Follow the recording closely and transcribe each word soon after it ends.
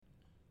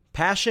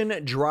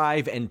Passion,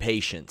 drive, and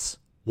patience.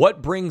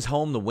 What brings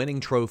home the winning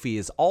trophy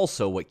is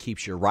also what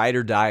keeps your ride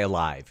or die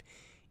alive.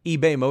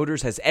 eBay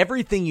Motors has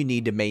everything you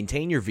need to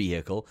maintain your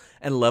vehicle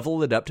and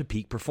level it up to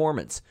peak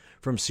performance.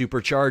 From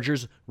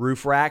superchargers,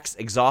 roof racks,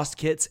 exhaust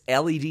kits,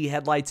 LED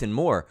headlights, and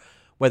more.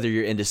 Whether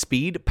you're into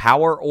speed,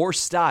 power, or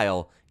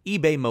style,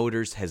 eBay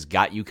Motors has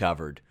got you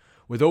covered.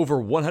 With over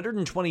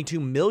 122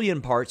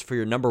 million parts for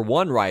your number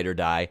one ride or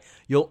die,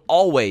 you'll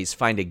always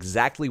find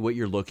exactly what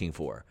you're looking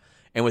for.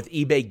 And with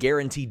eBay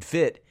Guaranteed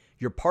Fit,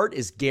 your part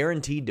is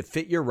guaranteed to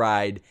fit your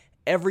ride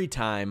every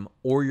time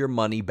or your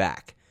money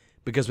back.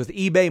 Because with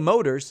eBay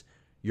Motors,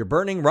 you're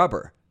burning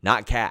rubber,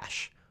 not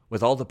cash.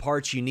 With all the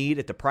parts you need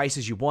at the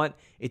prices you want,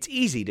 it's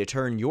easy to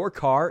turn your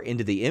car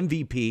into the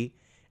MVP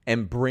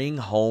and bring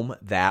home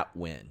that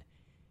win.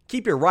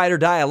 Keep your ride or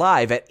die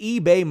alive at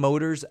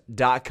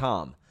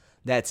ebaymotors.com.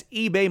 That's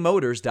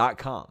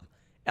ebaymotors.com.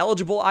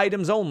 Eligible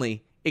items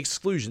only.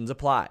 Exclusions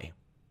apply.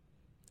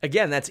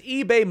 Again, that's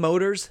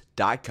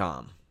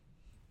ebaymotors.com.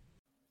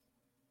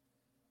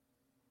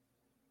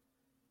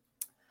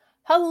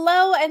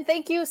 Hello, and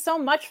thank you so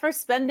much for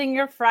spending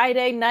your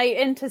Friday night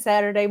into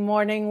Saturday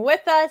morning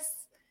with us.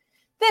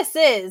 This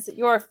is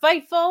your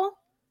Fightful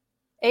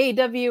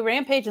AEW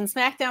Rampage and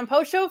Smackdown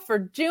post show for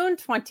June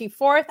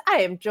 24th. I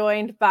am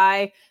joined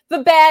by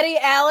the baddie,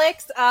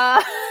 Alex.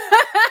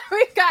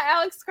 We've got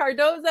Alex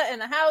Cardoza in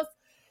the house.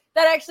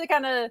 That actually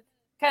kind of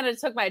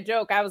took my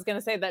joke. I was going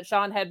to say that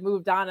Sean had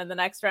moved on in the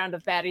next round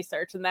of baddie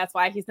search, and that's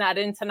why he's not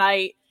in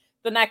tonight.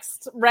 The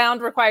next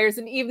round requires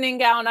an evening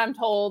gown, I'm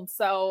told,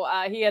 so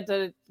he had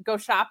to go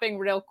shopping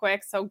real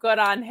quick, so good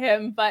on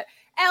him. But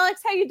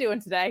Alex, how you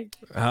doing today?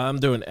 I'm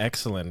doing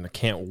excellent. I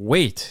can't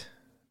wait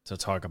to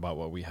talk about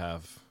what we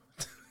have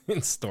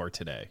in store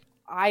today.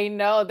 I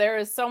know there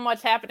is so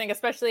much happening,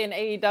 especially in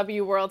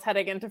AEW world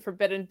heading into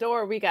Forbidden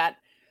Door. We got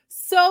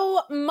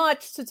so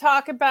much to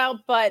talk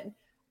about, but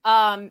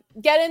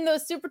get in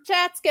those super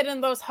chats, get in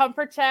those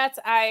humper chats.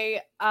 I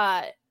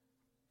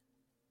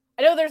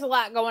know there's a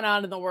lot going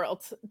on in the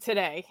world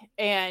today,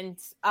 and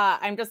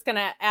I'm just going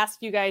to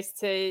ask you guys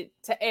to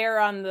err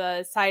on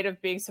the side of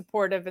being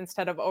supportive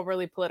instead of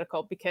overly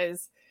political,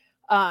 because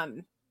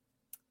A,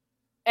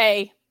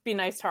 be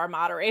nice to our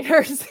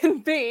moderators,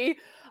 and B,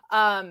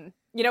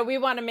 we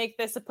want to make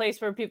this a place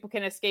where people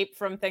can escape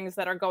from things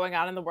that are going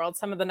on in the world.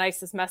 Some of the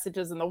nicest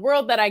messages in the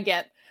world that I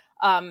get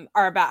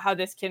are about how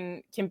this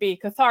can be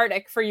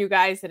cathartic for you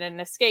guys and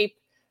an escape.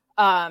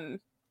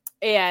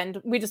 And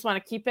we just want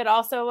to keep it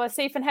also a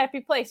safe and happy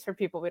place for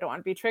people. We don't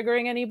want to be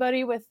triggering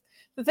anybody with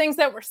the things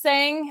that we're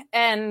saying.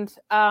 And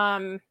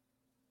on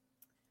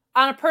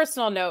a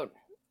personal note,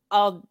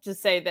 I'll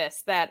just say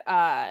this, that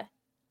I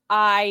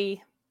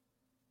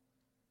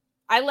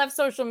left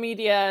social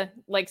media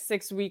like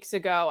 6 weeks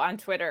ago on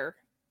Twitter.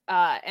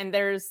 And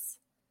there's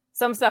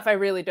some stuff I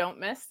really don't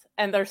miss.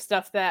 And there's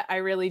stuff that I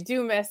really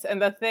do miss.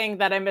 And the thing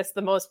that I miss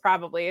the most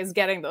probably is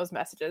getting those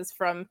messages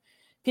from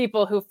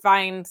people who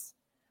find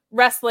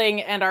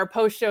wrestling and our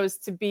post shows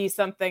to be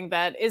something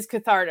that is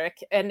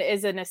cathartic and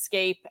is an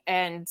escape.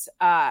 And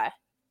I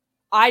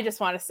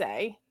just want to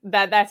say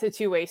that that's a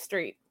two-way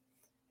street,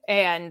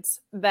 and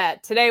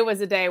that today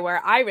was a day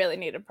where I really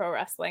needed pro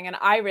wrestling and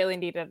I really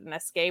needed an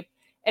escape.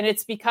 And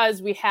it's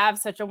because we have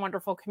such a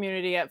wonderful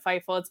community at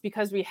Fightful. It's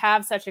because we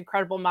have such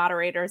incredible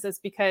moderators. It's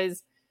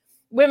because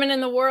women in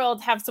the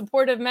world have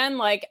supportive men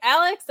like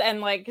Alex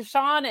and like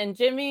Sean and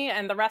Jimmy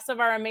and the rest of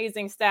our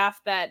amazing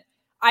staff that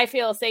I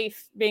feel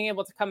safe being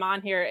able to come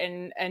on here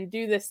and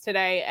do this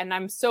today. And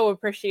I'm so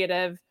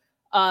appreciative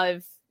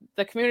of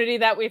the community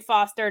that we've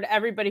fostered,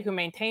 everybody who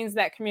maintains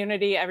that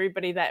community,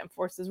 everybody that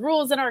enforces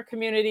rules in our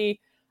community,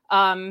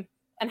 and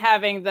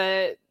having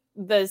the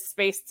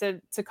space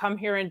to come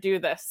here and do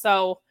this.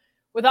 So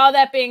with all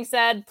that being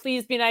said,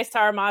 please be nice to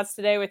our mods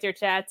today with your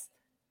chats.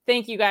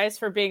 Thank you guys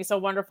for being so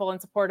wonderful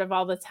and supportive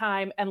all the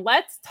time. And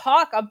let's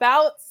talk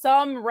about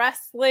some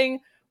wrestling.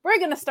 We're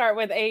going to start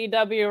with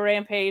AEW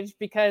Rampage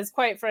because,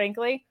 quite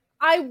frankly,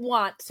 I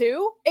want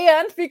to,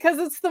 and because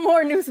it's the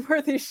more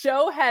newsworthy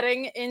show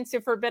heading into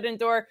Forbidden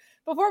Door.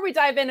 Before we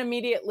dive in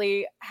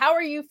immediately, how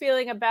are you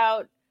feeling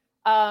about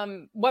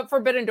what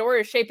Forbidden Door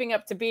is shaping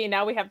up to be?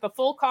 Now we have the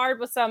full card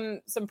with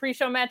some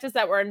pre-show matches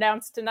that were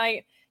announced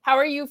tonight. How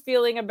are you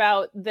feeling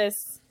about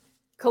this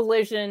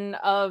collision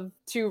of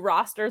two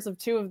rosters of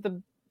two of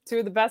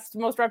the best,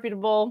 most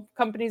reputable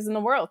companies in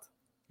the world?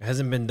 It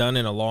hasn't been done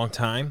in a long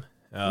time.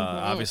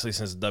 Obviously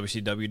since the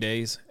WCW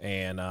days,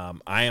 and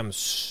I am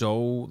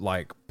so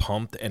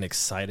pumped and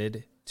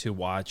excited to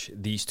watch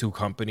these two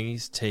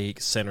companies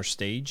take center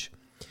stage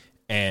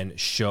and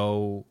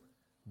show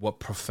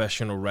what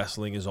professional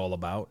wrestling is all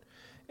about.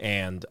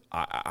 And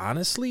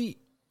honestly,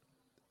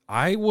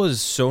 I was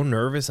so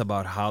nervous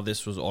about how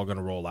this was all going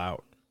to roll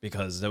out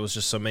because there was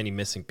just so many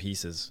missing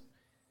pieces.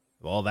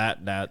 Well,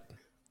 that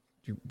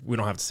we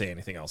don't have to say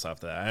anything else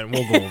after that, and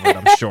we'll go over it,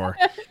 I'm sure.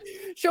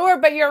 Sure,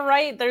 but you're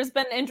right. There's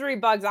been injury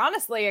bugs,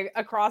 honestly,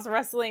 across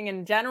wrestling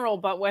in general.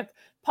 But with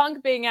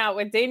Punk being out,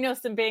 with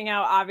Danielson being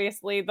out,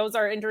 obviously, those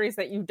are injuries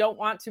that you don't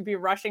want to be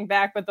rushing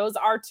back. But those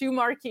are two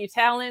marquee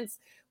talents.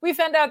 We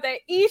found out that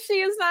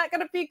Ishii is not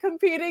going to be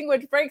competing,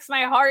 which breaks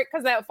my heart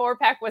because that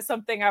 4-pack was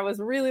something I was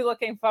really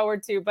looking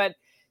forward to. But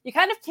you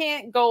kind of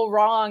can't go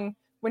wrong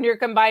when you're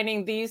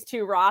combining these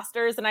two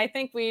rosters. And I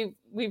think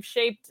we've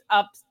shaped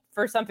up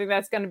for something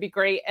that's going to be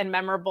great and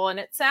memorable. And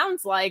it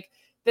sounds like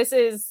this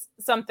is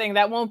something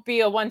that won't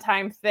be a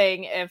one-time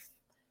thing if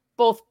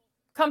both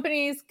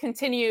companies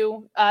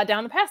continue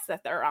down the path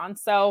that they're on.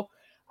 So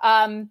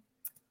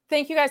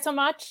thank you guys so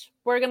much.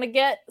 We're going to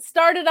get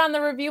started on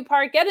the review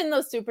part. Get in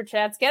those super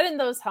chats. Get in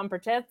those humper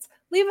chats.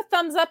 Leave a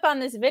thumbs up on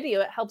this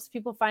video. It helps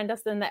people find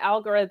us in the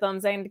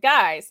algorithms. And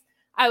guys,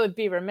 I would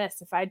be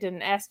remiss if I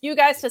didn't ask you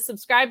guys to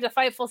subscribe to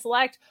Fightful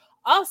Select.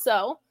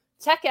 Also,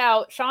 check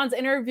out Sean's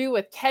interview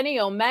with Kenny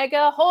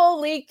Omega.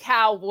 Holy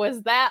cow,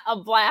 was that a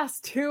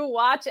blast to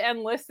watch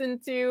and listen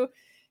to.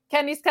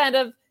 Kenny's kind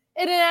of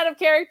in and out of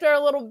character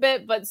a little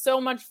bit, but so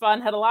much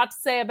fun. Had a lot to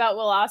say about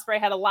Will Ospreay,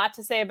 had a lot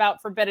to say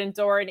about Forbidden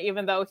Door, and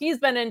even though he's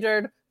been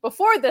injured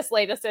before this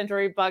latest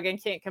injury bug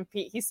and can't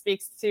compete, he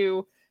speaks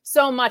to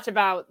so much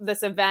about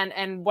this event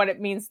and what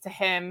it means to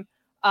him.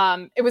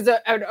 It was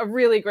a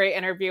really great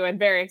interview and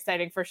very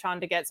exciting for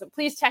Sean to get. So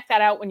please check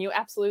that out when you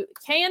absolutely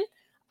can.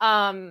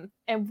 And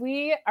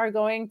we are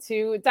going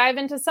to dive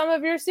into some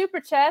of your super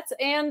chats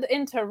and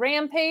into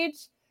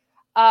Rampage.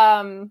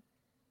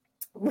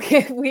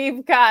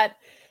 We've got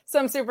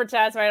some super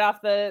chats right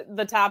off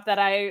the top that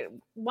I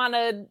want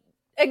to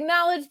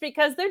acknowledge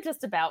because they're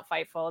just about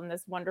Fightful and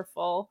this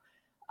wonderful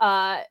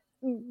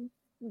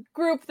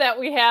group that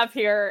we have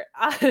here.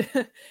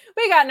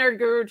 We got Nerd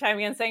Guru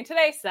chiming in saying,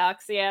 today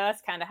sucks. Yeah,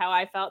 that's kind of how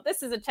I felt.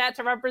 This is a chat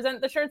to represent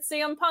the shirt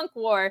CM Punk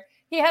wore.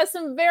 He has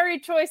some very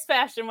choice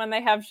fashion when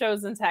they have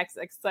shows in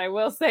Texas. So I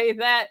will say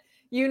that.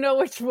 You know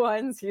which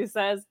ones, he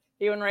says.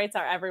 Human rights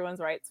are everyone's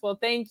rights. Well,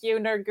 thank you,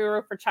 Nerd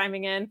Guru, for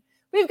chiming in.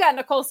 We've got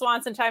Nicole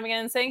Swanson chiming in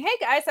and saying, hey,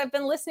 guys, I've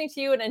been listening to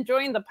you and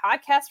enjoying the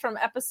podcast from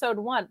episode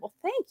 1. Well,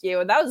 thank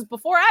you. That was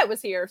before I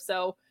was here,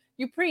 so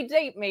you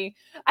predate me.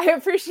 I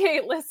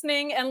appreciate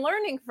listening and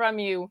learning from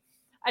you.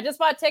 I just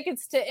bought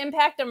tickets to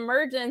Impact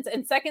Emergence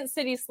and Second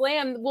City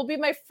Slam. Will be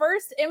my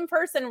first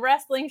in-person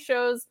wrestling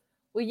shows.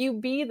 Will you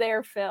be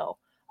there, Phil?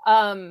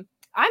 I'm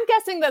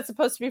guessing that's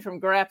supposed to be from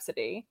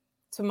Grapsody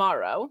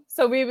tomorrow,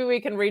 so maybe we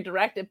can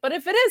redirect it. But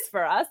if it is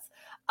for us,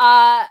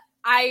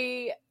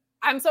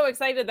 I'm so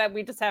excited that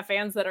we just have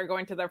fans that are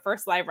going to their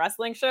first live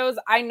wrestling shows.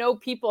 I know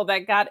people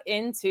that got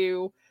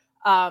into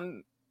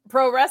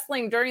pro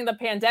wrestling during the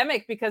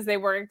pandemic because they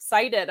were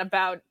excited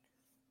about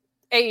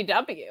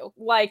AEW,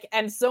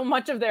 and so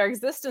much of their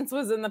existence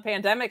was in the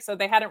pandemic, so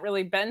they hadn't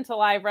really been to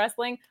live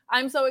wrestling.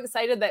 I'm so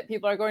excited that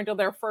people are going to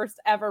their first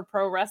ever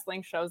pro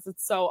wrestling shows.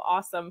 It's so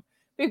awesome.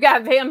 We've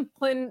got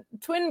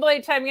Twin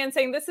Blade chiming in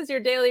saying, this is your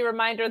daily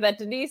reminder that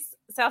Denise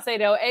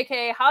Salcedo,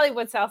 aka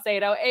Hollywood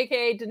Salcedo,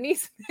 aka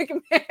Denise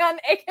McMahon,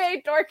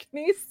 aka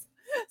Dorknese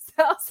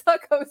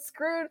Salsucco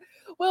screwed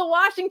Will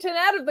Washington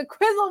out of the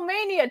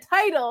Quizzlemania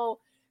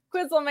title.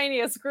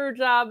 Quizzlemania screw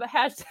job.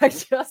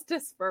 #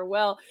 justice for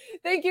Will.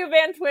 Thank you,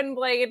 Van Twin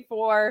Blade,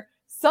 for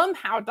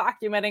somehow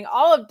documenting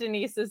all of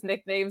Denise's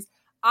nicknames.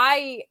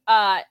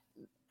 Quizzlemania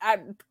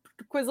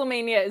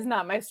is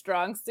not my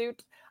strong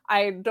suit.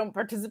 I don't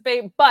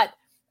participate, but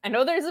I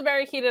know there's a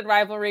very heated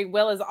rivalry.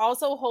 Will is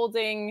also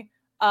holding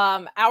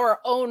our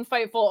own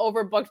Fightful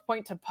Overbooked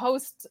Point to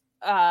Post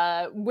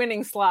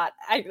winning slot,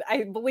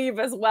 I believe,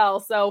 as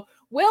well. So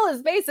Will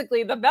is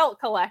basically the belt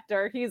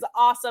collector. He's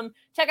awesome.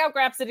 Check out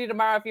Grapsody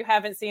tomorrow if you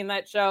haven't seen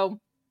that show.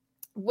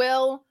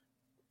 Will,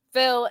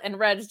 Phil, and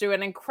Reg do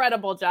an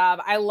incredible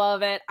job. I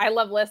love it. I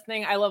love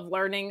listening. I love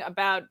learning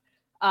about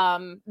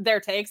their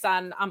takes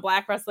on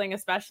Black wrestling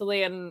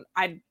especially, and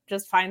I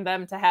just find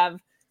them to have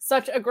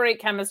such a great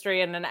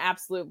chemistry and an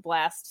absolute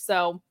blast.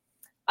 So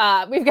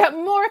we've got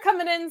more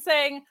coming in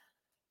saying,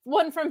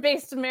 one from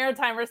Based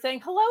Maritimer saying,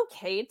 hello,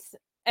 Kate.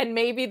 And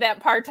maybe that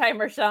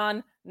part-timer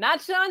Sean.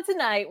 Not Sean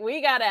tonight. We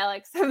got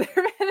Alex. Have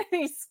there been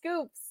any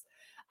scoops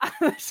on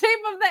the shape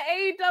of the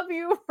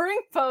AEW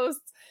ring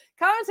posts?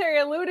 Commentary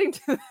alluding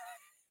to there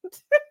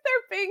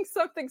being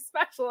something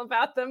special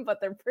about them,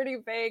 but they're pretty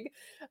vague,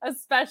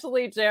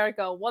 especially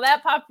Jericho. Well,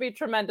 that popped me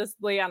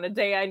tremendously on a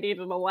day I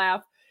needed a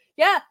laugh.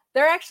 Yeah,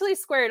 they're actually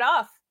squared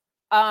off.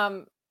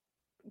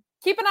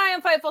 Keep an eye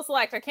on Fightful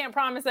Select. I can't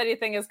promise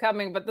anything is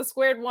coming, but the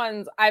squared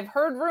ones, I've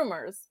heard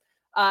rumors,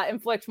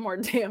 inflict more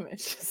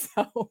damage.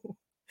 So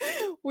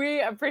we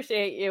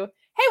appreciate you.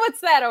 Hey,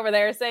 what's that over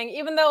there saying,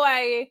 even though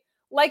I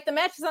like the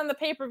matches on the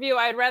pay-per-view,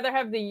 I'd rather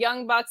have the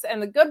Young Bucks and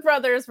the Good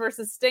Brothers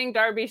versus Sting,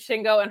 Darby,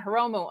 Shingo, and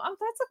Hiromu. Oh,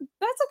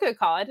 that's a good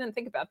call. I didn't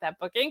think about that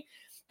booking.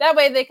 That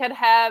way they could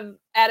have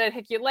added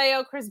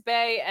Hikuleo, Chris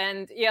Bay,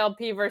 and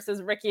ELP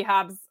versus Ricky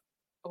Hobbs.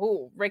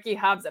 Ooh, Ricky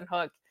Hobbs and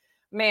Hook.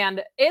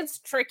 Man, it's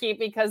tricky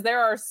because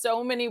there are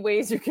so many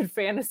ways you could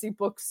fantasy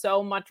book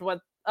so much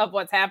of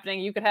what's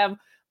happening. You could have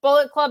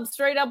Bullet Club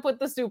straight up with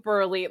the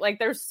Super Elite. Like,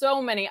 there's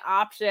so many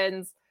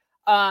options.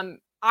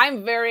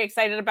 I'm very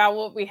excited about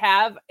what we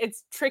have.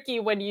 It's tricky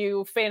when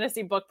you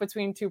fantasy book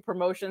between two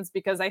promotions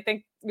because I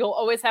think you'll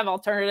always have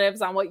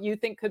alternatives on what you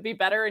think could be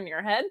better in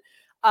your head.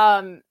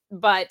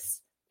 But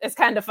it's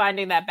kind of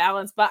finding that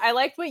balance. But I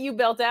liked what you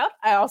built out.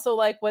 I also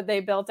like what they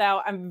built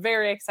out. I'm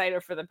very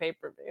excited for the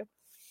pay-per-view.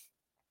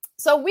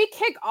 So we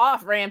kick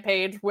off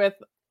Rampage with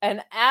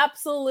an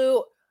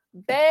absolute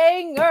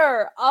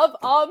banger of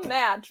a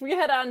match. We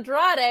had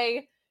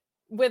Andrade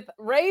with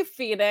Rey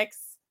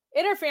Fenix,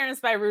 interference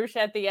by Rush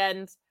at the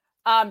end.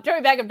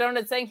 Joey Bag of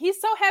Donuts saying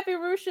he's so happy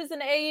Rush is in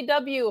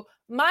AEW.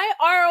 My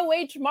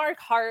ROH Mark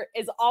Hart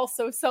is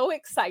also so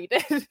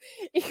excited.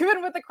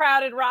 Even with the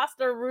crowded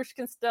roster, Rush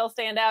can still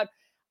stand out.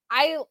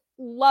 I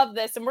love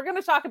this, and we're going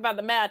to talk about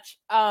the match.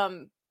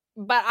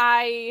 But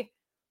I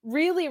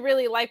really,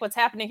 really like what's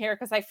happening here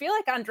because I feel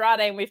like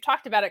Andrade, and we've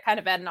talked about it kind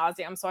of ad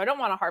nauseum, so I don't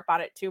want to harp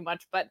on it too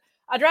much, but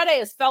Andrade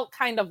has felt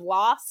kind of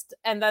lost,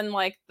 and then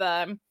like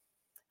the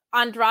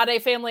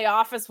Andrade family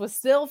office was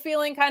still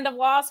feeling kind of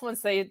lost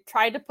once they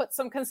tried to put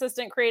some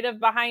consistent creative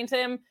behind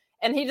him,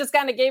 and he just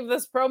kind of gave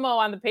this promo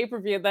on the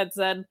pay-per-view that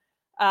said,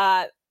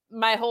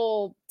 my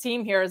whole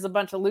team here is a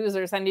bunch of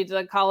losers. I need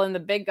to call in the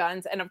big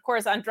guns. And of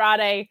course,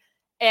 Andrade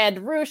and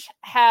Rush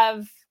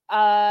have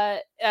a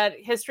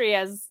history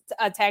as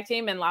a tag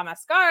team in La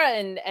Mascara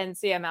and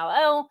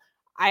CMLL.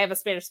 I have a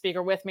Spanish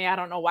speaker with me. I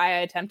don't know why I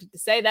attempted to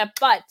say that,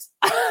 but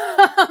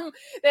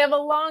they have a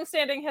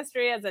long-standing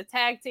history as a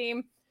tag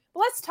team.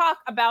 Let's talk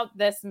about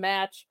this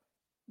match.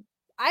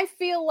 I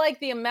feel like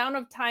the amount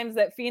of times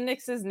that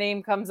Phoenix's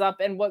name comes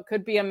up in what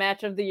could be a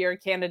match of the year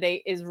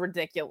candidate is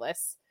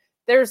ridiculous.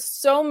 There's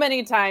so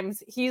many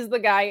times he's the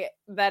guy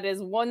that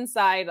is one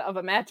side of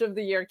a match of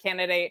the year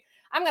candidate.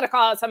 I'm going to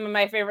call out some of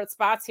my favorite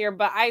spots here,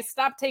 but I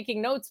stopped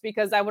taking notes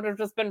because I would have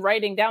just been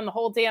writing down the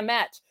whole damn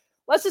match.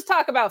 Let's just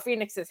talk about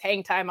Phoenix's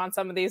hang time on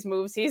some of these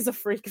moves. He's a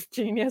freak of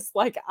genius.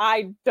 Like,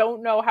 I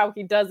don't know how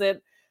he does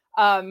it.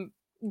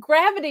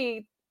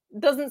 Gravity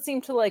doesn't seem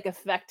to like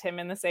affect him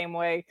in the same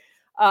way.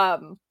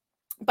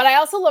 But I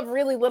also love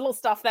really little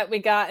stuff that we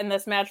got in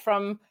this match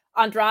from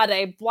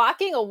Andrade,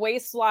 blocking a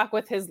waist lock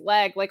with his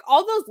leg, like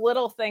all those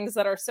little things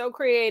that are so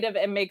creative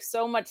and make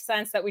so much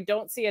sense that we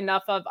don't see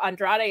enough of.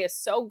 Andrade is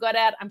so good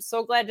at. I'm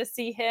so glad to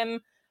see him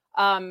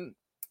on,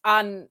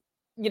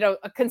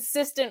 a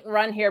consistent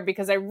run here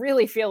because I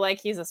really feel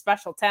like he's a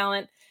special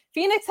talent.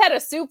 Phoenix had a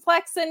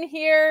suplex in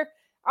here.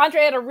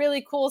 Andre had a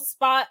really cool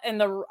spot on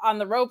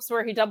the ropes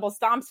where he double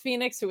stomps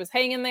Phoenix, who was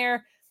hanging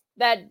there.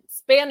 That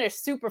Spanish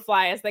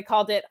superfly, as they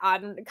called it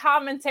on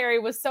commentary,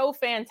 was so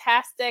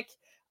fantastic.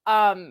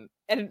 And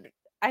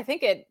I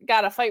think it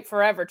got a fight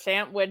forever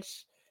chant,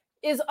 which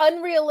is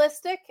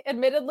unrealistic,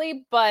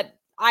 admittedly, but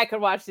I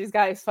could watch these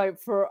guys fight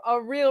for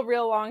a real,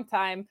 real long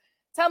time.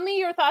 Tell me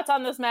your thoughts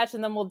on this match,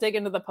 and then we'll dig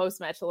into the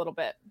post-match a little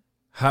bit.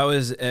 How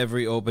is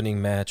every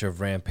opening match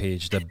of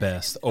Rampage the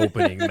best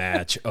opening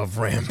match of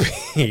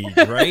Rampage,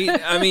 right?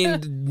 I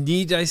mean,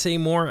 need I say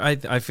more?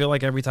 I feel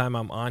like every time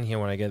I'm on here,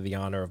 when I get the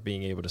honor of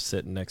being able to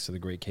sit next to the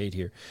great Kate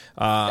here,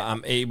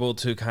 I'm able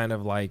to kind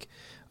of like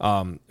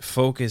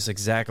focus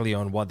exactly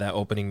on what that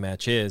opening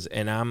match is,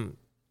 and I'm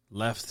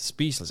left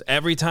speechless.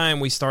 Every time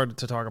we started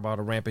to talk about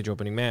a Rampage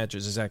opening match,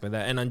 is exactly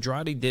that. And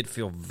Andrade did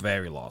feel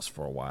very lost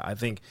for a while. I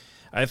think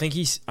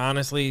he's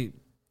honestly...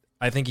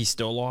 I think he's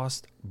still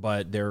lost,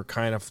 but they're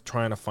kind of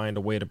trying to find a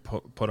way to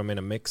put him in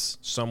a mix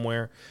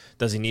somewhere.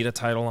 Does he need a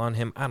title on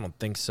him? I don't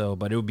think so,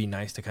 but it would be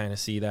nice to kind of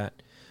see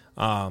that.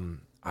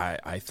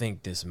 I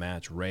think this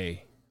match,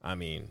 Ray, I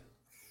mean,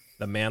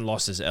 the man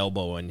lost his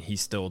elbow and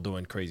he's still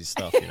doing crazy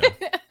stuff, you know?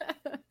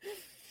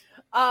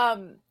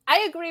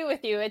 I agree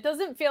with you. It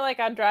doesn't feel like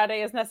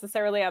Andrade is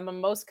necessarily on the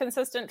most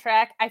consistent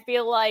track. I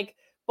feel like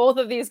both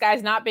of these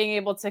guys not being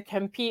able to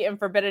compete in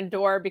Forbidden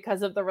Door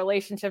because of the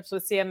relationships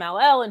with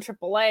CMLL and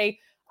AAA.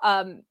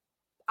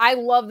 I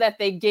love that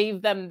they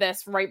gave them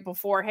this right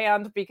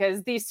beforehand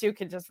because these two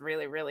can just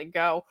really, really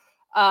go.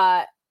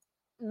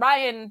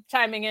 Ryan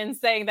chiming in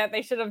saying that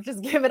they should have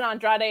just given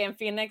Andrade and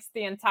Phoenix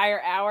the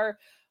entire hour.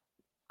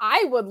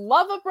 I would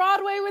love a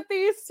Broadway with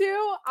these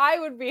two. I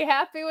would be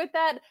happy with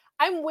that.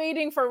 I'm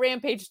waiting for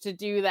Rampage to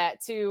do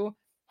that, to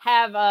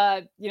have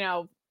an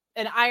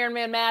Iron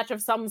Man match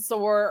of some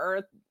sort,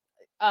 or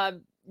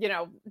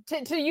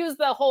to use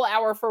the whole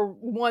hour for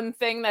one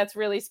thing that's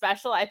really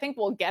special. I think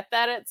we'll get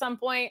that at some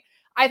point.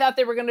 I thought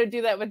they were going to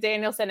do that with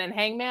Danielson and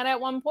Hangman at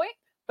one point,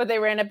 but they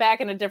ran it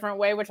back in a different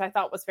way, which I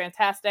thought was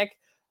fantastic.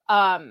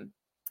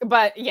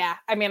 But yeah,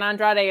 I mean,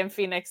 Andrade and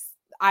Phoenix,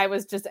 I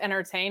was just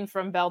entertained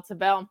from bell to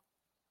bell.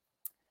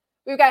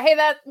 We've got,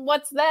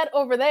 what's that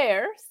over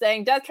there?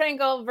 Saying Death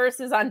Triangle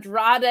versus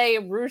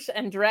Andrade, Rush,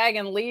 and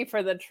Dragon Lee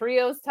for the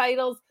trios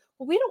titles.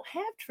 Well, we don't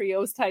have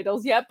trios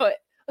titles yet, but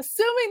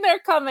assuming they're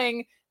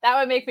coming, that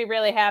would make me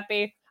really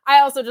happy.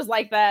 I also just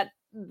like that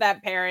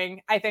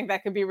pairing. I think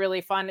that could be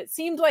really fun. It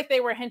seemed like they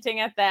were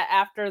hinting at that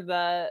after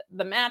the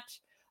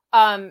match.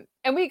 And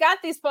we got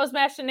these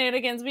post-match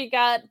shenanigans. We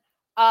got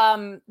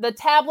the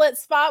tablet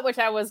spot, which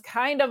I was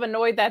kind of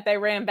annoyed that they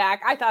ran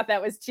back. I thought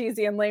that was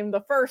cheesy and lame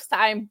the first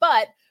time,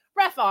 but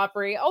Ref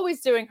Aubrey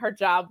always doing her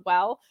job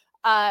well.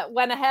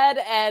 went ahead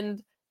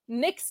and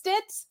nixed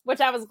it,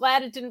 which I was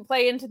glad it didn't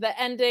play into the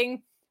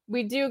ending.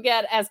 We do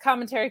get, as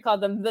commentary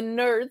called them, the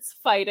nerds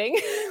fighting.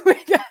 We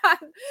got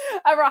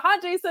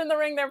Rampage in the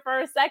ring there for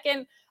a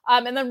second.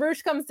 And then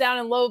Roosh comes down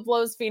and low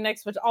blows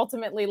Phoenix, which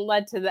ultimately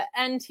led to the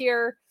end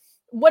here.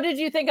 What did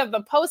you think of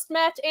the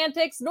post-match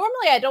antics?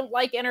 Normally, I don't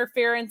like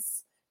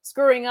interference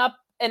screwing up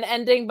an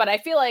ending, but I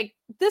feel like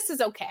this is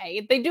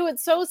okay. They do it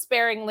so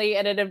sparingly,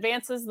 and it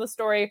advances the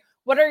story.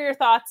 What are your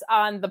thoughts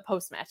on the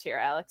post-match here,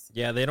 Alex?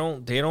 Yeah, they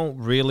don't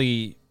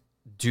really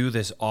do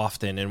this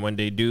often, and when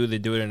they do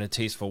it in a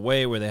tasteful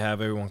way where they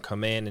have everyone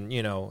come in, and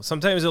you know,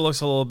 sometimes it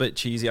looks a little bit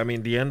cheesy. I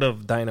mean, the end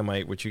of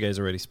Dynamite, which you guys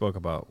already spoke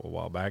about a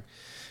while back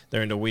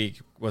during the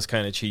week, was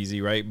kind of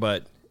cheesy, right?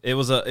 But it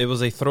was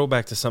a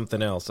throwback to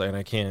something else, and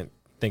I can't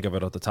think of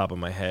it off the top of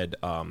my head.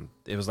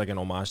 It was like an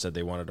homage that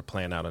they wanted to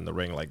plan out in the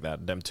ring like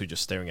that, them two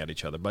just staring at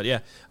each other. But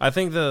yeah, I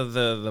think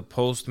the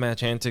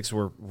post-match antics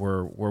were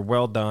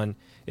well done.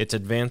 It's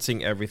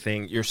advancing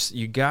everything.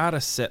 You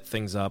gotta set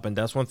things up, and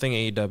that's one thing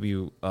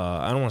AEW,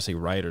 I don't want to say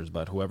writers,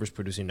 but whoever's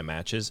producing the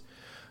matches,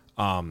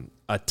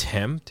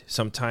 attempt.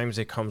 Sometimes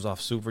it comes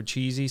off super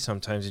cheesy,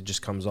 sometimes it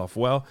just comes off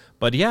well.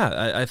 But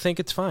yeah, I think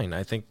it's fine.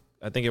 I think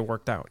it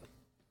worked out.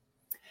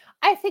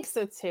 I think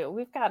so too.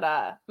 We've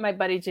got my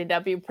buddy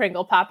JW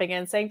Pringle popping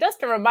in saying,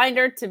 just a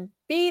reminder to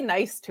be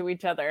nice to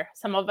each other.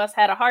 Some of us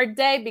had a hard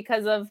day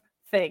because of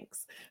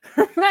things.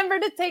 Remember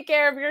to take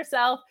care of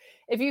yourself.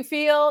 If you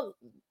feel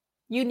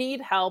you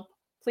need help,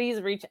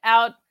 please reach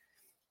out.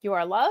 You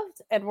are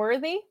loved and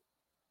worthy.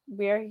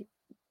 We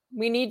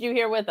need you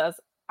here with us.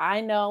 I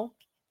know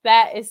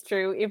that is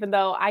true, even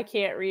though I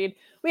can't read.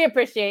 We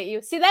appreciate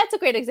you. See, that's a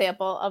great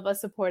example of a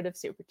supportive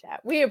super chat.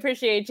 We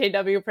appreciate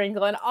JW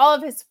Pringle and all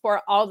of his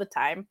support all the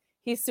time.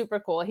 He's super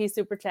cool. He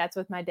super chats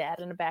with my dad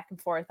in a back and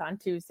forth on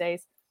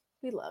Tuesdays.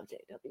 We love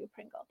JW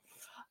Pringle.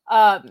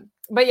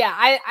 But yeah,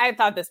 I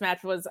thought this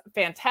match was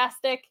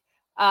fantastic.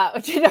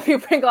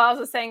 JW Pringle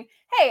also saying,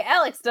 hey,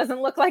 Alex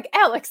doesn't look like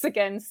Alex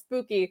again.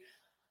 Spooky.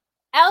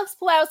 Alex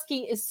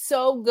Pulowski is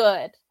so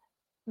good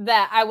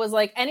that I was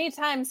like,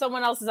 anytime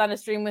someone else is on a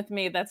stream with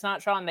me that's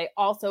not Sean, they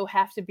also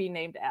have to be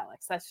named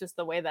Alex. That's just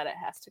the way that it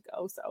has to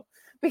go. So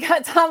we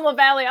got Tom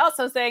LaValle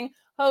also saying,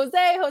 Jose,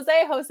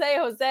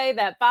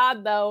 that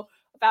bod though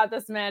about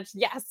this match.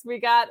 Yes, we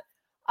got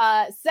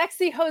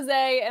Sexy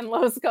Jose and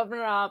Los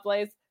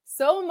Gobernables.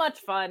 So much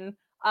fun.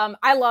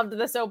 I loved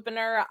this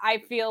opener. I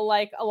feel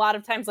like a lot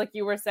of times, like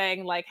you were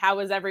saying, like, how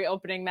is every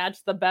opening match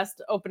the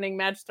best opening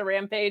match to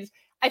Rampage?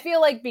 I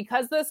feel like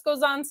because this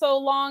goes on so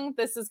long,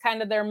 this is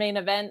kind of their main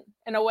event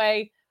in a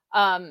way.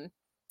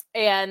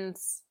 And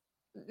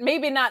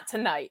maybe not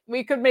tonight.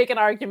 We could make an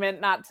argument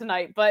not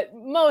tonight, but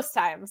most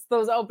times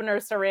those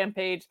openers to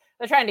Rampage,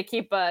 they're trying to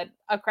keep a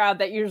crowd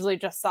that usually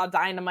just saw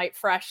Dynamite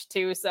fresh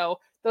too. So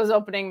those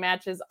opening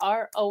matches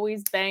are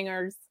always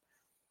bangers.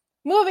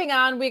 Moving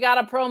on, we got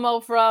a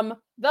promo from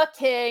the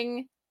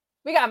King.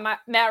 We got Matt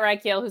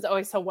Reichel, who's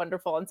always so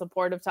wonderful and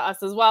supportive to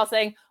us as well,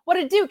 saying, what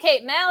to do,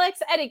 Kate and Alex?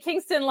 Eddie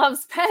Kingston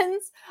loves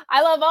pens.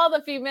 I love all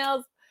the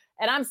females,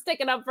 and I'm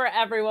sticking up for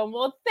everyone.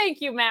 Well, thank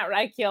you, Matt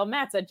Reichel.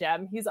 Matt's a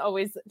gem. He's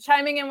always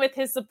chiming in with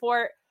his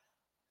support.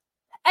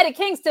 Eddie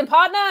Kingston,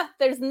 partner,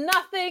 there's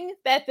nothing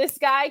that this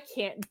guy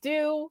can't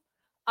do.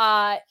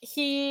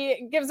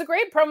 He gives a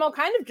great promo,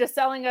 kind of just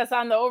selling us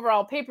on the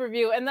overall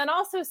pay-per-view, and then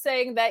also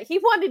saying that he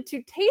wanted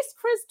to taste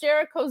Chris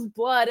Jericho's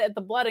blood at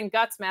the Blood and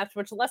Guts match,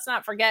 which, let's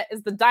not forget,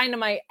 is the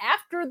Dynamite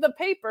after the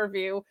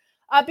pay-per-view,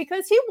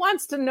 because he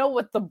wants to know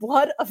what the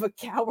blood of a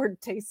coward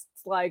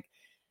tastes like.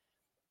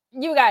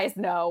 You guys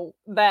know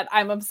that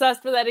I'm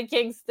obsessed with Eddie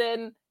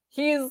Kingston.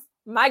 He's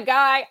my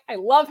guy. I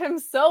love him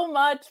so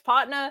much,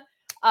 partner.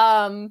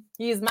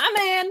 He's my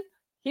man.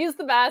 He's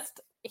the best.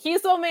 He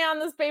sold me on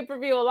this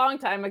pay-per-view a long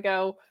time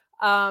ago.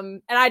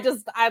 And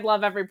I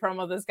love every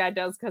promo this guy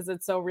does because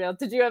it's so real.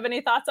 Did you have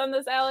any thoughts on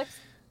this, Alex?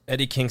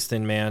 Eddie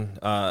Kingston, man.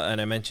 And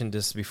I mentioned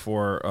this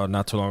before,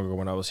 not too long ago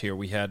when I was here.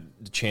 We had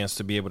the chance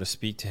to be able to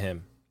speak to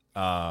him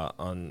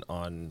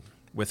on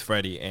with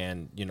Freddie.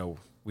 And, you know,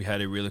 we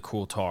had a really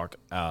cool talk,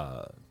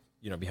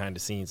 behind the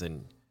scenes.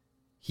 And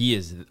he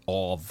is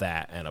all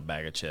that and a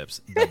bag of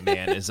chips. The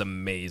man is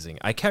amazing.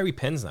 I carry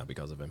pens now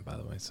because of him, by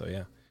the way. So,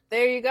 yeah.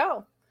 There you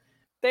go.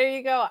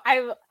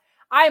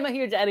 I'm a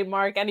huge Eddie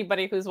mark.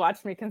 Anybody who's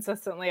watched me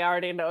consistently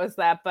already knows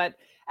that, but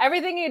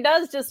everything he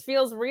does just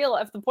feels real.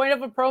 If the point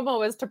of a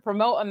promo is to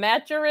promote a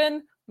match you're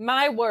in,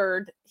 my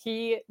word,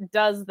 he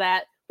does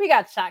that. We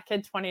got Shot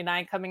Kid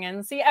 29 coming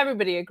in. See,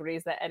 everybody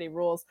agrees that Eddie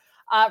rules.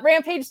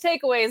 Rampage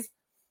takeaways.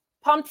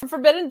 Pumped for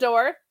Forbidden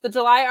Door. The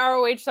July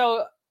ROH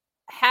show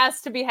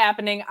has to be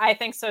happening. I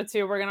think so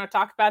too. We're going to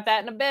talk about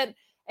that in a bit.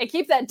 And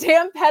keep that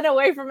damn pen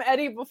away from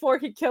Eddie before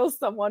he kills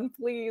someone,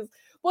 please.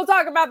 We'll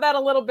talk about that a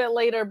little bit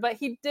later, but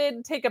he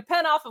did take a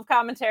pen off of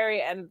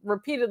commentary and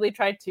repeatedly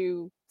tried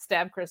to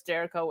stab Chris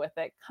Jericho with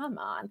it. Come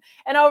on.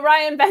 And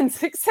Orion Ben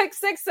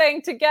 666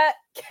 saying to get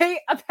Kate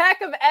a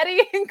pack of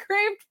Eddie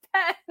engraved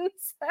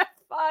pens. Have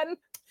fun.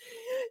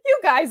 You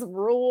guys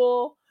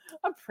rule.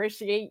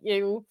 Appreciate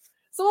you.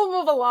 So we'll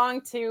move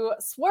along to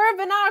Swerve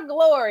in Our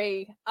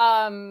Glory.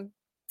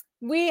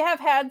 We have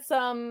had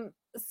some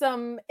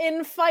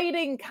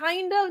infighting,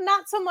 kind of,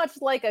 not so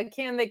much like a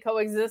can they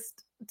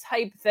coexist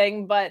type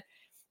thing, but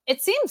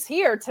it seems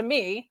here to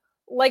me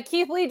like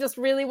Keith Lee just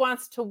really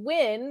wants to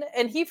win,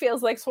 and he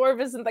feels like Swerve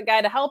isn't the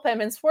guy to help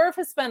him, and Swerve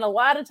has spent a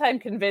lot of time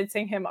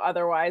convincing him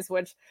otherwise,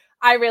 which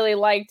I really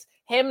liked.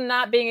 Him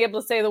not being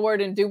able to say the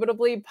word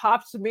indubitably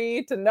popped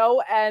me to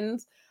no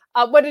end.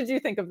 What did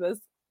you think of this?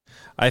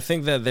 I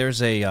think that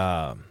there's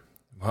a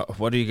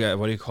what do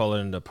you call it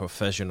in the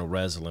professional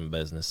wrestling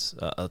business?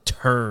 A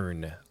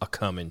turn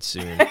coming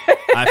soon.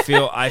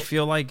 I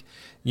feel like,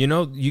 you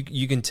know,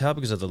 you can tell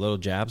because of the little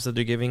jabs that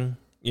they're giving.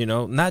 You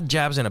know, not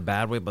jabs in a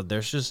bad way, but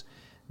there's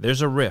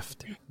a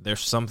rift.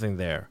 There's something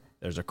there.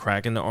 There's a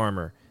crack in the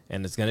armor,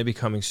 and it's going to be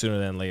coming sooner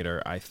than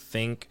later. I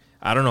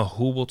don't know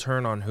who will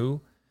turn on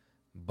who,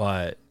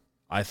 but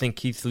I think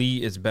Keith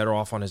Lee is better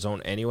off on his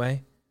own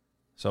anyway.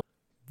 So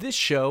this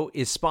show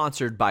is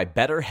sponsored by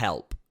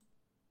BetterHelp.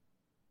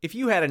 If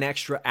you had an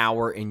extra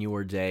hour in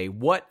your day,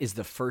 what is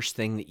the first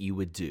thing that you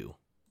would do?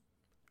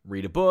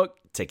 Read a book,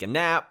 take a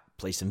nap,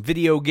 play some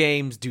video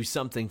games, do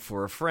something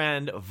for a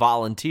friend,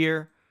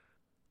 volunteer.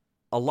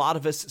 A lot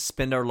of us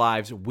spend our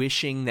lives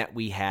wishing that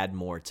we had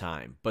more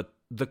time. But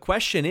the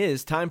question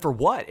is, time for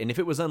what? And if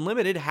it was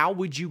unlimited, how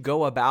would you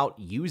go about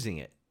using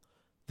it?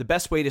 The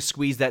best way to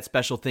squeeze that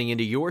special thing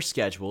into your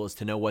schedule is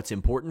to know what's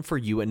important for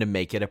you and to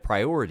make it a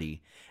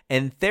priority.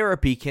 And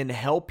therapy can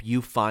help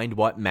you find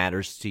what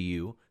matters to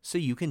you so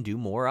you can do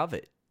more of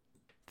it.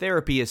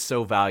 Therapy is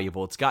so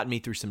valuable. It's gotten me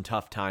through some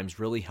tough times,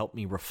 really helped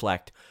me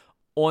reflect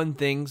on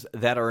things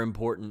that are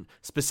important,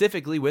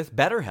 specifically with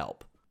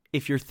BetterHelp.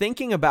 If you're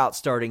thinking about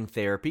starting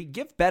therapy,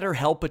 give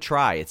BetterHelp a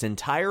try. It's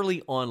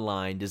entirely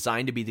online,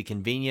 designed to be the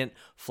convenient,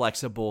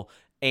 flexible,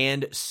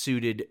 and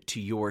suited to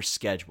your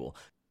schedule.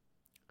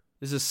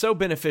 This is so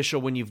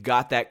beneficial when you've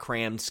got that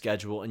crammed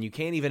schedule and you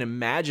can't even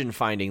imagine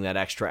finding that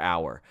extra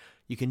hour.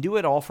 You can do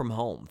it all from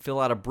home. Fill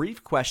out a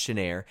brief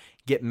questionnaire,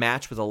 get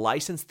matched with a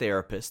licensed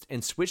therapist,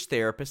 and switch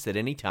therapists at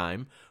any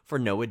time for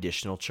no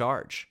additional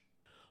charge.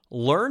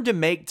 Learn to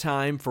make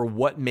time for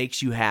what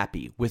makes you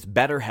happy with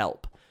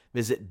BetterHelp.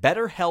 Visit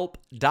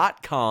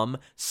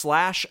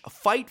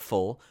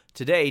BetterHelp.com/Fightful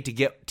today to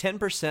get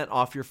 10%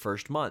 off your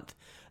first month.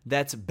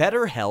 That's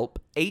BetterHelp,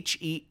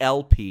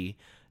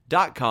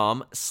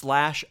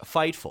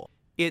 HELP.com/Fightful.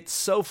 It's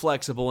so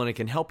flexible and it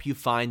can help you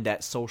find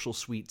that social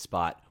sweet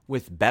spot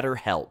with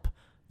BetterHelp.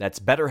 That's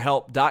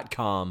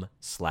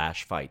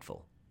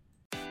BetterHelp.com/Fightful.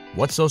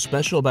 What's so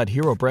special about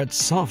Hero Bread's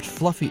soft,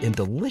 fluffy, and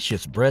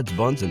delicious breads,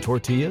 buns, and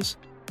tortillas?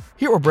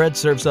 Hero Bread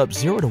serves up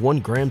 0 to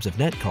 1 grams of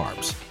net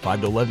carbs,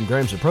 5 to 11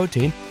 grams of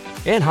protein,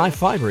 and high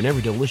fiber in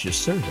every delicious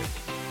serving.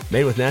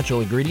 Made with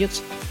natural ingredients,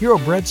 Hero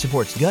Bread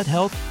supports gut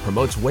health,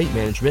 promotes weight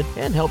management,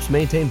 and helps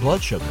maintain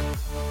blood sugar.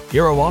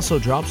 Hero also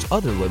drops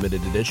other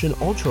limited edition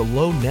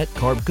ultra-low net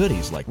carb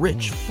goodies like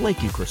rich,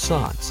 flaky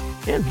croissants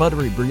and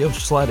buttery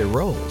brioche slider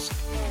rolls.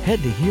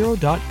 Head to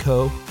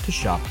hero.co to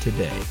shop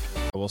today.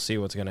 we'll see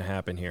what's going to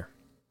happen here.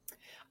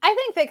 I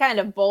think they kind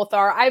of both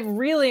are. I've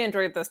really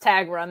enjoyed this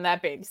tag run,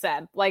 that being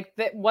said. Like,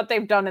 what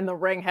they've done in the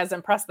ring has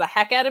impressed the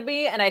heck out of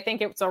me, and I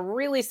think it's a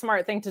really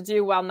smart thing to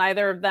do while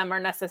neither of them are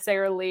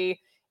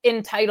necessarily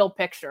in title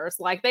pictures.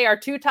 Like, they are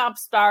two top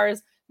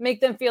stars,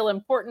 make them feel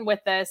important with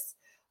this.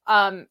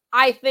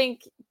 I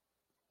think,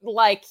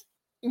 like,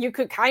 you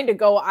could kind of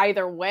go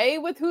either way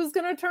with who's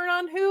going to turn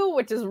on who,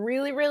 which is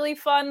really, really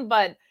fun,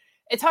 but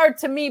it's hard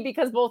to me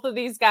because both of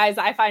these guys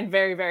I find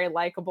very, very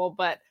likable,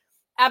 but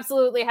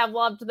absolutely have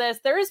loved this.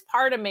 There is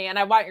part of me, and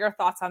I want your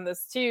thoughts on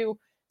this too,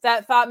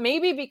 that thought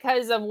maybe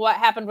because of what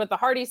happened with the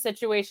Hardy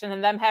situation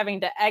and them having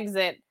to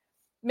exit,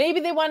 maybe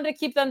they wanted to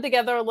keep them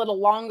together a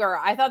little longer.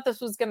 I thought this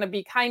was going to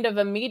be kind of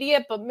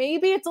immediate, but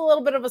maybe it's a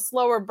little bit of a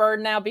slower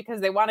burn now because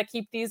they want to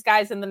keep these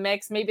guys in the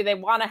mix. Maybe they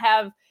want to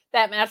have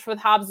that match with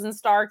Hobbs and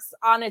Starks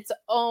on its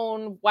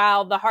own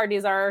while the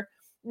Hardys are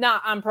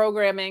not on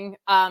programming,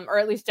 or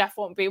at least Jeff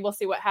won't be. We'll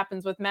see what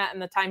happens with Matt in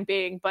the time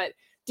being. But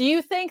do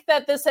you think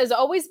that this has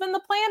always been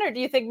the plan, or do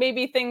you think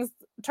maybe things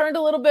turned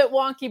a little bit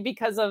wonky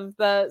because of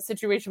the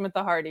situation with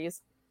the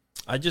Hardys?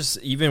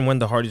 Even when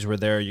the Hardys were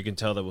there, you can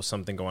tell there was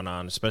something going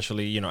on,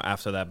 especially,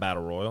 after that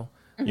Battle Royal,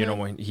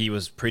 when he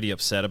was pretty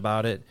upset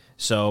about it.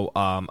 So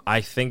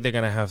I think they're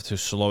going to have to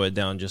slow it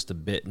down just a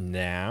bit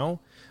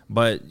now,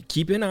 but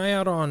keep an eye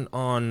out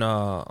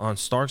on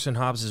Starks and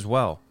Hobbs as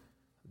well.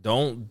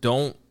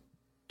 Don't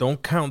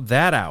count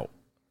that out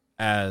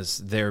as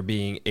there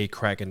being a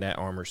crack in that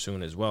armor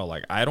soon as well.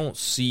 Like, I don't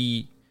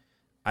see,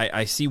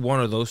 I see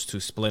one of those two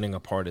splitting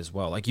apart as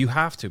well. Like, you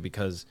have to,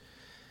 because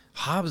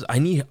Hobbs,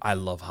 I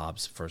love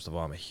Hobbs. First of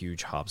all, I'm a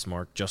huge Hobbs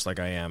mark, just like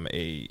I am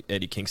a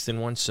Eddie Kingston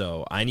one.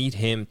 So I need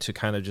him to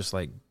kind of just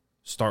like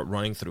start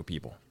running through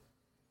people.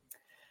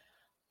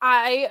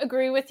 I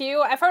agree with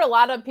you. I've heard a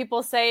lot of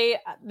people say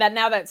that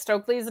now that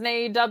Stokely's in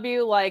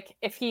AEW, like,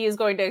 if he is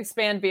going to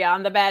expand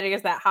beyond the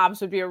baddies, that Hobbs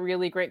would be a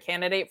really great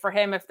candidate for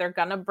him if they're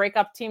going to break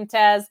up Team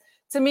Taz.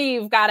 To me,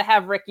 you've got to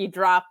have Ricky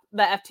drop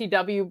the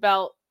FTW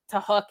belt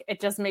to Hook, it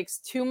just makes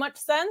too much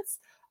sense.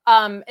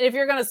 And if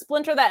you're going to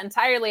splinter that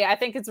entirely, I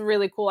think it's a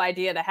really cool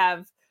idea to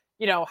have,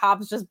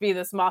 Hobbs just be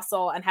this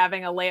muscle, and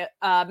having a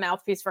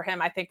mouthpiece for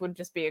him, I think would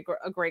just be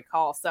a great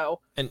call.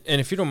 So, and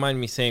if you don't mind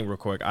me saying real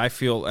quick, I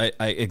feel I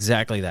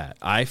exactly that.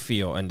 I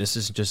feel, and this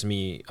is just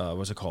me,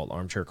 what's it called?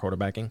 Armchair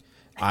quarterbacking.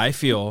 I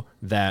feel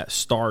that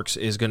Starks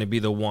is going to be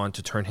the one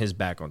to turn his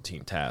back on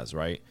Team Taz,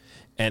 right?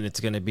 And it's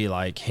going to be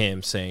like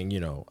him saying,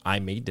 I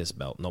made this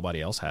belt. Nobody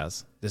else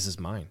has. This is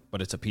mine,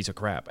 but it's a piece of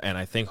crap. And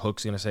I think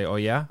Hook's going to say, oh,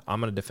 yeah, I'm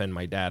going to defend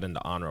my dad in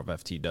the honor of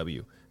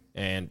FTW.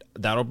 And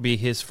that'll be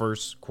his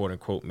first,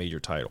 quote-unquote, major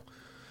title.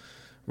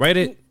 Write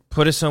it.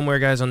 Put it somewhere,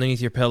 guys,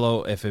 underneath your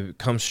pillow. If it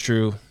comes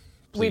true,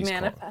 please we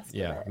manifested it.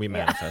 Yeah, we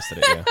manifested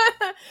it, yeah.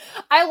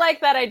 I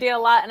like that idea a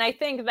lot, and I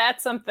think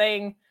that's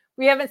something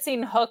we haven't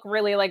seen Hook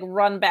really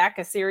run back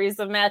a series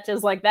of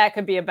matches. That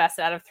could be a best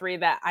out of 3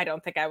 that I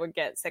don't think I would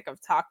get sick of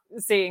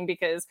seeing,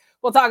 because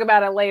we'll talk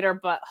about it later,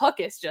 but Hook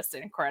is just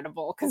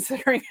incredible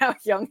considering how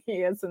young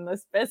he is in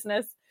this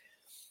business.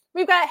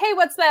 We've got, hey,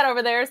 what's that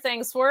over there,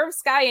 saying Swerve,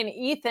 Sky, and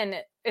Ethan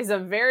is a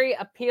very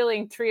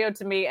appealing trio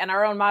to me. And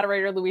our own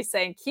moderator, Louis,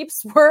 saying, keep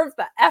Swerve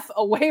the F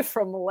away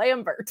from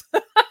Lambert.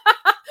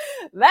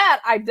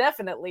 That I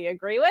definitely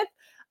agree with.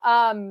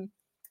 I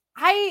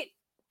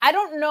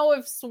don't know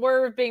if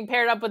Swerve being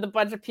paired up with a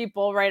bunch of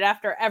people right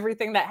after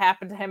everything that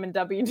happened to him in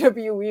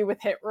WWE with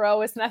Hit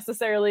Row is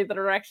necessarily the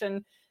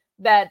direction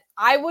that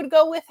I would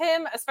go with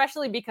him,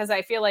 especially because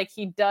I feel like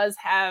he does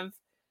have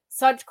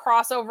such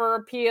crossover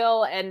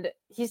appeal, and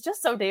he's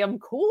just so damn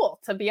cool,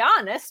 to be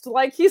honest.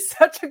 He's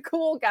such a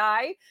cool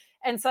guy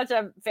and such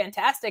a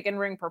fantastic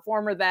in-ring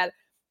performer that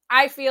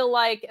I feel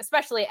like,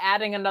 especially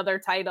adding another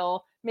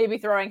title, maybe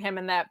throwing him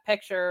in that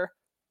picture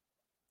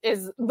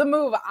is the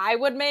move I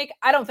would make.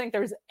 I don't think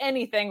there's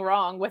anything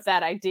wrong with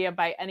that idea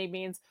by any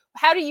means.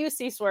 How do you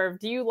see Swerve?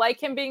 Do you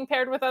like him being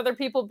paired with other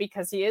people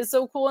because he is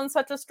so cool and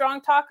such a strong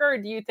talker? Or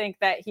do you think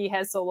that he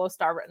has solo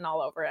star written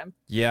all over him?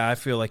 Yeah, I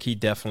feel like he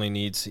definitely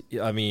needs,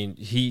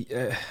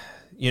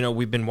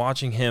 we've been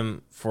watching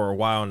him for a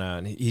while now,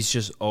 and he's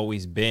just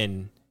always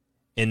been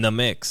in the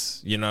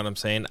mix. You know what I'm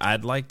saying?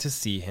 I'd like to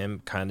see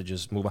him kind of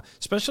just move on,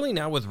 especially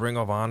now with Ring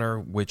of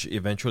Honor, which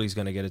eventually is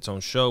going to get its own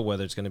show,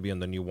 whether it's going to be on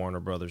the new Warner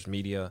Brothers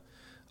Media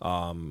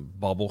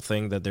bubble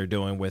thing that they're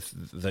doing with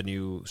the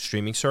new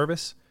streaming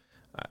service.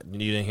 You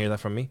didn't hear that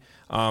from me?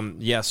 I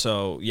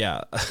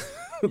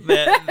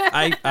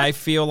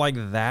feel like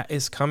that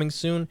is coming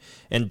soon,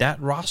 and that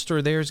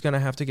roster there is going to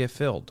have to get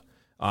filled.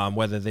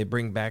 Whether they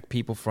bring back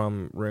people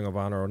from Ring of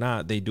Honor or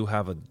not, they do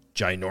have a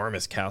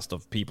ginormous cast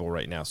of people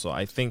right now. So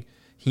I think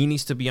he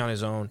needs to be on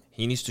his own.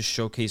 He needs to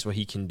showcase what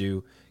he can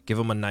do, give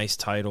him a nice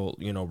title,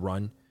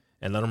 run,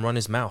 and let him run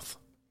his mouth.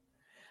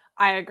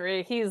 I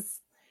agree. He's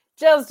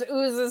just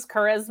oozes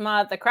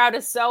charisma. The crowd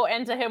is so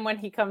into him when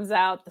he comes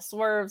out. The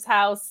Swerve's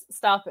house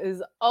stuff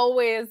is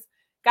always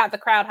got the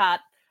crowd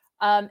hot.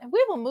 And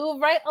we will move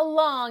right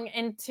along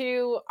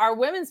into our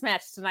women's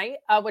match tonight,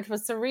 which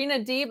was Serena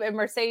Deeb and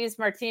Mercedes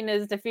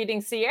Martinez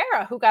defeating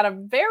Sierra, who got a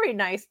very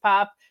nice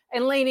pop,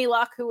 and Lainey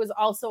Luck, who was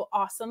also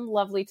awesome.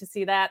 Lovely to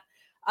see that.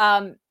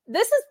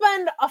 This has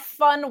been a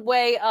fun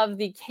way of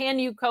the can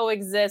you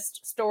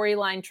coexist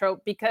storyline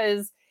trope,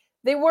 because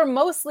they were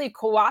mostly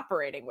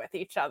cooperating with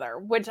each other,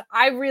 which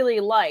I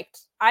really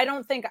liked. I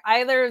don't think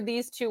either of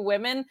these two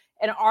women,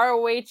 an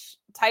ROH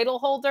title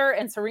holder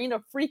and Serena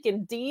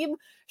freaking Deeb,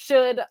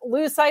 should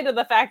lose sight of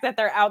the fact that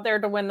they're out there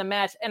to win the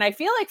match. And I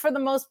feel like for the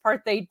most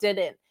part, they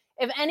didn't.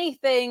 If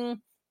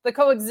anything, the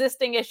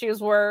coexisting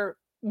issues were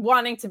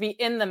wanting to be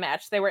in the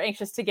match. They were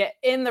anxious to get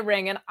in the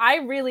ring. And I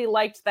really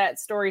liked that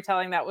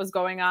storytelling that was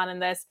going on in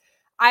this.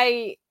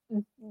 I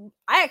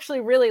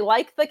actually really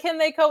like the can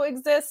they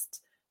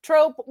coexist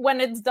trope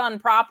when it's done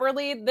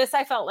properly. This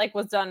I felt like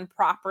was done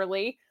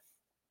properly.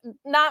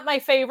 Not my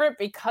favorite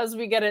because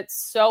we get it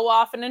so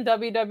often in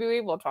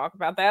WWE. We'll talk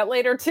about that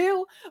later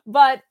too.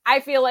 But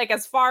I feel like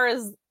as far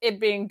as it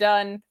being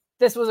done,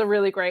 this was a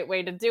really great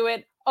way to do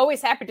it.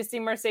 Always happy to see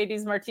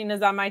Mercedes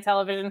Martinez on my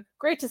television.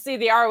 Great to see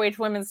the ROH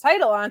women's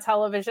title on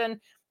television.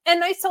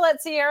 And nice to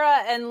let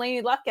Sierra and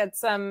Lainey Luck get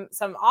some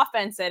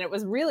offense in. It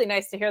was really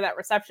nice to hear that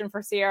reception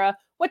for Sierra.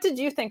 What did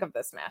you think of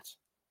this match?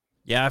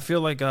 Yeah, I feel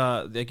like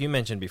you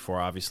mentioned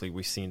before, obviously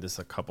we've seen this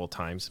a couple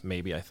times,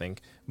 maybe, I think.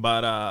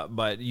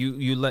 But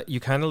you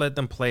kind of let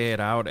them play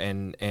it out,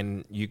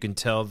 and you can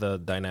tell the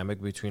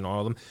dynamic between all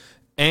of them.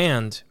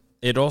 And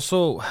it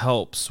also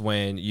helps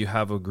when you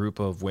have a group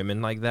of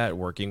women like that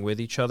working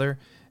with each other.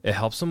 It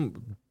helps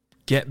them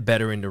get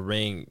better in the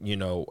ring,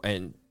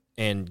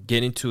 and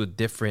get into a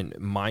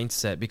different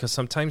mindset, because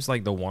sometimes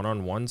like the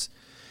one-on-ones,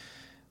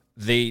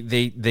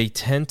 they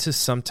tend to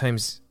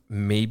sometimes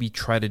maybe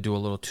try to do a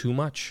little too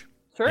much.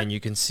 Sure. And you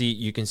can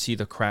see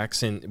the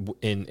cracks in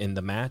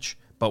the match,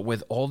 but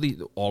with all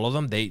of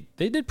them, they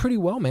did pretty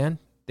well, man.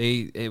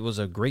 It was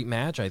a great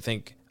match. I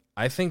think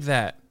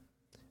that,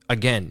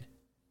 again,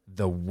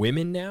 the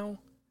women now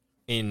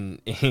in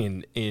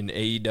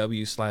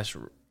AEW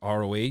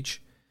 /ROH,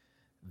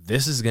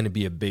 this is going to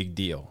be a big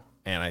deal.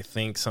 and I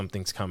think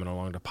something's coming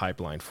along the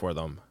pipeline for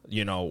them,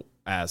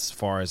 as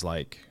far as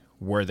like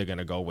where they're going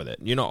to go with it.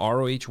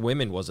 ROH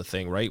Women was a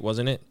thing, right?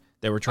 Wasn't it?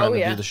 They were trying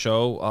to do the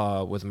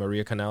show with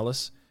Maria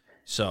Kanellis.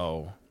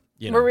 So,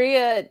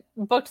 Maria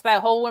booked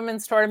that whole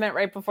women's tournament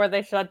right before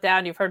they shut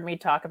down. You've heard me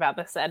talk about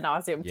this ad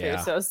nauseum too.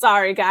 So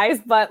sorry, guys.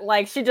 But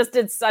like, she just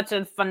did such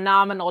a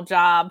phenomenal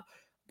job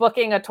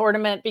booking a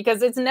tournament,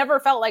 because it's never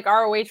felt like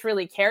ROH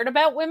really cared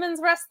about women's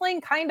wrestling,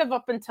 kind of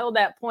up until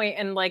that point,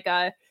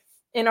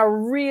 in a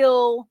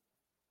real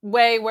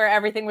way where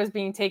everything was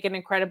being taken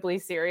incredibly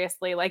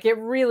seriously. Like, it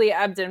really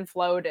ebbed and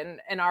flowed in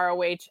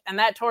ROH. And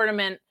that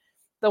tournament,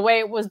 the way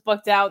it was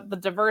booked out, the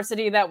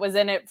diversity that was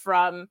in it,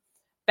 from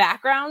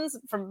backgrounds,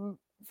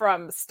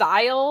 from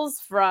styles,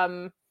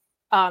 from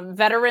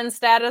veteran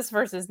status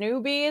versus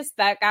newbies,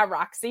 that got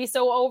Roxy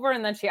so over.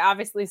 And then she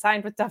obviously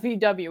signed with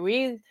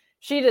WWE.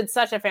 She did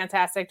such a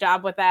fantastic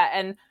job with that.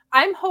 And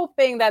I'm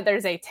hoping that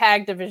there's a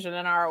tag division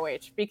in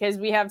ROH, because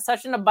we have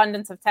such an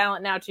abundance of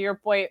talent now, to your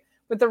point,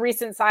 with the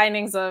recent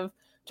signings of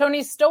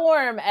Toni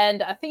Storm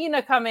and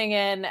Athena coming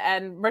in,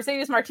 and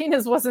Mercedes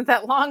Martinez wasn't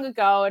that long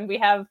ago. And we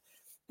have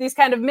these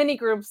kind of mini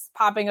groups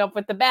popping up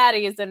with the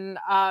baddies, and,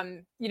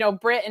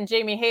 Britt and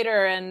Jamie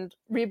Hayter and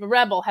Reba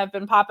Rebel have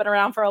been popping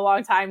around for a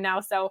long time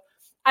now. So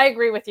I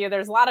agree with you.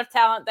 There's a lot of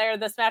talent there.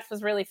 This match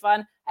was really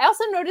fun. I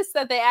also noticed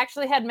that they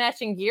actually had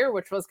matching gear,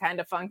 which was kind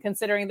of fun,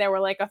 considering they were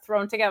like a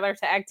thrown together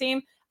tag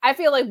team. I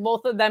feel like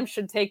both of them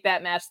should take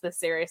that match this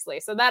seriously.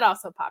 So that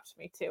also pops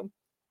me too.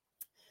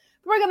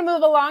 We're going to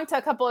move along to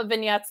a couple of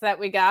vignettes that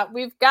we got.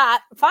 We've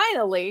got,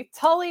 finally,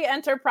 Tully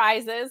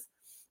Enterprises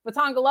with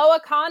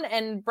Tongaloa Khan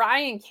and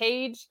Brian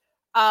Cage.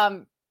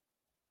 There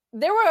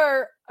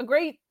were a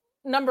great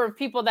number of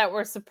people that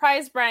were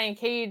surprised Brian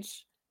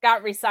Cage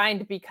got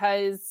re-signed,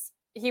 because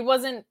he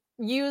wasn't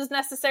used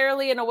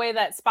necessarily in a way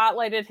that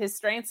spotlighted his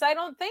strengths, I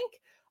don't think.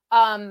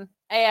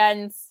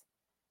 And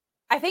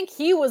I think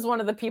he was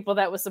one of the people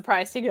that was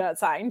surprised he got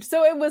signed.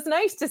 So it was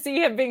nice to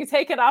see him being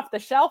taken off the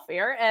shelf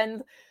here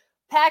and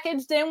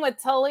packaged in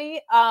with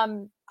Tully.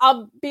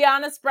 I'll be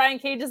honest, Brian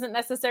Cage isn't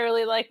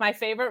necessarily like my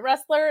favorite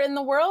wrestler in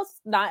the world.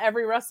 Not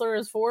every wrestler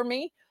is for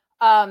me.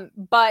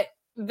 But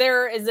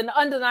there is an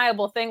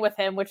undeniable thing with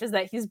him, which is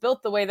that he's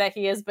built the way that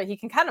he is, but he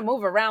can kind of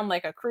move around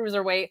like a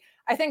cruiserweight.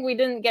 I think we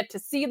didn't get to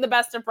see the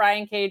best of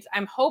Brian Cage.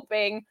 I'm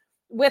hoping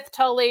with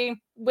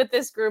Tully, with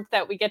this group,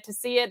 that we get to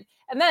see it.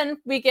 And then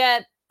we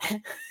get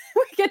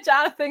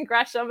Jonathan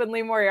Gresham and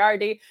Lee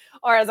Moriarty,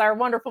 or as our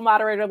wonderful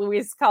moderator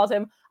Louise called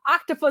him,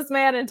 Octopus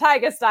Man and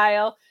Tyga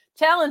Style,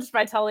 challenged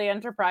by Tully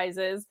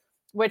Enterprises,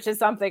 which is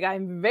something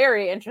I'm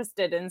very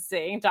interested in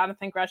seeing.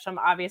 Jonathan Gresham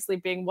obviously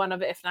being one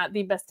of, if not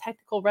the best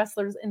technical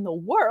wrestlers in the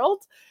world.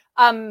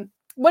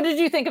 What did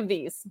you think of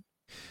these?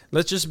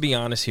 Let's just be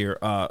honest here.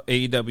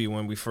 AEW,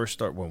 when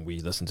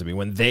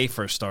they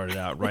first started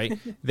out, right?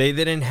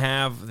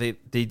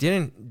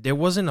 There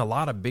wasn't a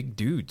lot of big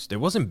dudes. There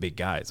wasn't big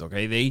guys,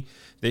 okay?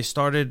 They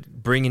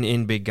started bringing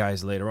in big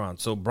guys later on.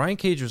 So Brian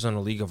Cage was in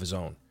a league of his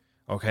own,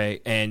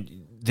 okay?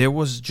 And there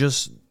was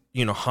just,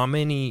 how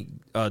many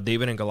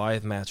David and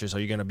Goliath matches are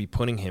you going to be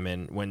putting him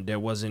in when there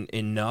wasn't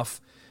enough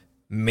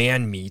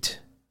man meat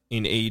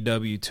in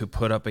AEW to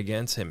put up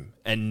against him?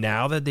 And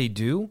now that they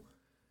do,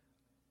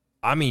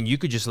 I mean, you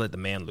could just let the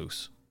man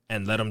loose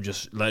and let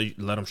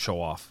him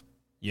show off,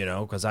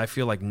 because I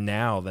feel like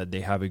now that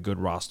they have a good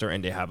roster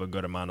and they have a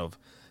good amount of,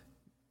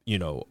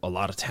 a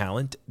lot of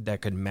talent that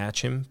could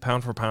match him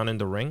pound for pound in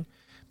the ring.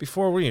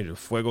 Before we do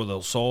Fuego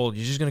del Sol,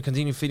 you're just going to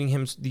continue feeding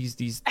him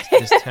this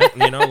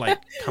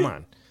come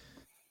on.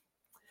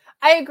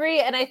 I agree,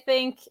 and I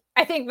think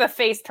the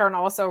face turn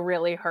also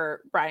really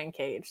hurt Brian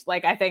Cage.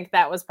 Like, I think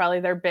that was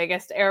probably their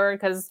biggest error,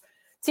 because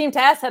Team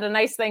Taz had a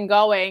nice thing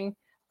going.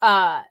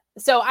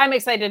 So I'm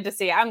excited to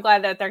see. I'm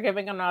glad that they're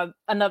giving him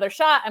another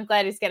shot. I'm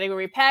glad he's getting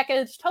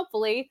repackaged.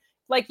 Hopefully,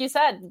 like you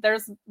said,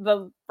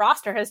 the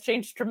roster has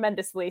changed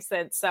tremendously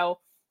since. So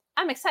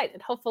I'm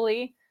excited.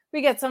 Hopefully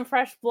we get some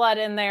fresh blood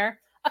in there.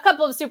 A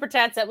couple of super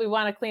chats that we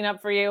want to clean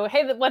up for you.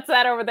 Hey, what's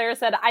that over there?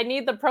 Said, I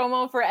need the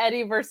promo for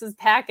Eddie versus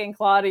Pac and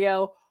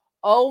Claudio.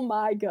 Oh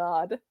my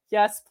God.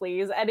 Yes,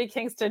 please. Eddie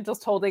Kingston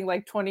just holding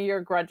like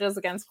 20-year grudges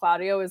against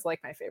Claudio is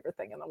like my favorite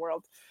thing in the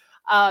world.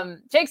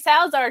 Jake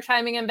Salazar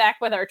chiming in back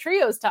with our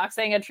trios talk,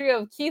 saying a trio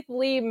of Keith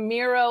Lee,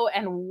 Miro,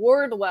 and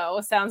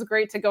Wardlow sounds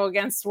great to go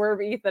against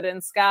Swerve, Ethan,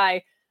 and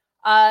Sky.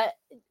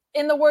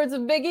 In the words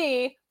of Big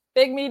E,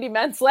 big meaty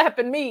men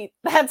slapping meat.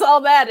 That's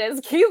all that is.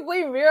 Keith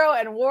Lee, Miro,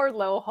 and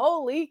Wardlow.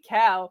 Holy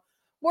cow.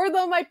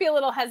 Wardlow might be a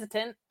little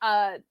hesitant,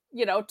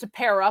 to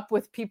pair up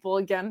with people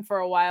again for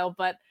a while,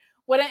 but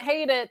wouldn't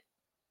hate it.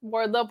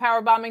 Wardlow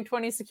powerbombing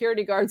 20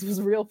 security guards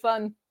was real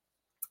fun.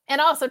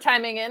 And also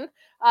chiming in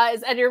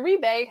is Eddie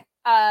Uribe,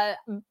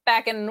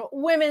 back in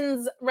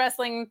women's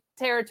wrestling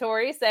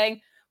territory,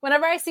 saying,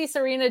 whenever I see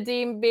Serena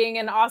Deeb being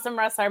an awesome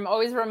wrestler, I'm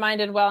always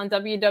reminded while in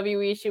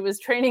WWE she was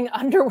training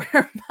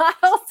underwear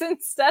models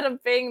instead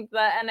of being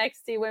the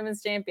NXT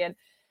Women's Champion.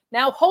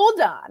 Now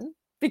hold on,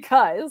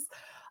 because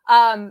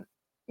that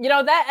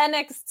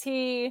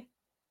NXT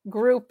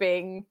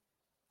grouping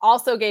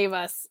also gave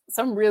us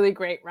some really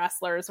great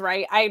wrestlers,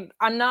 right?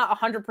 I'm not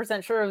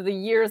 100% sure of the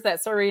years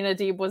that Serena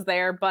Deeb was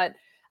there, but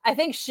I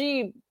think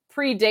she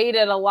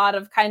predated a lot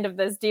of kind of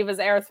this Divas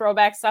era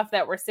throwback stuff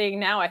that we're seeing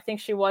now. I think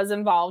she was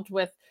involved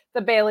with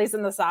the Baileys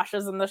and the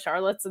Sashas and the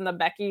Charlottes and the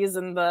Beckys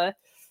and the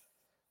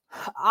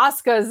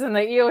Asukas and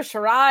the Io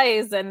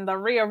Shirai's and the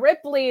Rhea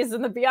Ripley's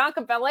and the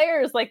Bianca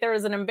Belairs. Like, there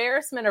was an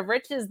embarrassment of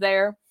riches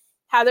there.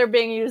 How they're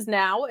being used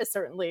now is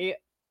certainly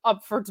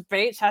up for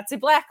debate. Shotzi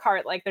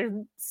Blackheart, like, there's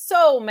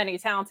so many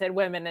talented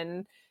women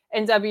in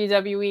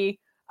WWE.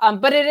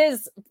 But it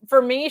is,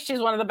 for me,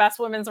 she's one of the best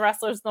women's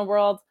wrestlers in the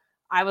world.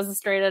 I was a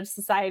straight edge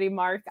society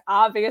mark,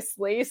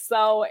 obviously.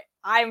 So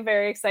I'm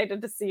very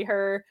excited to see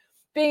her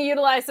being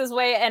utilized this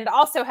way, and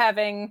also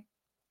having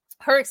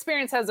her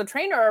experience as a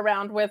trainer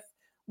around with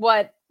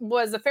what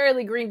was a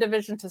fairly green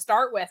division to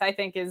start with, I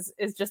think is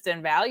just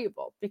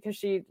invaluable, because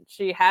she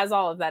has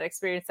all of that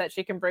experience that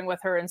she can bring with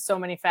her in so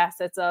many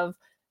facets of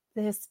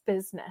this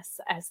business,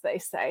 as they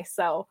say.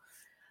 So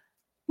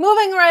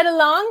moving right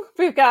along,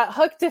 we've got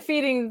Hook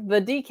defeating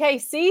the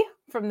DKC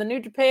from the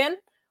New Japan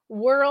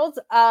world.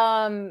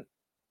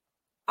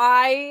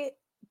 I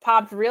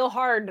popped real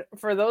hard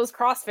for those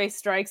crossface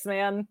strikes,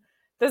 man.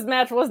 This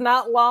match was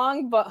not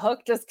long, but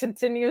Hook just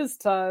continues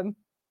to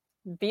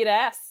beat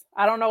ass.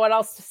 I don't know what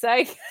else to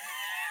say.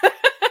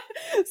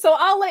 So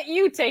I'll let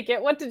you take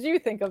it. What did you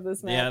think of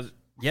this match?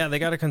 Yeah, they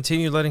got to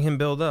continue letting him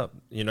build up.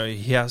 You know,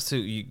 he has to.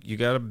 You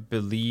got to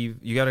believe.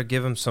 You got to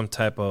give him some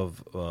type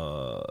of,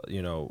 to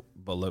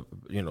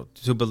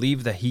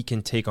believe that he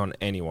can take on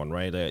anyone,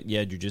 right?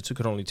 Jiu-jitsu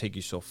could only take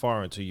you so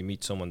far until you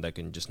meet someone that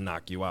can just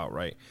knock you out,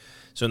 right?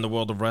 So in the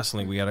world of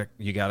wrestling,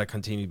 you gotta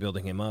continue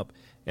building him up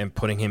and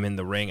putting him in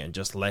the ring and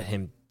just let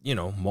him,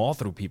 maul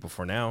through people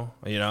for now.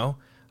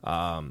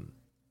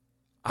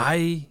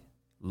 I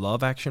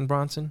love Action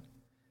Bronson.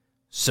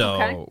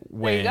 So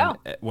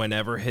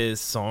whenever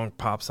his song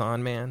pops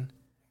on, man,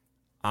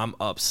 I'm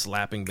up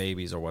slapping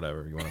babies or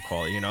whatever you want to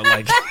call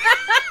it.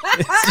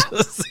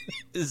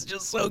 It's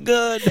just so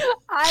good.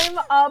 I'm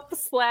up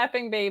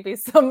slapping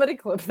babies. Somebody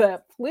clip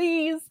that,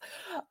 please.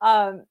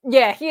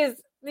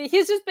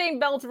 He's just being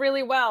built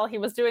really well. He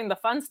was doing the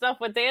fun stuff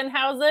with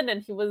Danhausen,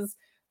 and he was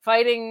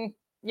fighting,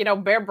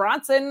 Bear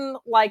Bronson.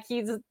 Like,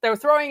 they're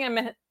throwing him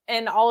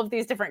in all of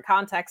these different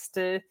contexts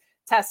to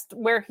test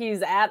where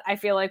he's at, I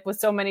feel like, with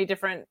so many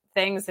different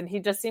things, and he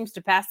just seems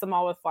to pass them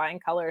all with flying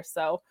colors.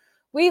 So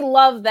we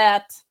love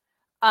that.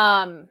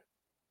 And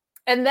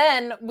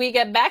then we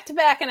get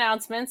back-to-back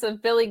announcements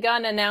of Billy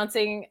Gunn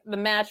announcing the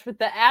match with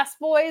the Ass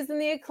Boys and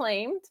the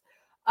Acclaimed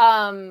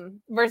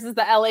versus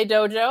the LA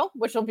Dojo,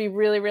 which will be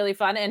really, really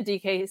fun, and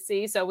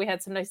DKC. So we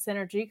had some nice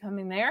synergy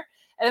coming there.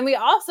 And then we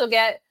also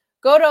get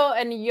Goto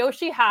and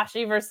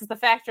Yoshihashi versus the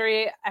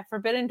Factory at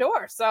Forbidden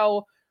Door.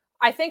 So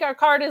I think our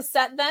card is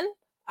set then,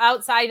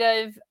 outside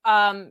of,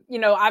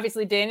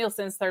 obviously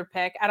Danielson's third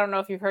pick. I don't know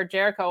if you've heard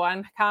Jericho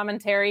on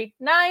commentary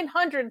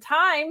 900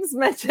 times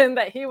mention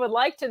that he would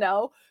like to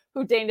know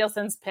who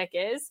Danielson's pick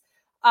is.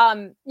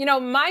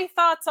 My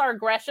thoughts are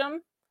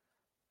Gresham,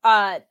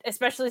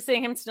 especially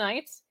seeing him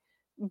tonight.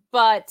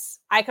 But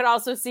I could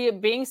also see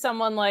it being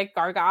someone like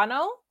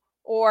Gargano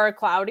or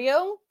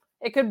Claudio.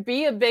 It could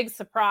be a big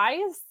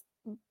surprise.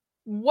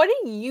 What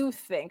do you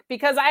think?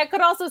 Because I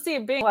could also see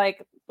it being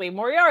like Lee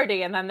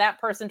Moriarty, and then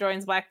that person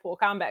joins Blackpool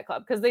Combat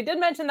Club, because they did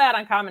mention that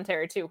on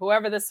commentary too.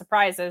 Whoever this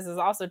surprise is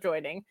also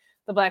joining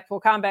the Blackpool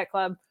Combat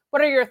Club.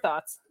 What are your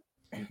thoughts?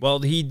 Well,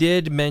 he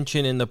did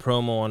mention in the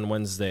promo on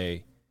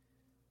Wednesday,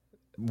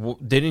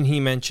 didn't he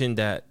mention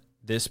that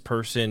this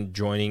person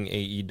joining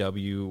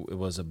AEW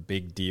was a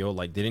big deal?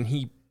 Like, didn't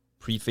he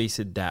preface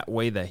it that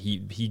way, that he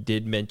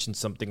did mention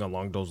something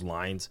along those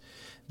lines,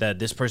 that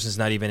this person's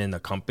not even in the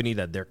company,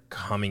 that they're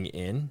coming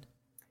in?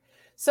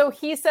 So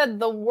he said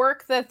the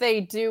work that they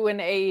do in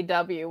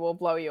AEW will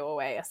blow you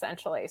away,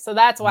 essentially. So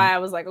that's why I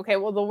was like, okay,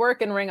 well, the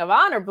work in Ring of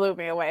Honor blew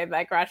me away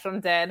that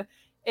Gresham did.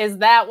 Is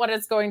that what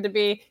it's going to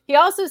be? He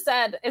also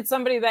said it's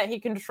somebody that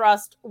he can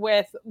trust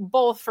with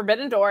both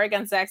Forbidden Door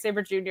against Zack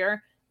Sabre Jr.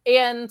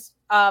 and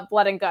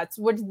Blood and Guts,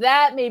 which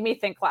that made me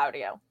think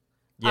Claudio.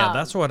 Yeah,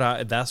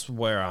 that's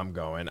where I'm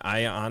going.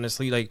 I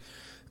honestly, like,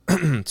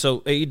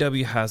 so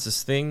AEW has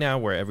this thing now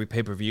where every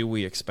pay-per-view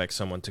we expect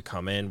someone to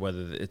come in,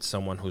 whether it's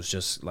someone who's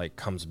just like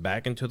comes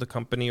back into the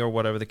company or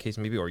whatever the case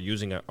may be, or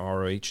using an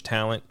ROH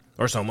talent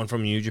or someone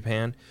from New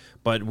Japan.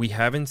 But we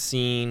haven't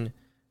seen,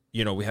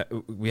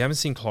 we haven't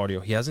seen Claudio.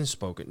 He hasn't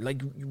spoken.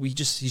 Like,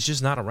 he's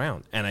just not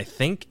around. And I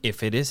think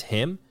if it is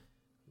him,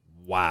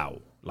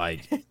 wow,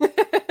 like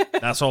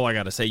that's all I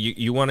got to say.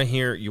 You want to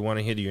hear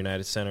the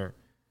United Center,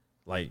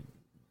 like,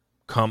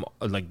 come,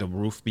 like, the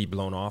roof be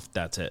blown off.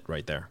 That's it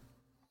right there.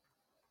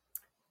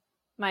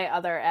 My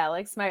other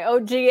Alex, my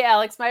OG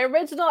Alex, my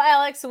original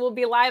Alex, who will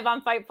be live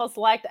on Fightful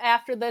Select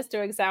after this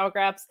doing Sour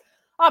Graps.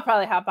 I'll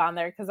probably hop on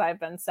there because I've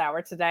been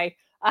sour today.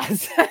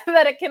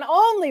 That it can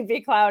only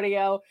be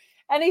Claudio.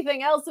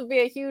 Anything else would be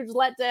a huge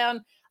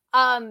letdown.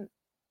 I'm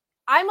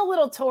a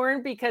little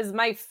torn because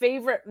my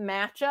favorite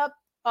matchup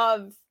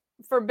of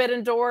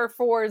Forbidden Door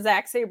for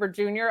Zack Sabre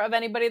Jr. of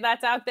anybody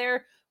that's out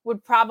there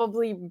would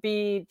probably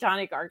be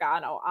Johnny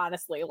Gargano,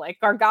 honestly. Like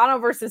Gargano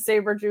versus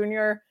Sabre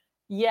Jr.,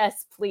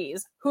 yes,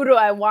 please. Who do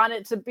I want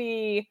it to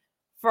be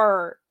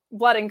for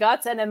Blood and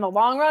Guts? And in the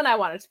long run, I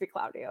want it to be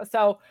Claudio.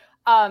 So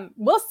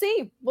we'll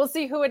see. We'll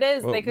see who it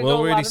is. Well, they could we've go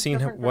already seen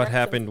what directions.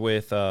 happened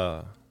with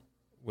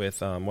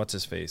what's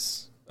his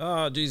face?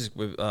 Oh, Jesus.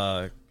 With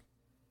I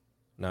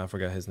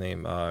forgot his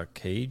name.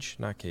 Cage?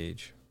 Not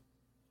Cage.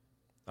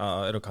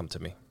 It'll come to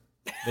me.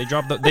 They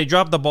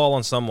dropped the ball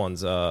on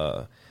someone's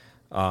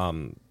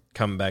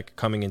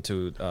coming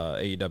into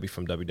AEW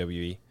from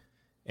WWE,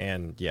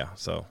 and yeah,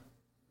 so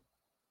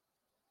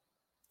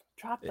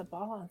dropped the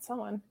ball on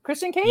someone.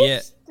 Christian Cage? Yeah.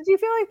 Did you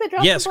feel like they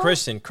dropped the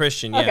ball?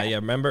 Christian. Yeah, Okay. yeah.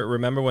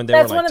 Remember when they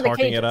That's were one like of the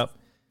talking it cages. up?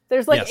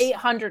 There's like Yes.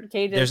 800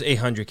 cages. There's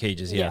 800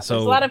 cages. Yeah, so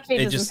there's a lot of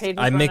cages it just, and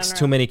pages I mixed running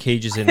too around. many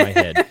cages in my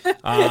head,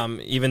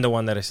 even the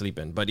one that I sleep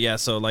in. But yeah,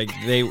 so like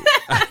they.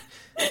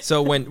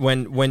 So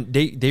when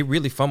they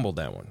really fumbled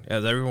that one,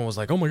 as everyone was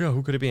like, "Oh my god,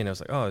 who could it be?" And I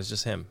was like, "Oh, it's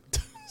just him."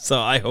 So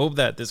I hope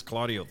that this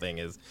Claudio thing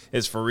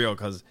is for real,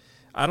 because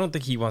I don't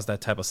think he wants that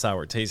type of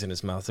sour taste in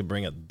his mouth to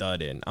bring a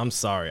dud in. I'm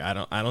sorry, I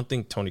don't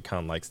think Tony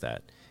Khan likes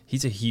that.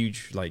 He's a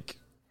huge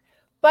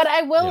But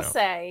I will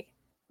say,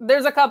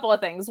 there's a couple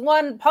of things.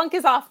 One, Punk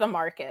is off the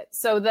market,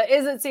 so the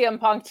 "is it CM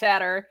Punk"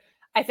 chatter,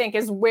 I think,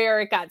 is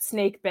where it got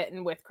snake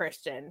bitten with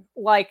Christian.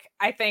 Like,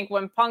 I think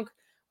when Punk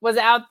was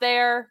out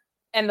there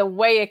and the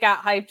way it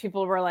got hyped,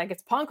 people were like,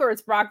 it's Punk or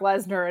it's Brock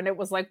Lesnar. And it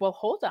was like, well,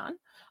 hold on.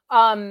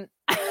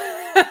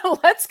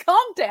 Let's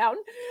calm down.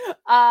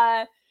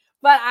 But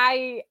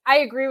I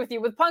agree with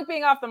you. With Punk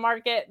being off the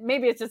market,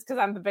 maybe it's just because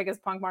I'm the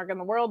biggest Punk mark in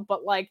the world,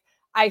 but like,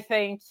 I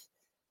think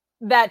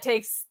that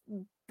takes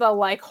the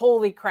like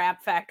holy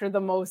crap factor the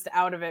most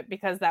out of it,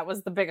 because that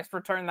was the biggest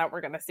return that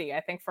we're going to see,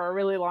 I think, for a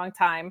really long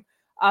time.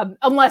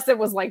 Unless it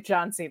was like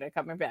John Cena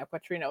coming back,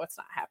 which we know it's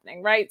not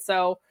happening, right?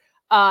 So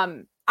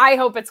I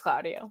hope it's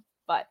Claudio,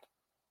 but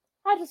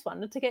I just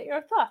wanted to get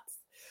your thoughts.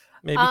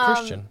 maybe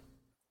Christian.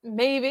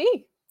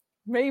 Maybe.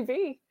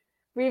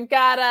 We've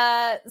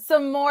got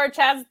some more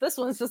chats. This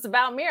one's just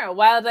about Miro.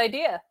 Wild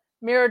idea.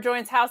 Miro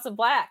joins House of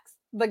Blacks.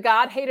 The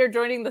God Hater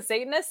joining the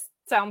Satanists.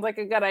 Sounds like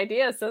a good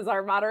idea, says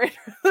our moderator,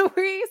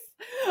 Luis.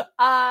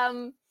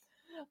 That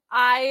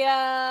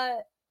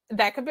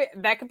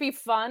could be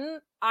fun.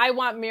 I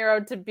want Miro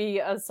to be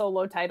a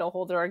solo title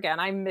holder again.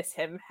 I miss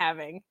him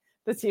having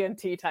the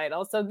TNT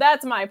title. So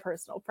that's my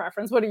personal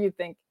preference. What do you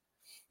think?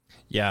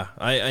 Yeah,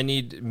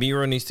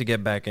 Miro needs to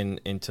get back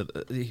into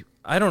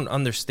I don't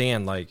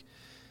understand. Like,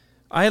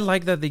 I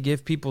like that they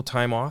give people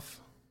time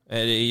off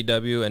at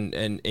AEW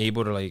and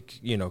able to, like,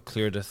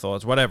 clear their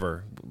thoughts,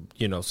 whatever,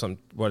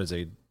 what is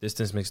it?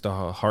 Distance makes the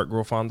heart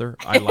grow fonder.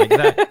 I like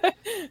that.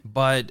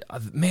 But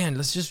man,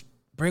 let's just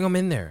bring him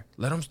in there.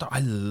 Let him start. I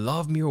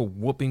love Miro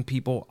whooping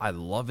people. I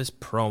love his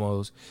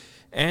promos,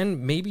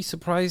 and maybe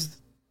surprise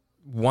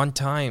one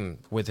time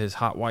with his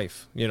hot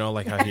wife,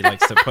 like how he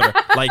likes to put her,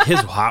 like his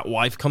hot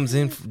wife comes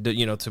in,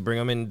 to bring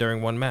him in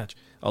during one match.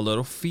 A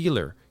little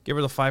feeler, give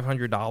her the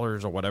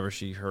 $500 or whatever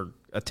her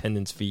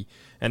attendance fee,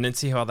 and then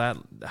see how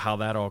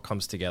that all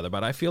comes together.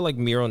 But I feel like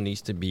Miro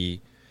needs to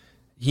be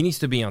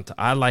on.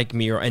 I like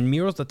Miro, and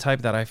Miro's the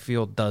type that I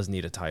feel does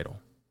need a title.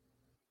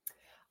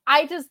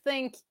 I just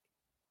think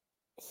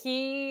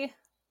he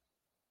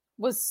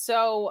was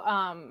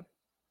so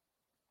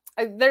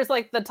there's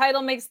like the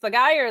title makes the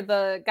guy or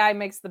the guy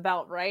makes the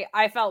belt, right?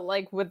 I felt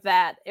like with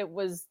that it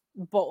was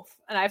both,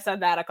 and I've said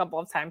that a couple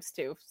of times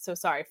too, so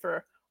sorry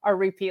for our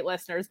repeat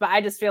listeners, but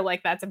I just feel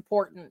like that's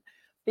important,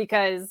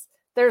 because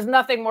there's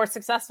nothing more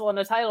successful in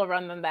a title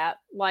run than that.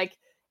 Like,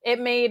 it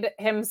made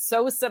him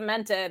so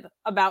cemented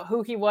about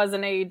who he was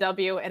in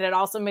AEW, and it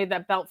also made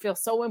that belt feel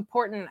so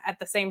important at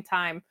the same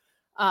time.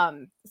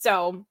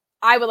 So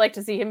I would like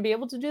to see him be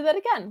able to do that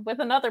again with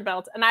another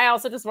belt. And I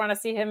also just want to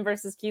see him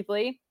versus Keith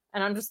Lee.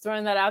 And I'm just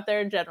throwing that out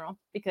there in general,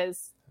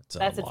 because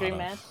that's a dream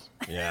match.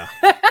 Yeah.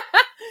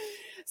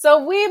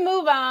 So we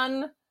move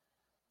on,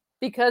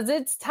 because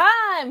it's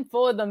time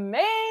for the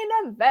main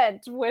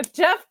event, with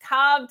Jeff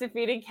Cobb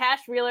defeating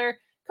Cash Wheeler,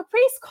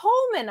 Caprice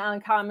Coleman on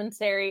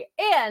commentary.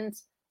 And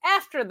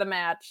after the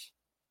match,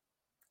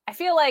 I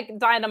feel like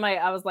Dynamite,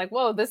 I was like,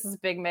 whoa, this is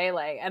big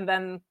melee. And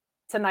then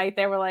tonight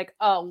they were like,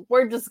 oh,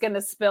 we're just going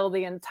to spill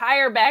the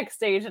entire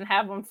backstage and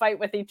have them fight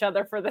with each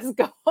other for this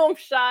go home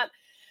shot.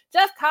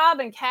 Jeff Cobb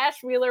and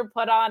Cash Wheeler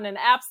put on an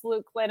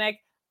absolute clinic.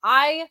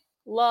 I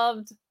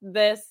loved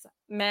this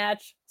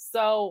match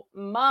so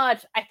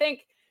much. I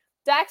think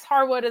Dax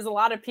Harwood is a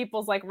lot of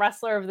people's like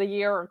wrestler of the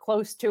year or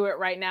close to it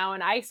right now,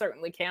 and I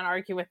certainly can't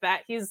argue with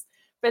that. He's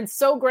been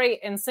so great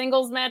in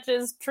singles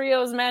matches,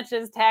 trios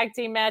matches, tag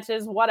team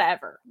matches,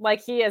 whatever.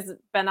 Like, he has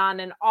been on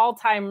an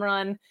all-time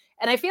run,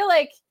 and I feel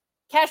like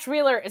Cash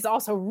Wheeler is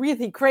also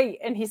really great,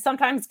 and he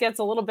sometimes gets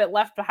a little bit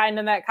left behind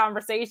in that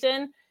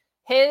conversation.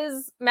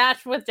 His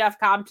match with Jeff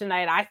Cobb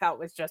tonight, I thought,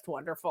 was just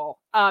wonderful.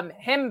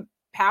 Him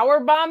power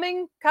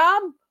bombing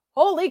Cobb,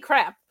 holy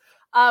crap.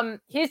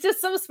 He's just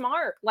so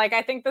smart. Like,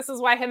 I think this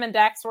is why him and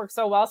Dax work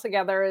so well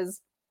together,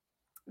 is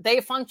they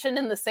function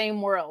in the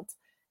same world.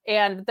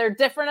 And they're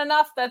different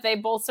enough that they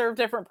both serve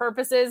different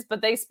purposes,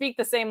 but they speak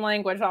the same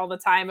language all the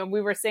time. And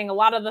we were seeing a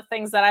lot of the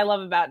things that I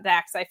love about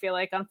Dax, I feel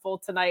like,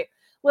 unfold tonight.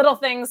 Little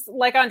things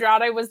like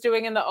Andrade was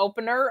doing in the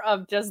opener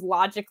of just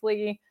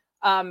logically,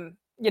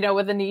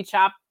 with a knee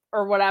chop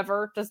or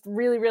whatever, just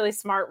really, really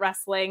smart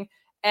wrestling.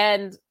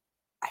 And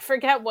I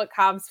forget what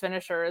Cobb's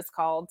finisher is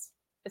called.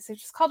 Is it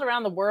just called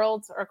Around the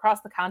World or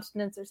Across the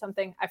Continents or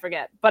something? I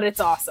forget, but it's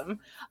awesome.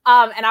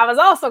 And I was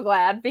also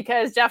glad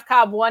because Jeff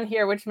Cobb won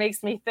here, which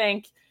makes me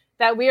think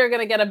that we are going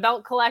to get a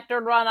belt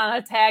collector run on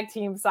a tag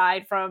team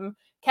side from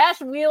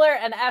Cash Wheeler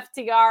and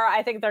FTR.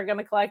 I think they're going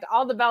to collect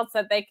all the belts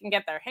that they can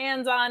get their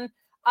hands on.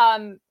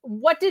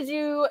 What did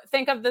you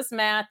think of this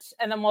match?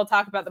 And then we'll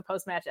talk about the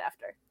post-match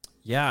after.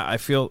 Yeah, I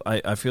feel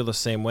the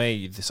same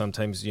way.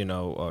 Sometimes,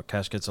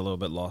 Cash gets a little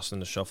bit lost in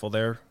the shuffle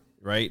there,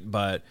 right?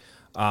 But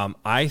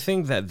I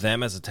think that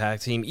them as a tag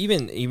team,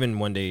 even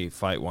when they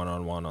fight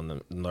one-on-one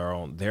on their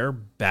own, they're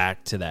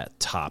back to that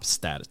top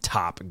status,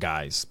 top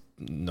guys.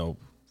 No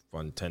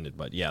pun intended,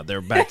 but yeah,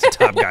 they're back to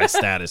top guy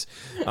status.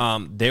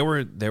 They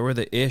were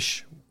the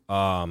ish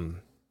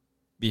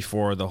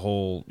before the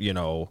whole,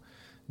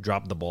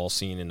 drop the ball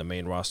scene in the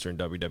main roster in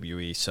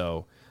WWE.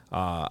 So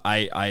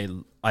I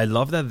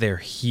love that they're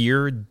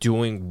here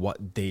doing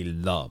what they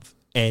love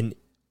and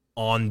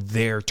on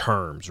their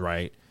terms,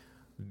 right?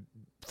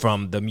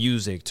 From the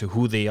music to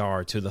who they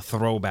are to the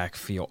throwback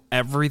feel,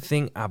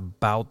 everything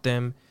about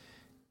them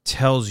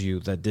tells you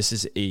that this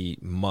is a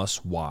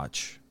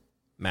must-watch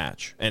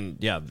match. And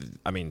yeah,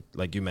 I mean,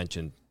 like you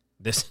mentioned,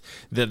 this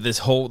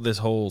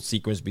whole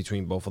sequence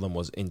between both of them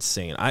was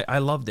insane. I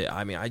loved it.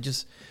 I mean,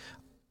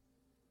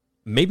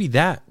 maybe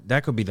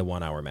that could be the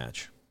 1 hour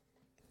match.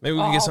 Maybe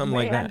we can get something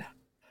like that.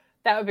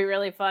 That would be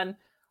really fun.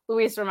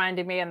 Luis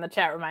reminded me in the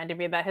chat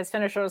that his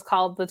finisher was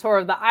called the Tour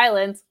of the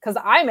Islands because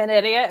I'm an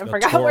idiot and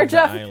forgot where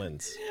Jeff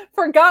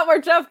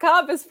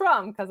Cobb is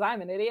from because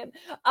I'm an idiot.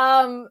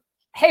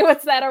 Hey,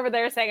 what's that over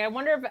there saying? I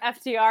wonder if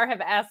FTR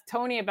have asked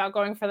Tony about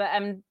going for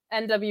the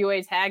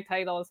NWA tag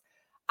titles.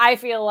 I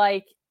feel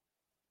like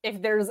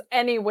if there's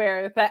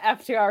anywhere that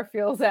FTR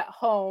feels at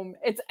home,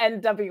 it's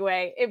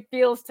NWA. It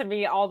feels to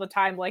me all the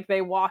time like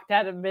they walked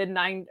out of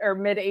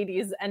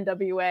mid-80s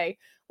NWA.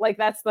 Like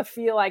that's the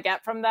feel I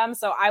get from them.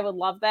 So I would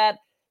love that.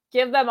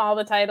 Give them all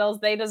the titles.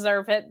 They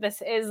deserve it.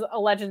 This is a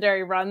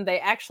legendary run. They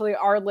actually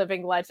are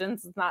living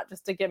legends. It's not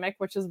just a gimmick,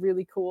 which is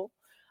really cool.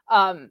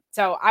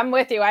 So I'm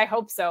with you. I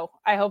hope so.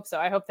 I hope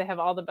they have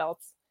all the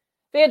belts.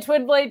 They had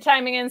Twin Blade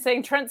chiming in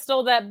saying, Trent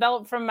stole that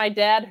belt from my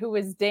dad, who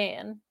is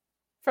Dan.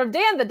 From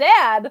Dan the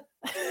dad.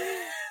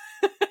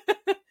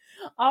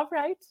 All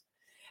right.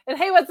 And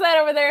hey, what's that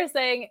over there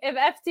saying? If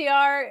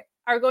FTR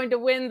are going to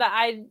win the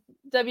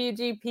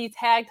IWGP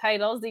tag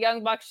titles, the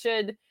Young Bucks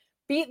should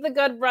beat the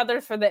Good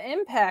Brothers for the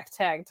Impact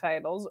tag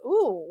titles.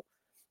 Ooh.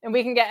 And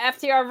we can get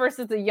FTR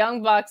versus the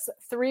Young Bucks.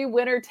 3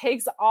 winner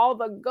takes all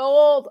the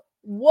gold.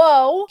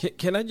 Whoa.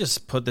 Can I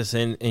just put this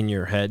in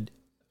your head?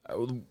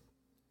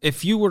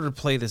 If you were to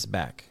play this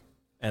back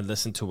and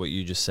listen to what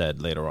you just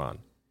said later on,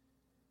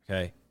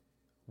 okay?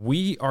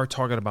 We are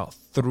talking about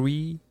 4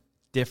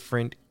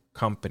 different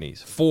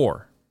companies.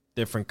 4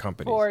 different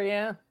companies. 4,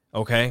 yeah.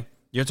 Okay?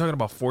 You're talking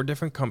about 4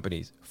 different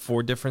companies,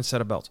 4 different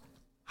set of belts.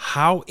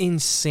 How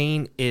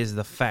insane is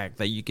the fact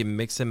that you can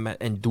mix and match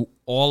and do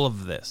all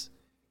of this?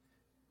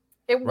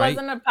 It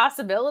wasn't a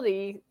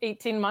possibility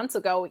 18 months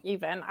ago,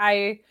 even.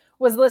 I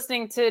was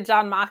listening to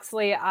John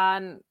Moxley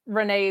on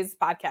Renee's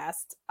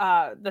podcast,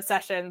 The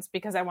Sessions,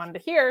 because I wanted to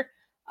hear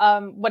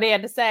what he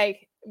had to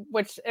say,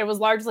 which it was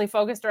largely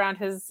focused around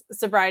his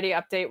sobriety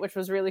update, which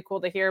was really cool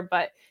to hear.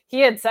 But he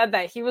had said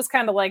that he was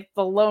kind of like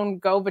the lone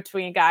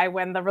go-between guy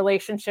when the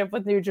relationship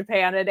with New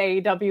Japan and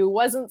AEW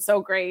wasn't so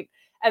great.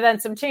 And then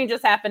some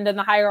changes happened in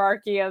the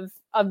hierarchy of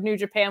New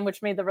Japan,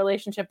 which made the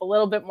relationship a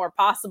little bit more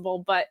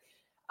possible. But,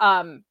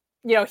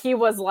 he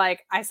was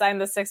like, I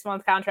signed the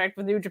 6-month contract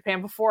with New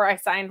Japan before I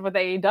signed with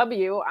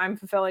AEW. I'm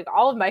fulfilling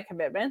all of my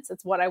commitments.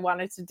 It's what I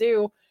wanted to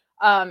do.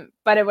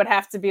 But it would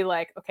have to be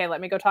like, okay,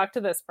 let me go talk to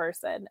this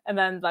person. And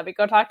then let me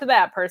go talk to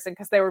that person.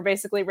 Because they were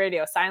basically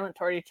radio silent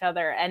toward each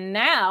other. And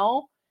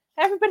now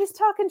everybody's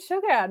talking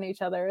sugar on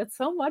each other. It's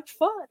so much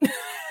fun.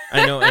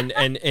 I know. And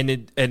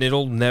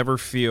it'll never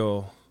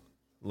feel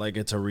like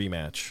it's a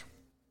rematch.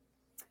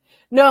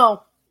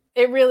 No,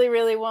 it really,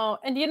 really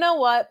won't. And you know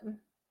what?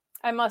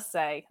 I must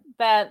say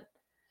that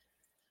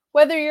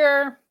whether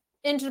you're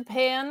in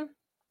Japan,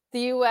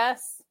 the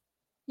US,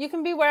 you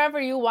can be wherever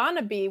you want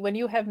to be when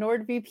you have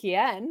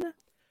NordVPN.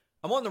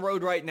 I'm on the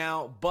road right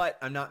now, but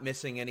I'm not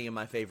missing any of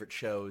my favorite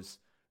shows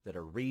that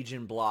are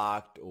region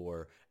blocked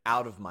or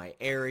out of my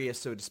area,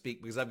 so to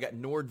speak, because I've got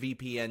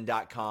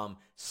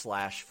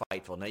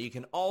nordvpn.com/Fightful. Now, you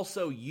can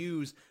also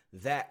use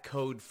that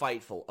code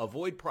Fightful.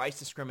 Avoid price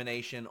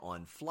discrimination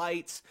on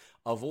flights,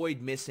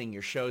 avoid missing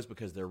your shows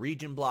because they're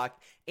region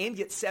blocked, and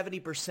get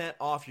 70%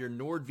 off your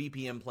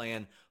NordVPN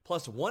plan,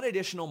 plus 1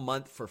 additional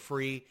month for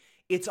free.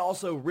 It's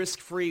also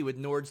risk-free with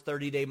Nord's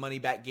 30-day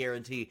money-back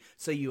guarantee,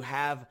 so you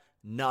have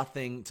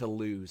nothing to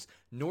lose.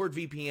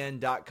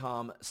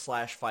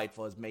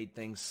 NordVPN.com/Fightful has made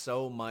things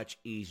so much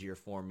easier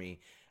for me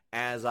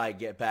as I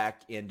get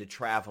back into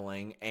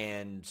traveling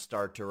and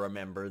start to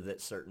remember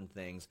that certain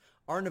things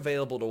aren't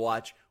available to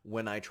watch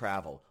when I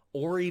travel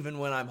or even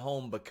when I'm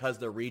home because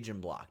they're region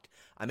blocked.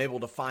 I'm able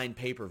to find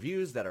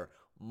pay-per-views that are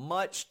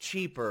much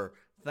cheaper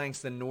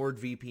thanks to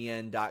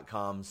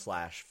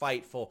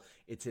NordVPN.com/Fightful.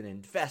 It's an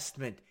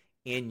investment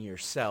in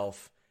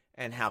yourself,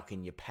 and how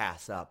can you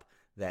pass up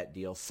that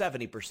deal?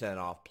 70%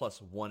 off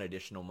plus one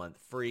additional month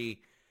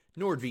free.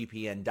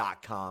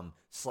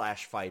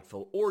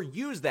 NordVPN.com/Fightful, or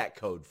use that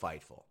code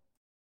Fightful.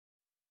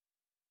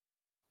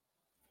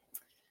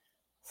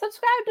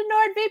 Subscribe to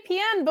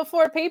NordVPN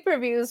before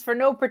pay-per-views for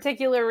no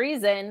particular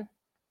reason.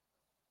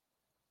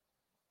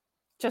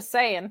 Just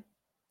saying.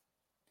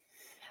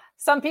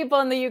 Some people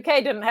in the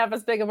UK didn't have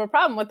as big of a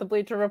problem with the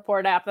Bleacher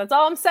Report app. That's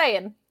all I'm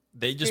saying.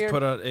 They just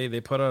put out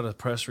a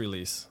press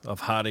release of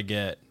how to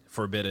get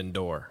Forbidden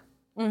Door.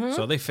 Mm-hmm.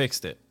 So they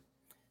fixed it.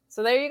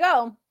 So there you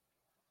go.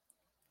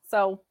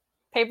 So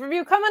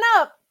pay-per-view coming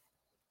up.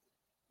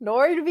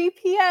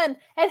 NordVPN.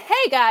 And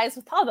hey guys,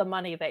 with all the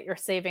money that you're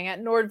saving at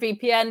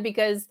NordVPN,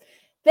 because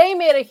they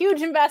made a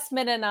huge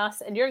investment in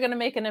us and you're going to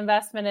make an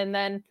investment, and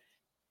then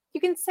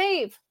you can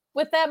save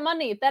with that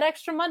money, that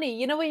extra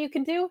money. You know what you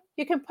can do?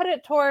 You can put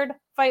it toward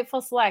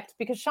Fightful Select,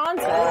 because Sean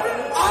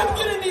said, I'm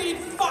going to need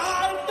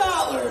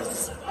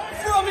 $5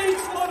 from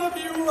each one of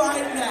you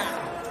right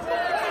now.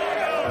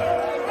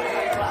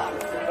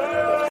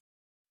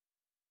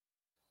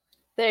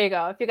 There you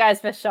go. If you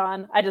guys missed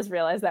Sean, I just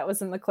realized that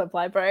was in the clip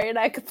library and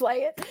I could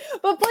play it.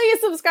 But please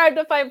subscribe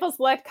to Fightful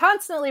Select.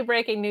 Constantly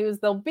breaking news.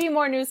 There'll be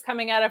more news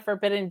coming out of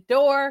Forbidden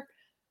Door.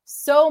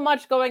 So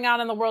much going on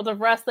in the world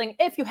of wrestling.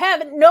 If you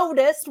haven't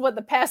noticed what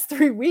the past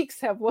 3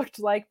 weeks have looked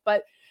like,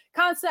 but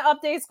constant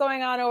updates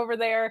going on over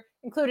there,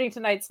 including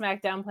tonight's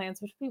Smackdown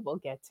plans, which we will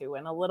get to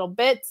in a little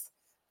bit.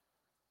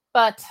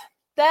 But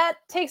that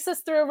takes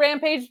us through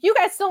Rampage. You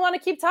guys still want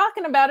to keep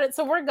talking about it,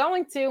 so we're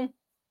going to.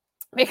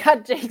 We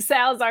got Jake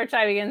Salazar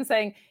chiming in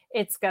saying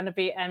it's going to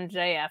be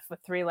MJF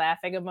with 3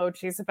 laughing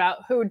emojis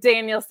about who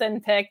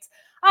Danielson picked.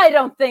 I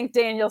don't think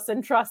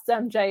Danielson trusts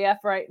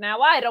MJF right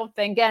now. I don't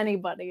think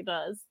anybody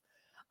does.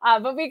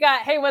 But we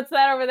got, hey, what's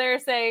that over there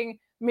saying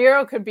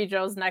Miro could be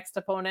Joe's next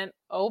opponent?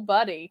 Oh,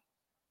 buddy.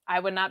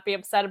 I would not be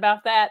upset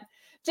about that.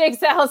 Jake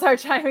Salazar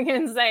chiming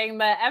in saying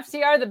that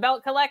FTR, the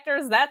belt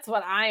collectors, that's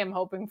what I am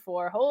hoping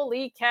for.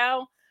 Holy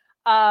cow.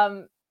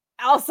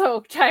 Also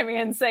chiming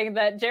in saying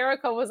that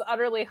Jericho was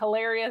utterly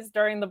hilarious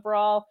during the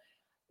brawl.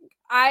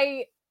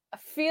 I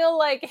feel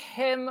like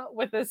him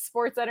with his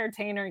sports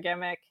entertainer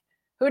gimmick.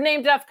 Who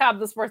named Jeff Cobb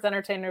the sports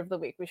entertainer of the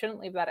week? We shouldn't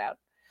leave that out.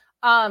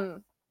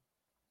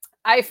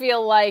 I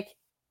feel like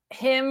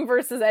him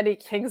versus Eddie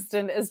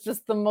Kingston is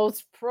just the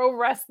most pro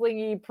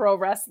wrestling-y pro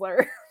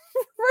wrestler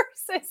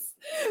versus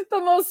the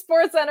most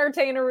sports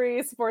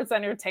entertainer-y sports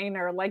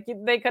entertainer. Like,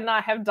 they could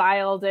not have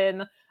dialed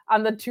in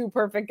on the 2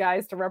 perfect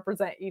guys to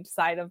represent each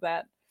side of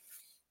that.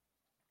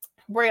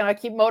 We're going to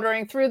keep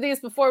motoring through these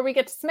before we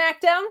get to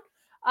SmackDown.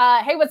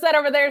 Hey, what's that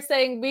over there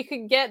saying we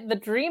could get the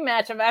dream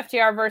match of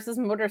FTR versus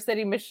Motor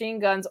City Machine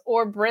Guns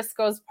or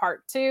Briscoes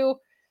Part 2.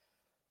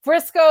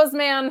 Briscoes,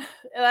 man,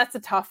 that's a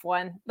tough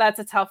one. That's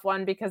a tough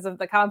one because of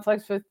the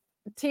conflicts with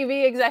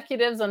TV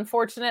executives,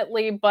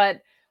 unfortunately.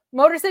 But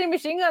Motor City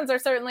Machine Guns are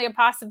certainly a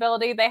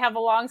possibility. They have a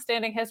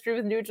long-standing history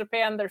with New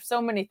Japan. There's so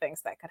many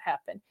things that could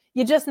happen.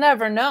 You just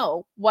never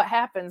know what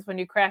happens when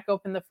you crack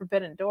open the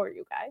Forbidden Door,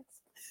 you guys.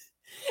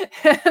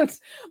 And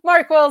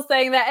Mark Will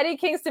saying that Eddie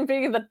Kingston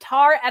being the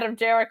tar out of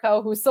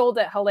Jericho, who sold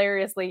it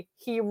hilariously,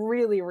 he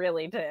really,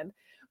 really did,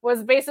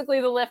 was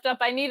basically the lift up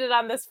I needed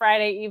on this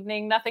Friday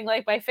evening. Nothing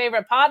like my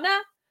favorite partner,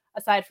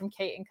 aside from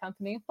Kate and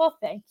company. Well,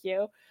 thank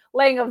you.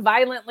 Laying a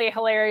violently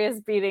hilarious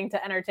beating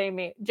to entertain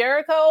me.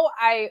 Jericho,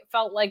 I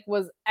felt like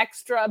was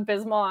extra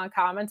abysmal on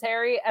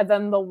commentary. And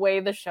then the way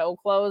the show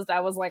closed,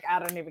 I was like, I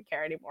don't even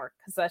care anymore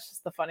because that's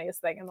just the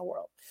funniest thing in the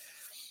world.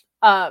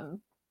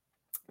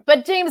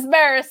 But James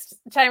Barris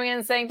chiming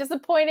in saying,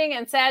 disappointing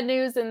and sad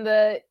news in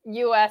the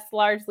U.S.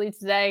 largely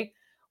today.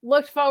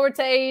 Looked forward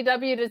to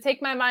AEW to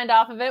take my mind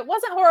off of it.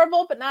 Wasn't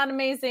horrible, but not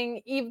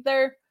amazing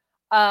either.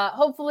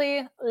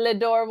 Hopefully,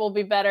 Lidor will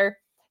be better.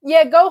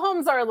 Yeah,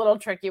 go-homes are a little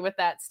tricky with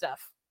that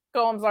stuff.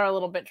 Go-homes are a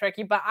little bit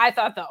tricky, but I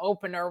thought the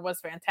opener was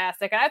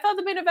fantastic. And I thought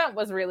the main event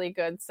was really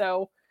good.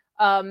 So,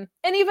 and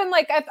even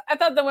like, I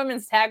thought the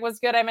women's tag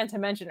was good. I meant to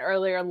mention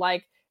earlier,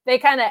 like, they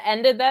kind of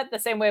ended that the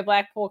same way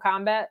Blackpool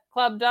Combat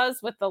Club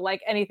does with the,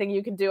 like, anything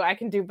you can do, I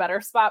can do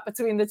better spot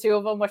between the 2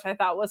 of them, which I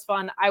thought was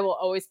fun. I will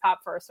always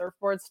pop for a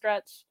surfboard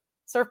stretch.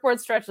 Surfboard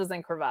stretches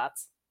and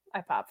cravats. I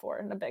pop for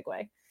in a big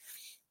way.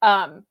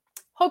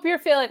 Hope you're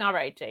feeling all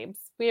right, James.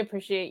 We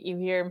appreciate you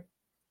here.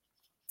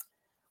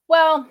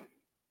 Well,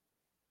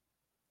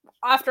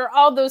 after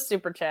all those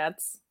super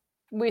chats,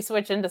 we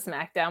switch into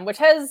SmackDown, which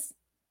has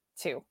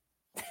 2.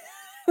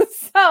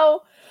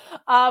 So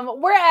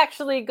we're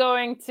actually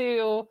going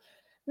to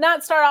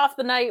not start off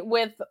the night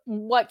with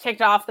what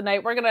kicked off the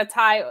night. We're going to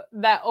tie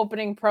that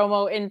opening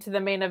promo into the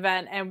main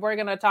event, and we're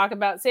going to talk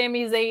about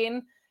Sami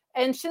Zayn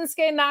and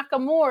Shinsuke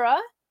Nakamura,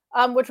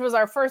 which was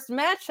our first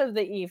match of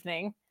the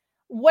evening.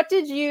 What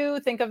did you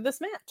think of this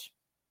match?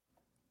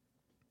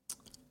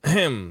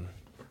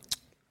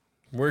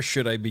 Where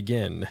should I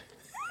begin?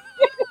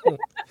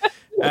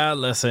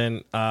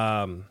 Listen,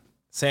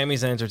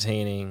 Sammy's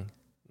entertaining.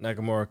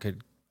 Nakamura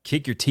could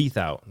kick your teeth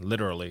out,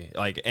 literally,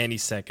 like any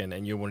second,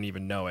 and you wouldn't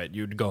even know it.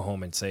 You'd go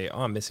home and say,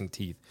 "Oh, I'm missing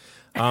teeth."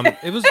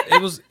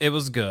 It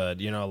was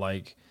good,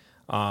 like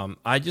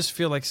I just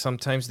feel like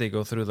sometimes they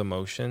go through the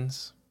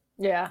motions.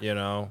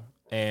 Yeah.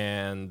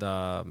 And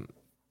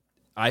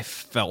I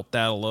felt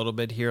that a little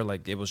bit here,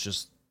 like it was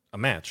just a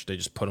match. They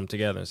just put them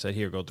together and said,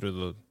 "Here, go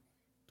through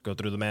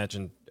the match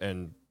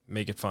and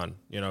make it fun,"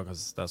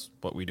 because that's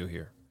what we do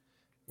here.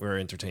 We're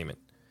entertainment.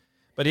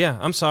 But yeah,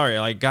 I'm sorry,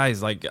 like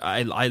guys, like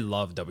I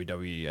love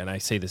WWE, and I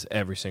say this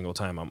every single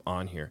time I'm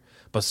on here.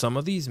 But some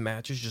of these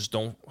matches just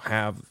don't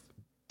have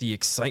the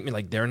excitement.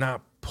 Like they're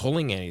not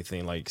pulling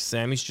anything. Like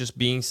Sammy's just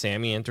being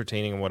Sammy,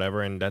 entertaining and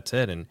whatever, and that's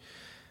it. And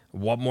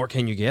what more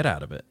can you get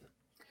out of it?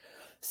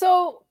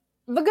 So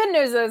the good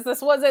news is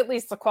this was at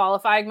least a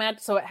qualifying match,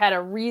 so it had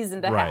a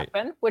reason to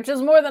happen, which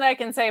is more than I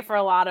can say for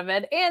a lot of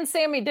it. And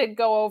Sammy did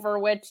go over,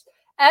 which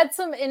adds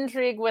some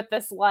intrigue with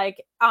this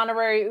like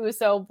honorary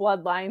Uso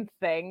bloodline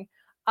thing.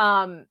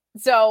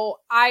 So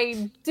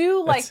I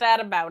do like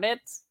that about it.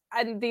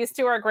 And these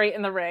two are great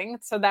in the ring,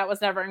 so that was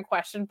never in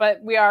question.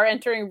 But we are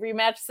entering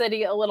rematch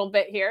city a little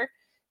bit here.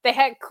 They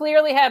had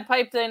clearly had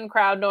piped in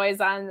crowd noise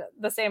on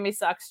the Sammy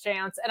Sucks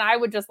chants. And I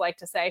would just like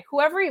to say,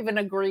 whoever even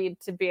agreed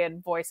to be a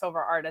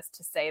voiceover artist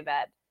to say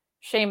that,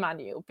 shame on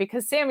you,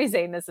 because Sami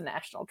Zayn is a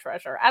national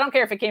treasure. I don't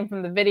care if it came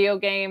from the video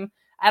game.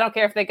 I don't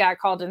care if they got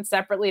called in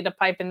separately to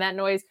pipe in that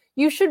noise.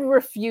 You should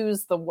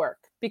refuse the work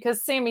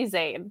because Sami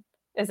Zayn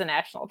is a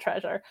national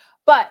treasure.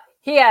 But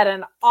he had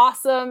an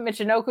awesome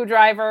Michinoku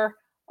driver.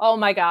 Oh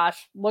my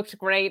gosh, looked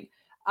great.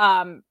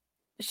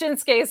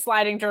 Shinsuke's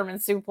sliding German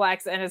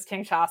suplex and his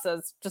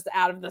Kinshasa's just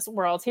out of this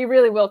world. He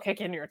really will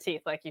kick in your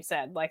teeth, like you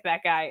said. Like,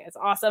 that guy is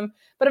awesome.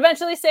 But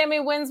eventually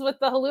Sammy wins with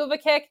the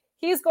haluva kick.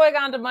 He's going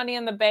on to Money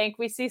in the Bank.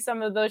 We see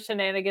some of those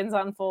shenanigans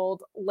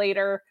unfold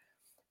later.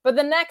 But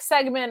the next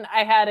segment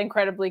I had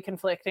incredibly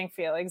conflicting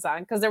feelings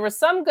on because there was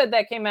some good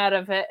that came out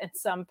of it and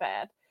some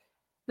bad.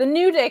 The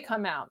New Day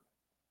come out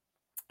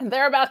and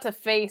they're about to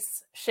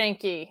face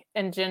Shanky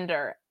and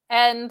Jinder.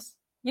 And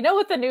you know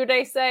what the New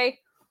Day say?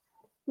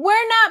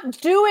 We're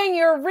not doing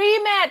your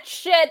rematch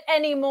shit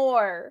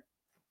anymore.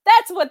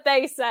 That's what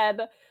they said.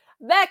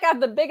 That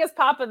got the biggest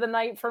pop of the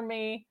night for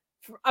me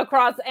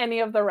across any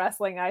of the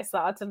wrestling I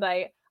saw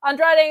tonight.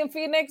 Andrade and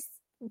Phoenix,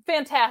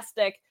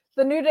 fantastic.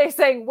 The New Day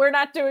saying we're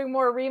not doing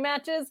more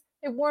rematches.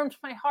 It warmed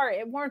my heart.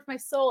 It warmed my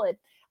soul. It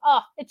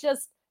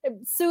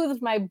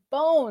soothed my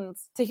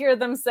bones to hear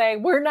them say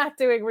we're not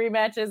doing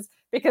rematches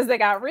because they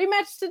got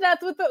rematched to death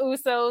with the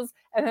Usos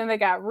and then they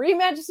got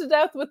rematched to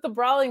death with the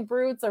Brawling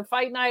Brutes or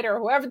Fight Night or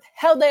whoever the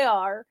hell they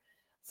are.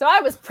 So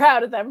I was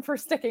proud of them for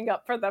sticking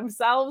up for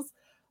themselves.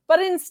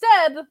 But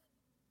instead,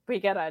 we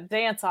get a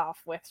dance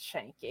off with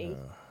Shanky.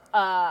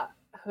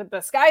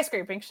 The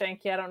skyscraping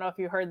Shanky. I don't know if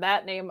you heard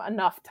that name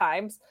enough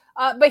times.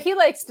 But he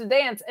likes to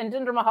dance and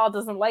Jinder Mahal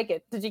doesn't like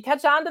it. Did you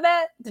catch on to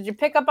that? Did you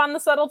pick up on the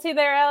subtlety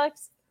there,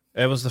 Alex?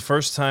 It was the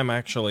first time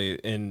actually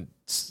in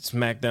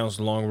SmackDown's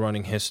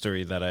long-running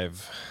history that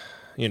I've,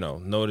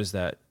 noticed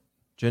that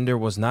Jinder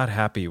was not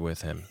happy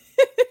with him.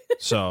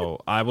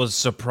 So I was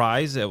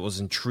surprised. It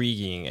was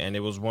intriguing. And it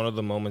was one of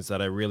the moments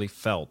that I really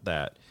felt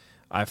that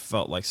I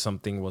felt like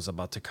something was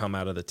about to come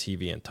out of the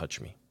TV and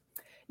touch me.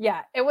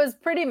 Yeah, it was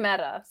pretty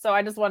meta. So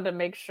I just wanted to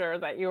make sure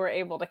that you were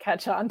able to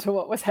catch on to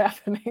what was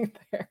happening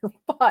there.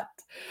 But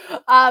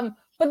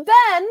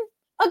then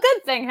a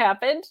good thing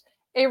happened.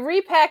 A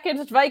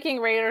repackaged Viking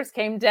Raiders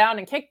came down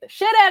and kicked the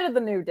shit out of the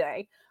New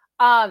Day.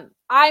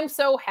 I'm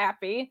so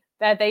happy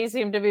that they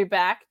seem to be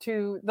back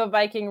to the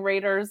Viking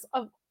Raiders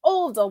of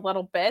old a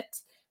little bit.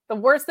 The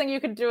worst thing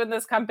you could do in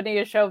this company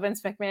is show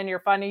Vince McMahon you're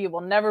funny. You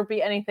will never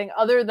be anything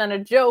other than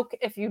a joke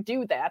if you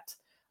do that.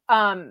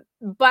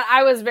 But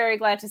I was very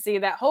glad to see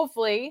that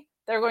hopefully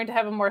they're going to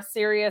have a more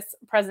serious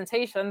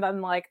presentation than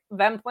like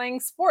them playing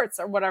sports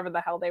or whatever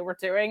the hell they were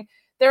doing.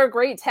 They're a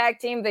great tag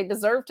team. They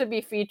deserve to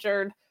be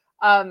featured.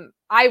 I'm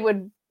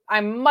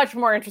much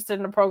more interested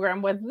in a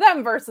program with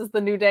them versus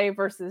the New Day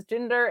versus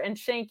Jinder and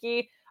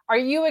Shanky. Are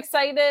you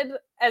excited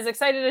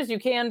as you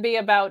can be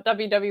about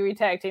WWE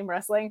Tag Team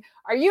Wrestling?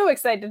 Are you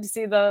excited to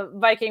see the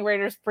Viking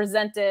Raiders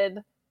presented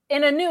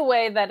in a new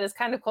way that is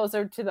kind of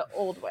closer to the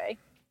old way?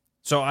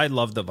 So I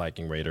love the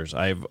Viking Raiders.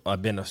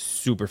 I've been a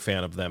super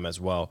fan of them as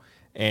well.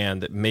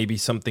 and maybe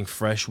something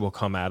fresh will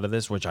come out of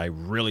this, which I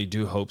really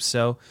do hope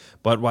so.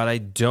 But what I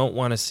don't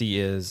want to see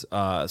is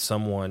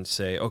someone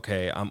say,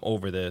 okay, I'm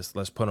over this.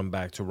 Let's put them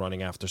back to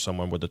running after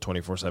someone with the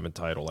 24/7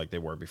 title like they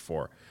were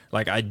before.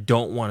 Like, I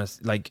don't want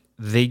to, like,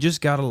 they just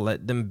got to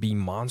let them be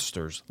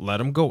monsters. Let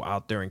them go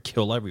out there and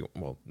kill everyone.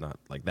 Well, not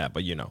like that,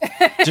 but,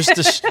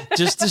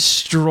 just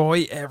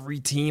destroy every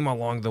team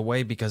along the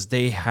way, because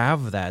they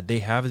have that. They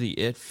have the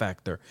it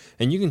factor.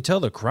 And you can tell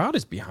the crowd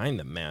is behind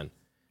them, man.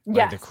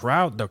 Like, Yes.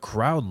 the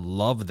crowd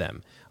love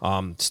them,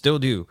 still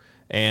do.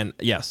 And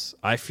yes,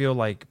 I feel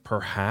like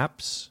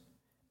perhaps,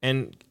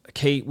 and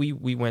Kate,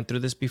 we went through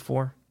this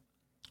before,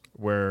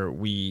 where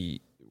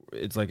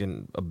it's like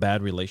a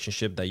bad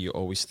relationship that you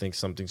always think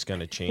something's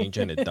going to change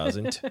and it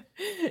doesn't.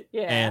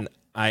 Yeah. And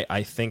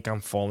I think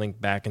I'm falling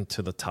back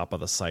into the top of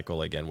the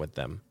cycle again with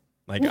them.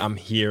 Like, I'm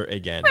here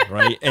again,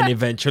 right? And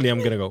eventually I'm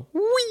going to go,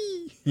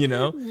 whee,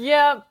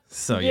 Yep.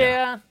 So,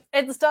 yeah.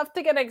 It's tough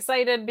to get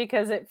excited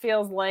because it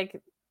feels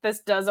like this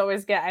does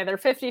always get either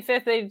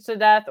 50-50 to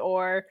death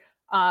or,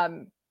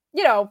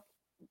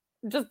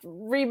 just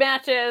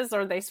rematches,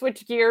 or they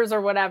switch gears or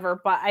whatever.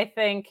 But I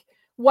think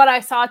what I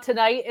saw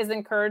tonight is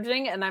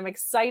encouraging, and I'm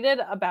excited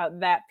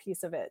about that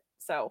piece of it.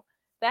 So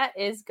that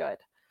is good.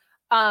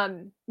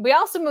 We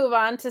also move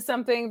on to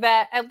something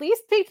that at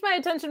least piqued my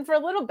attention for a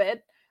little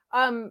bit.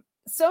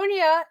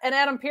 Sonya and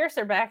Adam Pearce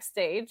are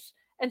backstage,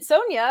 and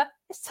Sonya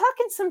is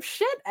talking some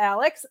shit,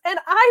 Alex, and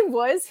I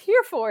was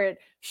here for it.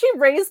 She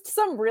raised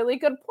some really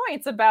good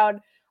points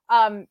about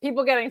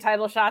people getting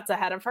title shots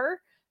ahead of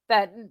her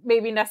that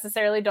maybe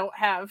necessarily don't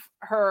have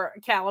her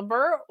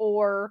caliber,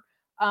 or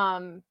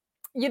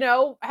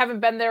haven't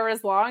been there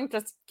as long,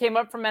 just came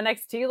up from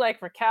NXT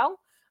like Raquel.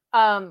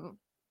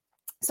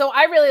 So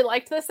I really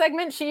liked this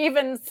segment. She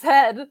even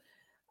said,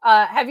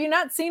 have you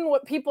not seen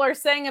what people are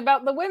saying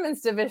about the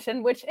women's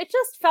division? Which it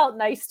just felt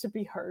nice to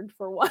be heard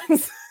for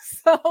once.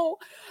 So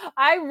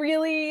I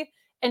really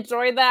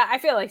enjoyed that. I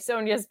feel like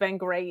Sonya's been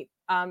great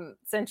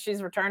since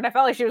she's returned. I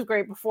felt like she was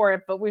great before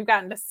it, but we've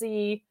gotten to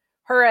see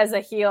her as a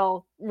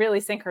heel really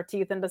sink her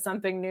teeth into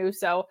something new.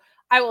 So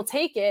I will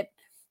take it.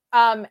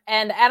 And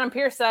Adam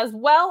Pearce says,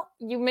 well,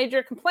 you made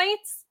your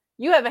complaints.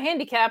 You have a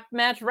handicap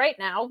match right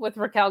now with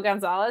Raquel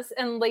Gonzalez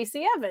and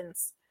Lacey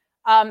Evans.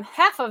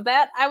 Half of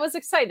that I was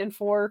excited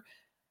for.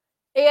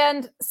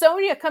 And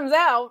Sonya comes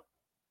out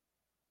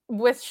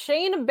with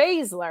Shayna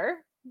Baszler,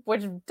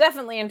 which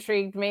definitely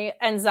intrigued me,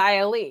 and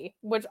Xia Li,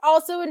 which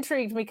also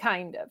intrigued me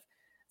kind of.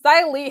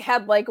 Xia Li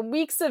had like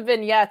weeks of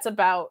vignettes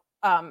about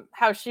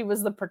how she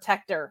was the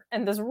protector,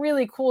 and this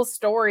really cool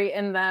story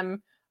in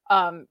them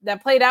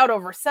that played out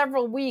over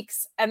several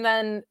weeks. And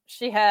then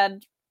she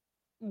had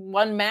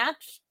one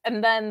match,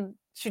 and then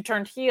she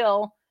turned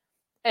heel,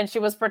 and she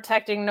was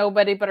protecting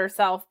nobody but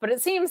herself. But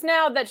it seems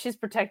now that she's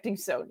protecting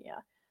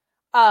Sonya.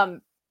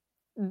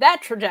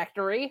 That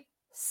trajectory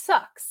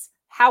sucks.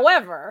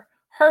 However,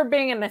 her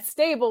being in a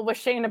stable with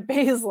Shayna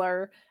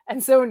Baszler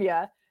and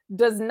Sonya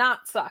does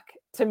not suck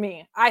to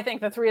me. I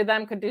think the three of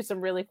them could do some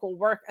really cool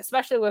work,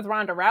 especially with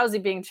Ronda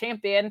Rousey being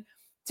champion.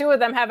 Two of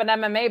them have an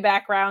MMA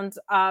background.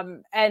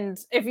 And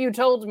if you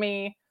told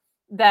me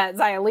that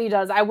Xia Li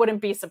does, I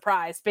wouldn't be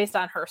surprised based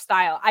on her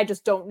style. I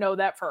just don't know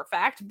that for a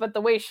fact, but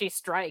the way she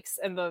strikes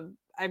and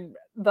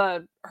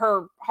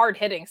her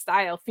hard-hitting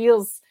style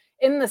feels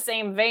in the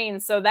same vein.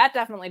 So that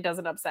definitely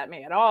doesn't upset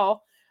me at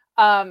all.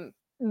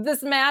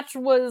 This match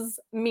was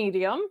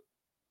medium.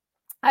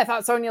 I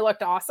thought Sonya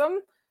looked awesome.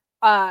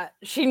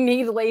 She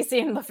kneed Lacey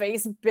in the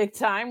face big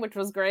time, which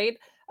was great.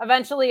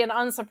 Eventually, and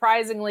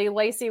unsurprisingly,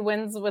 Lacey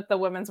wins with the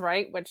women's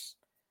right, which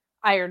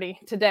irony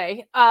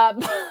today.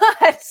 And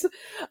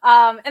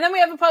then we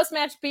have a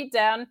post-match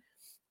beatdown.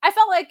 I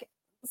felt like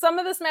some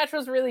of this match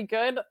was really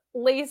good.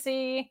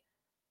 Lacey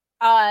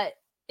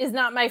is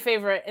not my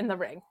favorite in the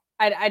ring.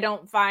 I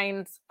don't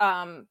find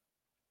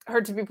her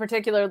to be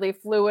particularly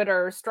fluid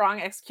or strong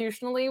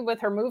executionally with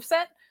her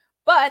moveset,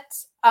 but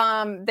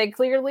they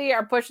clearly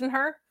are pushing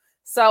her.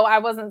 So I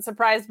wasn't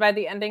surprised by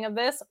the ending of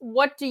this.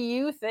 What do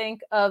you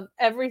think of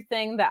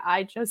everything that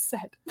I just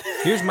said?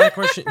 Here's my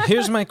question.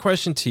 Here's my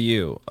question to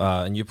you.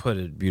 And you put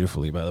it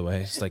beautifully, by the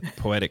way. It's like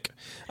poetic.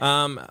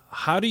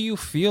 How do you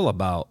feel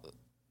about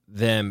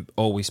them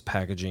always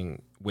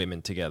packaging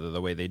women together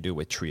the way they do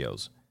with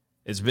trios?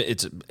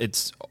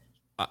 It's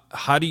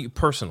how do you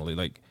personally,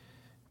 like,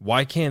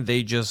 why can't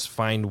they just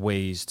find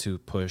ways to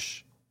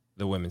push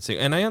the women?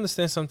 And I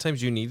understand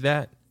sometimes you need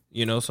that,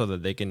 so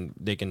that they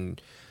can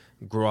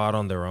grow out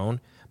on their own.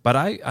 But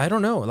I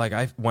don't know.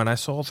 Like, when I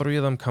saw three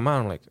of them come out,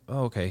 I'm like,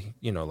 oh, okay,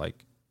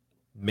 like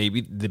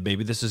maybe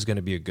this is going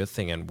to be a good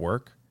thing and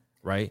work,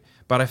 right?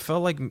 But I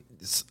felt like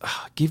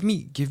give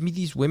me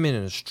these women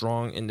in a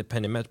strong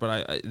independent match.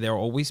 But they're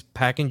always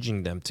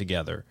packaging them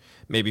together,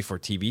 maybe for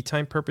TV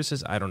time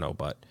purposes. I don't know.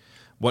 But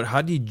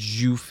how did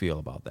you feel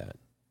about that?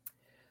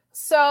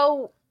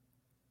 So,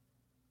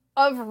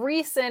 of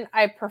recent,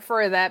 I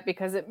prefer that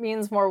because it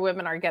means more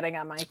women are getting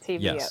on my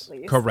TV, yes, at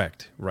least.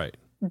 Correct. Right.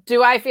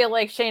 Do I feel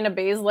like Shayna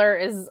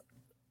Baszler is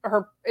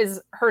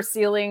her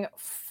ceiling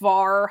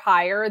far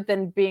higher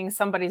than being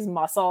somebody's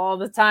muscle all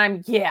the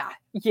time? Yeah,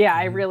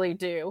 I really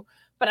do.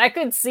 But I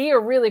could see a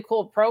really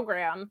cool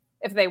program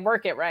if they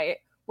work it right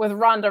with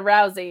Ronda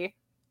Rousey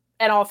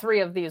and all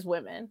three of these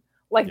women.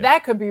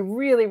 That could be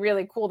really,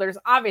 really cool. There's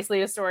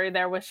obviously a story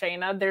there with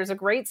Shayna. There's a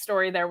great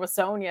story there with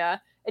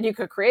Sonya. And you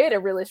could create a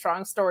really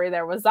strong story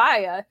there with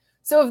Zaya.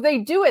 So if they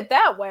do it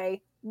that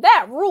way,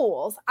 that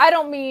rules. I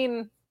don't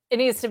mean it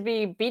needs to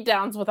be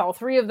beatdowns with all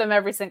three of them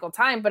every single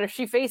time. But if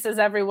she faces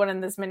everyone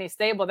in this mini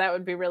stable, that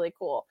would be really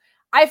cool.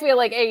 I feel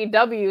like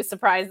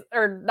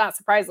AEW not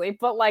surprisingly,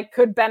 but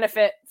could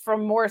benefit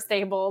from more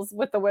stables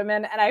with the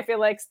women. And I feel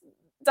like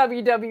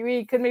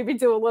WWE could maybe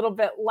do a little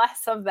bit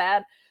less of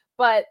that.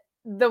 But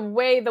the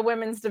way the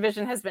women's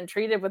division has been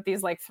treated with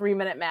these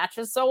 3-minute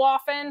matches so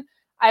often,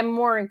 I'm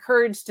more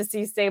encouraged to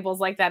see stables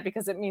like that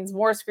because it means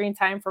more screen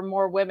time for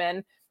more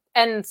women.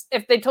 And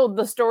if they told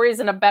the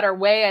stories in a better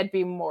way, I'd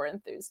be more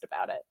enthused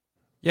about it.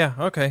 Yeah,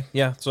 okay,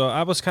 yeah. So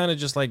I was kind of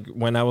just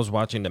when I was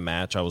watching the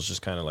match, I was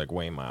just kind of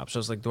weighing my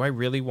options. I was do I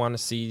really want to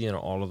see,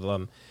 all of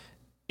them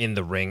in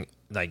the ring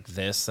like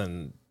this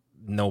and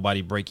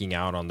nobody breaking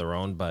out on their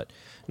own? But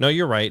no,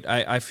 you're right.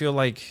 I feel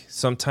like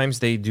sometimes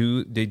they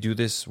do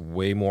this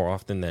way more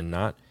often than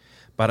not.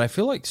 But I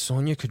feel like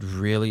Sonya could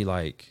really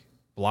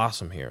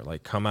blossom here,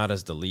 come out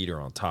as the leader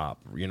on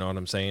top. You know what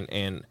I'm saying?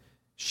 And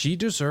she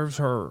deserves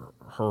her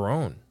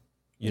own.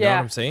 You know what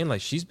I'm saying?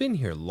 She's been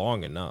here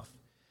long enough.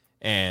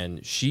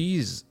 And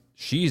she's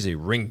a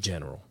ring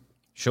general.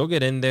 She'll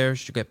get in there,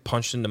 she'll get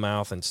punched in the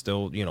mouth and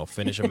still,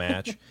 finish a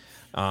match.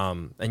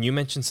 And you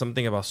mentioned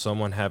something about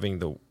someone having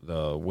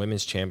the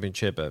women's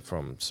championship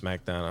from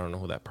Smackdown. I don't know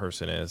who that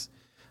person is.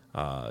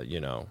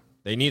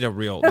 They need a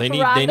real. They need.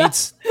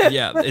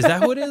 Yeah, is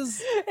that who it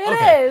is?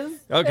 It is.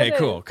 Okay,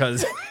 cool.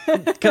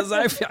 Because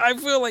I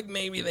feel like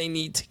maybe they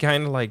need to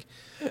kind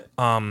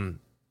of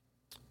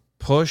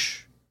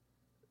push.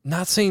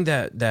 Not saying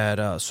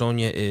that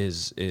Sonya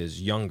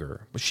is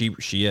younger, but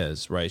she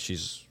is, right.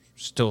 She's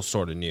still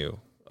sort of new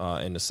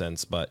in a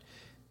sense, but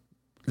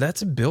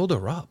let's build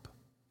her up.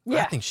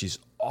 Yeah. I think she's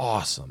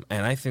awesome,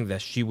 and I think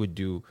that she would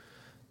do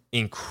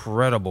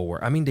incredible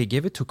work. I mean, they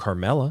give it to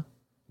Carmella.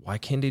 Why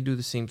can't they do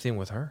the same thing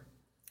with her?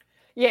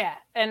 Yeah,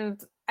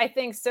 and I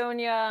think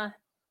Sonya,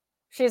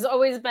 she's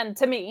always been,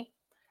 to me,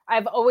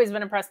 I've always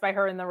been impressed by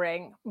her in the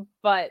ring,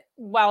 but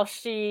while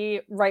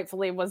she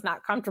rightfully was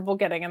not comfortable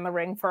getting in the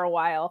ring for a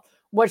while,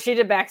 what she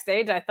did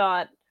backstage, I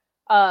thought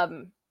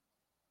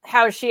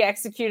how she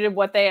executed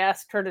what they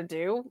asked her to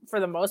do, for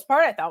the most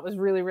part, I thought was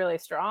really, really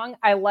strong.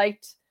 I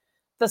liked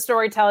the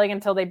storytelling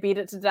until they beat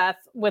it to death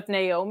with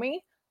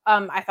Naomi.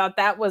 I thought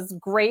that was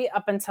great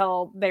up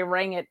until they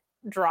wrung it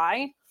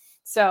dry.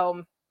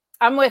 So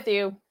I'm with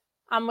you.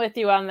 I'm with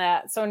you on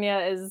that. Sonya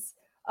is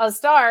a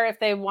star if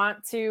they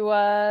want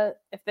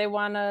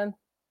to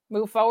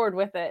move forward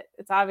with it.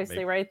 It's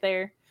obviously right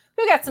there.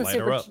 We got some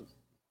super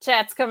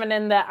chats coming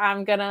in that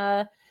I'm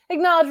gonna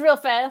acknowledge real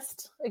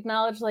fast.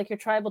 Acknowledge like your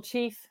tribal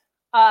chief.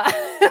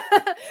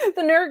 The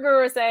Nerd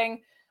Guru is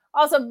saying,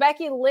 also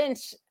Becky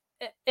Lynch,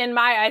 in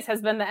my eyes,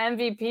 has been the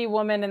MVP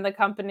woman in the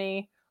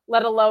company,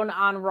 let alone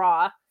on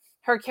Raw.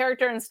 Her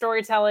character and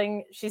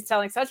storytelling, she's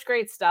telling such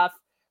great stuff.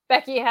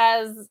 Becky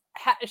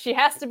she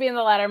has to be in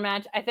the ladder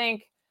match. I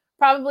think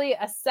probably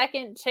a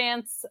second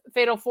chance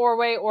fatal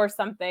 4-way or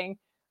something.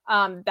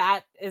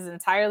 That is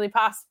entirely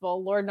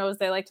possible. Lord knows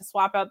they like to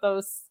swap out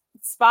those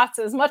spots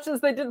as much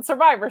as they did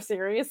Survivor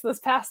Series this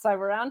past time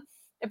around.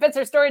 If it's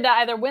her story to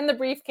either win the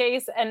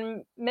briefcase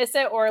and miss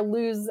it or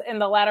lose in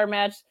the ladder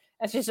match,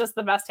 and she's just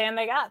the best hand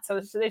they got.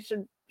 So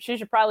she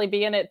should probably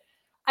be in it.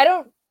 I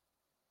don't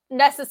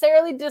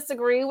necessarily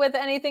disagree with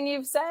anything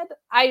you've said.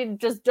 I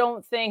just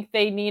don't think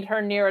they need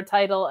her near a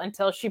title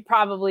until she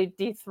probably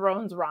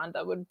dethrones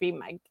Ronda, would be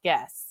my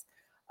guess.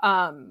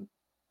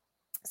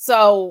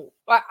 So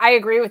I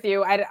agree with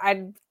you.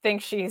 I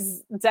think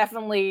she's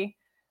definitely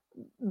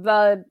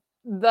the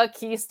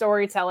key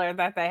storyteller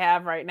that they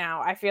have right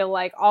now. I feel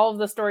like all of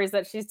the stories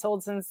that she's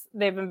told since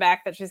they've been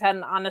back that she's had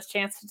an honest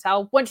chance to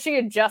tell, when she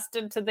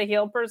adjusted to the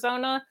heel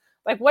persona,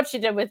 like what she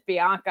did with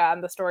Bianca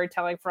on the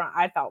storytelling front,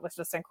 I thought was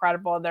just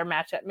incredible. Their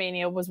match at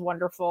Mania was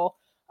wonderful.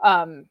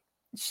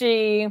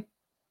 She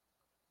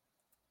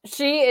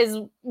is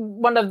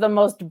one of the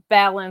most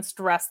balanced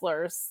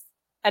wrestlers.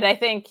 And I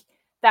think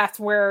that's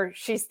where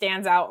she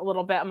stands out a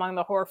little bit among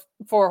the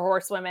four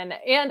horsewomen.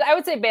 And I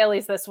would say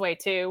Bayley's this way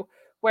too,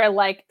 where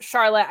like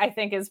Charlotte, I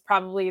think, is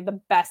probably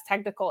the best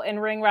technical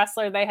in-ring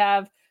wrestler they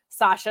have.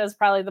 Sasha is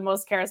probably the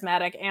most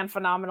charismatic and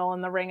phenomenal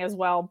in the ring as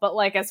well. But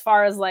like, as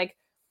far as like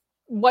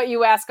what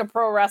you ask a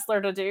pro wrestler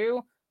to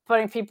do,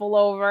 putting people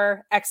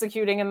over,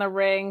 executing in the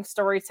ring,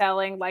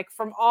 storytelling, like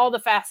from all the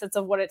facets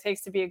of what it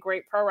takes to be a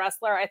great pro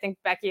wrestler, I think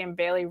Becky and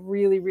Bayley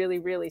really, really,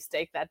 really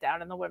stake that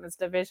down in the women's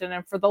division.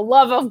 And for the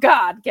love of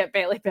God, get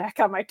Bayley back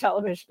on my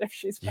television if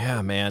she's back.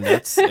 Yeah, man,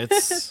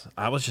 it's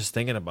I was just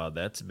thinking about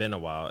that. It's been a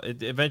while.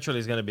 It eventually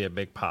is going to be a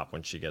big pop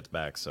when she gets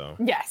back. So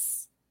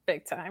yes,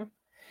 big time.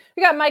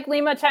 We got Mike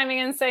Lima chiming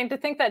in saying, to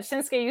think that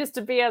Shinsuke used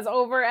to be as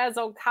over as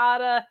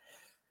Okada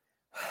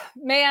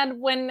Man,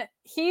 when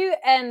he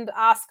and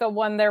Asuka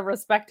won their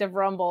respective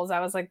Rumbles, I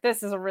was like,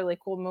 this is a really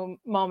cool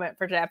moment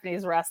for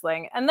Japanese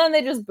wrestling. And then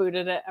they just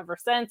booted it ever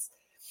since.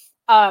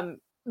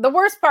 The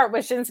worst part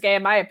with Shinsuke,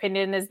 in my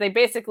opinion, is they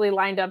basically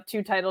lined up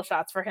 2 title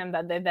shots for him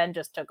that they then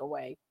just took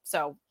away.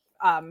 So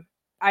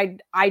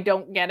I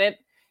don't get it.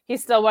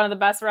 He's still one of the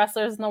best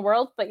wrestlers in the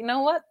world, but you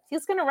know what?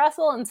 He's going to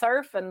wrestle and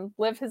surf and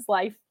live his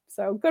life.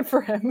 So good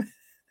for him.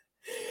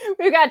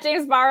 We've got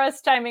James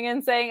Barras chiming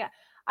in saying,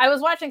 I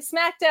was watching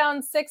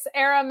Smackdown 6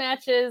 era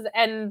matches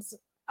and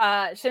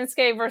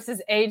Shinsuke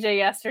versus AJ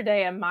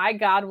yesterday, and my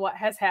God, what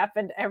has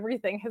happened?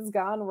 Everything has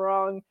gone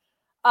wrong.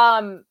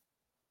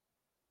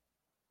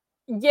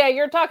 Yeah,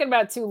 you're talking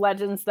about 2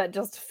 legends that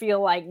just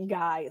feel like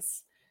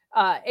guys.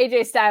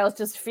 AJ Styles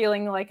just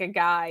feeling like a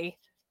guy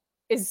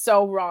is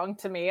so wrong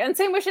to me. And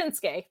same with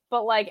Shinsuke.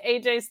 But like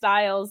AJ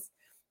Styles,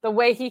 the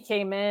way he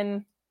came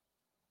in,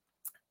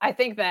 I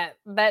think that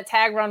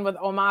tag run with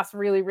Omos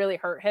really, really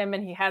hurt him,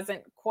 and he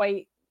hasn't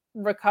quite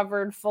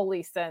recovered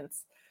fully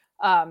since.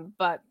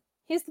 But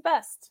he's the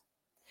best.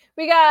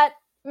 We got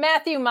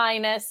Matthew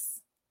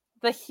Minus,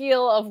 the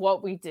heel of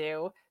what we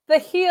do. The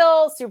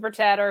heel super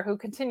chatter who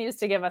continues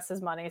to give us his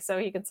money so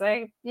he can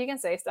say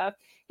stuff.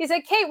 He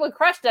said Kate would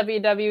crush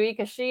WWE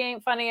because she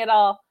ain't funny at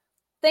all.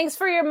 Thanks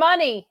for your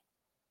money.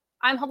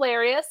 I'm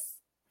hilarious.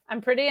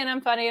 I'm pretty and I'm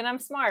funny and I'm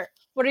smart.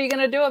 What are you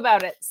going to do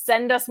about it?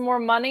 Send us more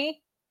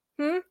money?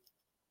 And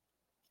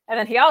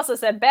then he also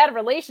said bad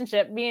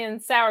relationship, me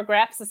and Sour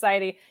Grap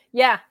Society.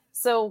 Yeah,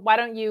 so why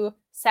don't you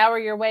sour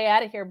your way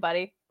out of here,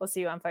 buddy? We'll see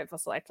you on Fightful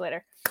Select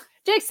later.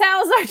 Jake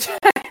Salazar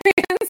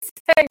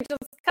saying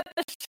just cut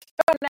the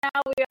show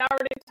now. We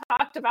already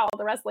talked about all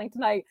the wrestling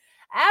tonight.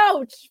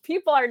 Ouch!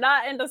 People are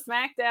not into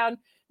SmackDown.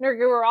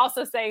 Nergu were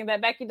also saying that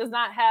Becky does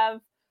not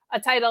have a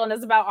title and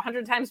is about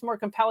 100 times more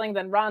compelling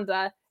than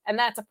Ronda, and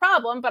that's a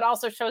problem, but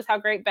also shows how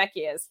great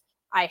Becky is.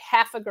 I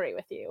half agree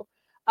with you.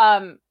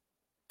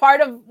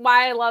 Part of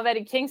why I love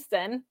Eddie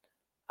Kingston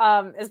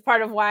is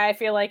part of why I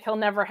feel like he'll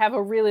never have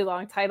a really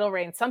long title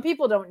reign. Some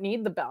people don't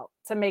need the belt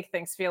to make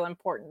things feel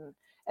important.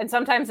 And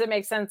sometimes it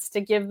makes sense to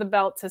give the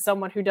belt to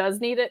someone who does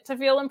need it to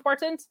feel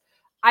important.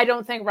 I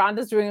don't think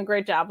Ronda's doing a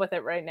great job with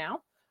it right now.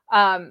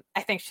 I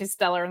think she's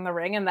stellar in the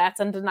ring, and that's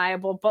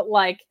undeniable. But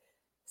like,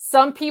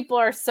 some people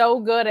are so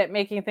good at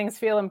making things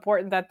feel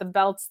important that the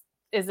belt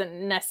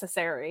isn't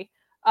necessary.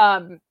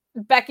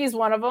 Becky's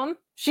one of them.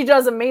 She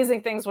does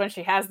amazing things when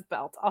she has the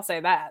belt. I'll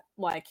say that.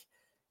 Like,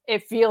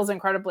 it feels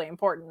incredibly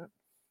important.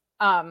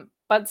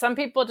 But some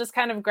people just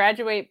kind of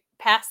graduate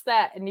past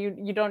that, and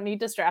you don't need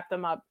to strap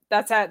them up.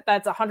 That's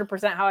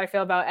 100% how I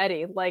feel about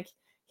Eddie. Like,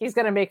 he's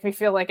going to make me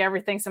feel like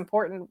everything's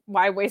important.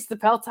 Why waste the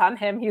belt on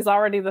him? He's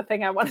already the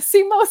thing I want to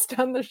see most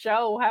on the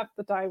show half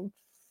the time.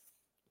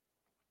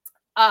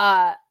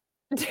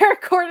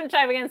 Derek Gordon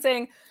chiming in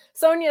saying,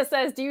 Sonia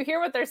says, do you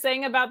hear what they're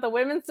saying about the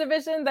women's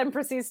division? Then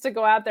proceeds to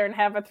go out there and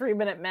have a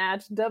 3-minute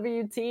match.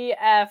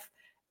 WTF.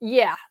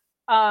 Yeah,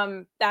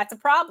 that's a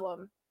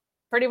problem.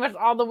 Pretty much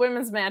all the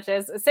women's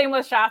matches. Same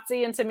with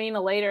Shotzi and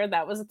Tamina later.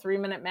 That was a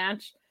 3-minute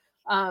match.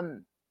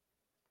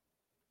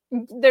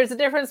 There's a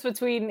difference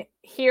between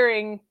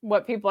hearing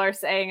what people are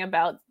saying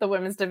about the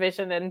women's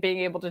division and being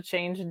able to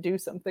change and do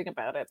something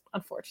about it,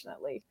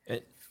 unfortunately.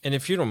 And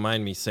if you don't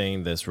mind me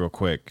saying this real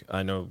quick,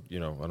 I know, I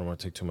don't want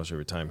to take too much of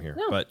your time here,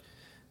 but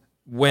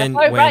when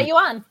I brought you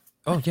on.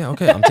 Oh yeah,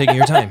 okay. I'm taking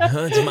your time.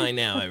 It's mine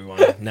now, everyone.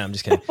 No, I'm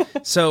just kidding.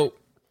 So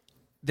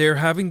they're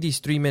having these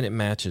 3-minute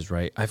matches,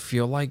 right? I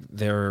feel like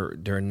they're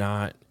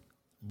not.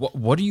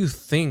 What do you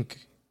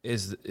think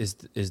is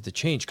the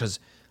change? Because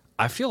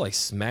I feel like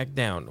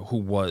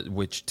SmackDown,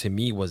 which to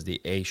me was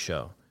the A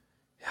show,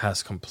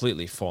 has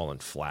completely fallen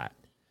flat.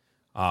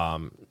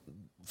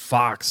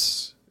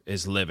 Fox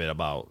is livid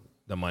about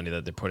the money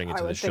that they're putting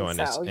into the show and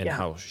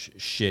how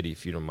shitty,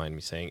 if you don't mind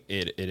me saying,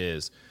 it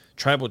is.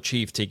 Tribal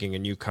Chief taking a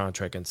new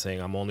contract and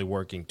saying, I'm only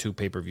working 2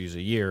 pay-per-views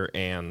a year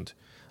and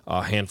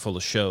a handful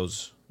of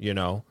shows,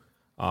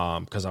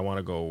 because I want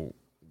to go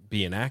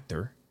be an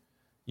actor.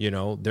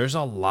 There's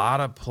a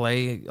lot of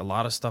play, a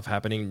lot of stuff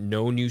happening.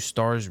 No new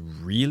stars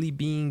really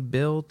being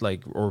built,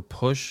 or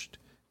pushed.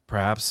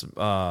 Perhaps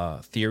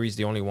Theory's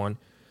the only one.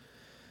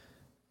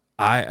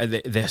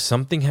 There's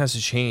something has to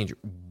change.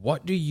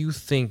 What do you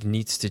think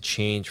needs to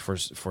change for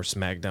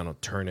SmackDown to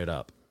turn it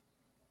up?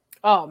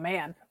 Oh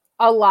man,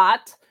 a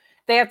lot.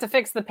 They have to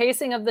fix the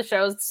pacing of the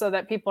shows so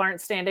that people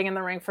aren't standing in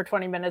the ring for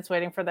 20 minutes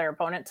waiting for their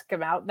opponent to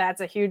come out.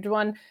 That's a huge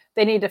one.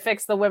 They need to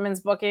fix the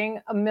women's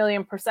booking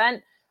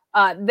 1,000,000%.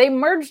 They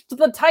merged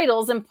the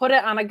titles and put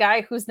it on a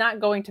guy who's not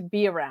going to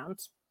be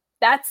around.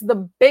 That's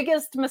the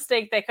biggest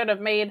mistake they could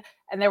have made,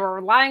 and they were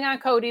relying on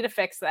Cody to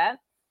fix that,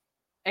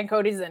 and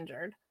Cody's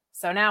injured.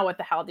 So now what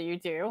the hell do you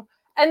do?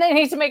 And they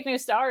need to make new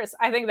stars.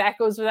 I think that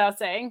goes without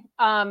saying.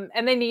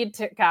 And they need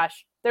to,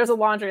 there's a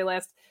laundry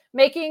list.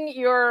 Making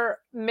your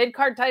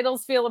mid-card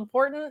titles feel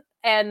important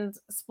and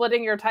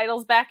splitting your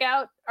titles back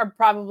out are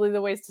probably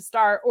the ways to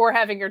start, or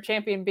having your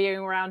champion being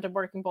around and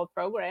working both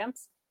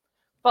programs.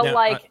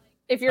 But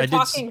if you're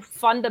talking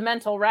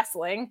fundamental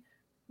wrestling,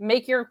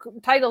 make your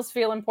titles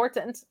feel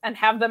important and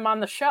have them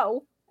on the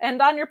show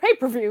and on your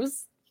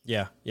pay-per-views.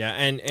 Yeah.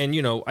 And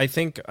I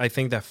think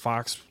that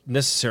Fox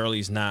necessarily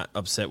is not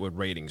upset with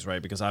ratings,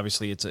 right? Because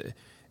obviously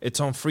it's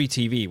on free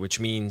TV, which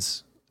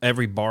means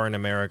every bar in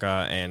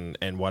America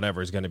and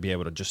whatever is going to be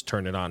able to just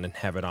turn it on and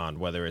have it on,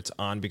 whether it's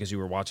on because you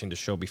were watching the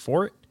show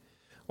before it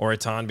or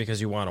it's on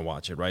because you want to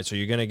watch it, right? So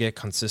you're going to get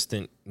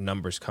consistent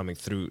numbers coming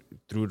through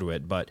to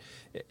it. But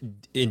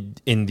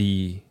in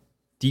the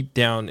deep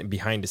down and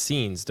behind the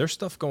scenes, there's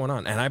stuff going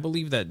on. And I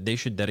believe that they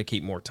should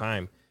dedicate more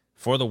time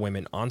for the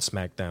women on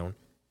SmackDown,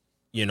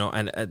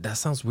 and that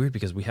sounds weird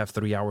because we have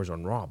 3 hours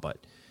on Raw, but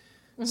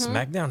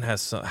SmackDown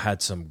has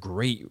had some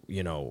great,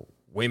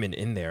 women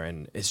in there,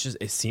 and it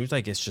seems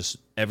like it's just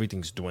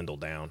everything's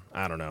dwindled down.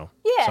 I don't know.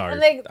 Yeah,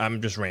 sorry,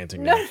 I'm just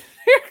ranting. No,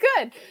 you're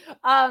good.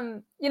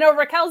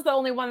 Raquel's the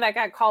only one that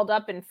got called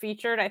up and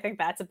featured. I think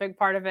that's a big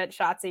part of it.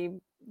 Shotzi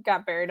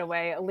got buried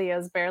away.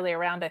 Aaliyah's barely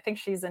around. I think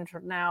she's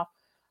injured now.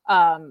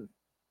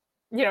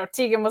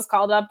 Tegan was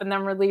called up and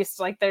then released.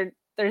 Like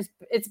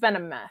it's been a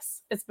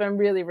mess. It's been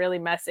really, really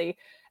messy.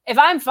 If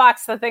I'm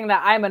Fox, the thing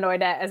that I'm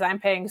annoyed at is I'm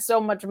paying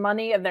so much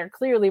money and they're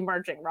clearly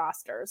merging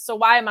rosters. So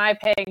why am I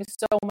paying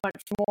so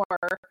much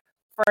more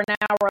for an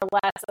hour or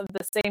less of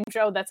the same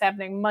show that's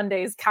happening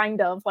Mondays,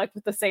 kind of like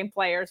with the same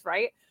players,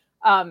 right?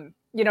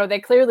 They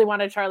clearly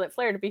wanted Charlotte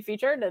Flair to be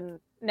featured, and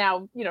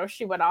now,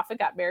 she went off and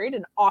got married,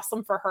 and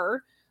awesome for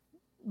her.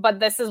 But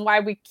this is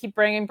why we keep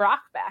bringing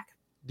Brock back.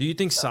 Do you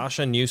think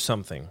Sasha knew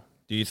something?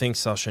 Do you think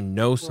Sasha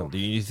knows something?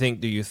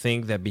 Do you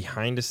think that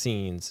behind the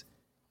scenes,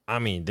 I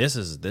mean, this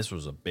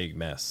was a big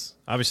mess.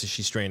 Obviously,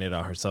 she straightened it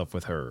out herself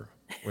with her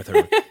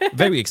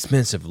very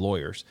expensive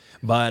lawyers.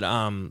 But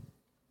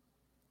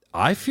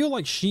I feel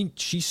like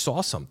she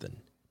saw something,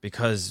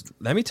 because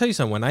let me tell you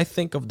something. When I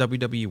think of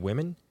WWE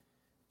women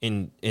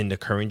in the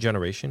current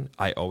generation,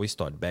 I always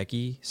thought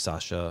Becky,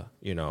 Sasha,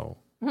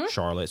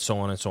 Charlotte, so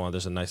on and so on.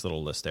 There's a nice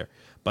little list there.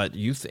 But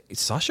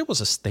Sasha was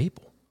a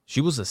staple.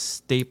 She was a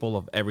staple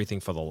of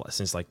everything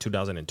since like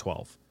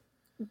 2012.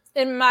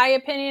 In my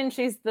opinion,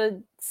 she's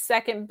the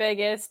second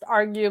biggest,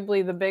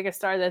 arguably the biggest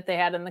star that they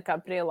had in the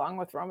company, along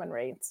with Roman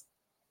Reigns.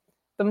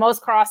 The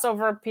most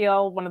crossover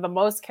appeal, one of the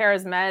most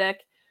charismatic,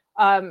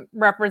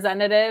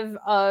 representative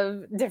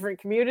of different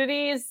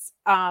communities,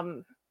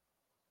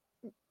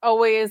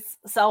 always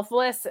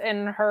selfless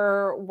in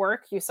her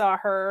work. You saw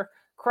her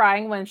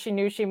crying when she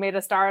knew she made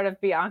a star out of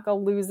Bianca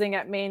losing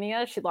at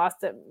Mania. She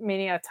lost at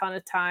Mania a ton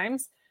of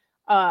times.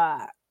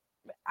 I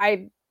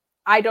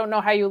don't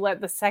know how you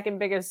let the second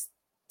biggest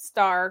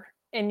star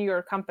in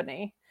your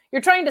company.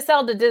 You're trying to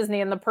sell to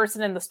Disney, and the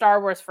person in the Star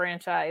Wars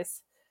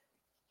franchise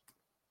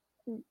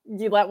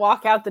you let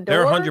walk out the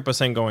door. They're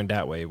 100% going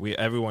that way.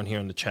 Everyone here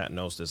in the chat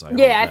knows this.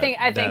 I think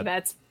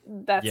that's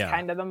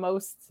kind of the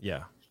most,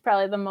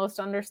 probably the most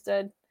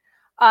understood.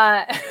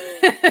 Now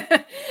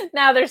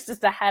there's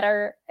just a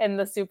header in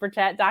the super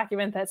chat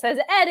document that says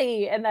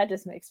Eddie, and that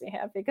just makes me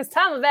happy because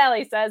Tom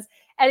Valley says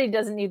Eddie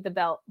doesn't need the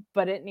belt,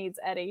 but it needs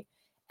Eddie.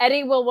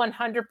 Eddie will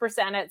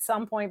 100% at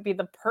some point be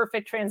the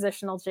perfect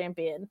transitional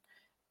champion,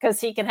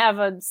 because he can have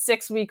a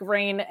 6-week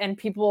reign and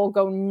people will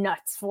go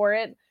nuts for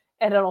it,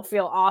 and it'll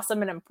feel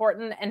awesome and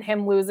important, and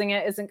him losing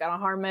it isn't going to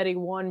harm Eddie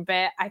one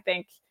bit. I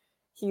think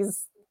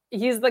he's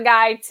the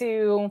guy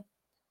to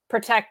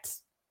protect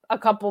a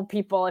couple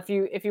people. If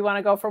you want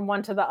to go from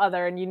one to the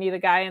other and you need a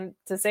guy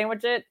to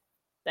sandwich it,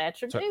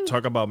 that's your dude.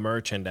 Talk about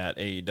merch and that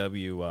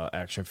AEW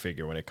action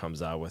figure when it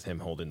comes out with him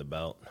holding the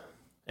belt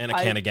and a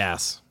can of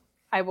gas.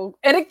 I will,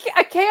 and a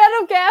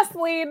can of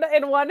gasoline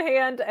in one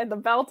hand and the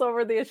belt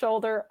over the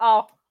shoulder.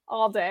 Oh,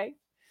 all day.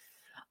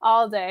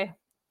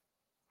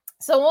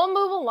 So we'll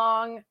move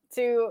along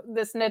to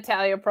this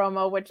Natalya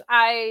promo, which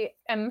I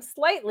am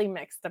slightly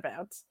mixed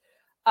about.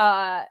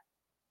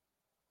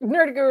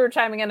 Nerd Guru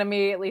chiming in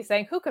immediately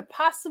saying, who could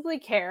possibly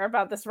care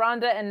about this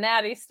Ronda and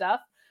Natty stuff?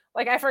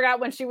 Like, I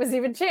forgot when she was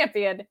even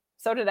champion.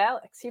 So did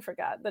Alex. He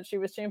forgot that she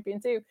was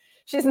champion too.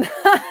 She's not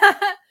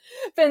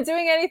been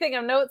doing anything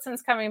of note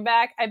since coming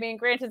back. I mean,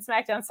 granted,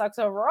 SmackDown sucks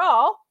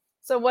overall.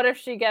 So what if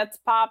she gets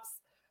pops?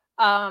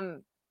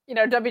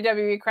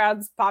 WWE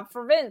crowds pop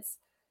for Vince.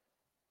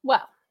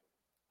 Well,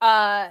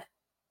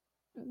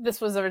 this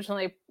was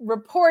originally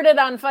reported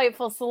on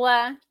Fightful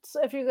Select.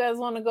 So if you guys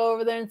want to go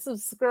over there and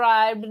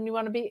subscribe and you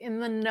want to be in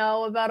the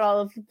know about all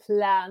of the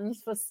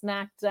plans for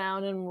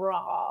SmackDown and Raw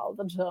all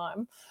the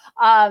time.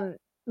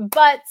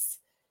 But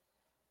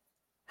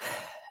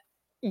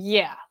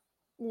yeah,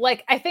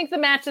 like, I think the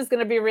match is going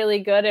to be really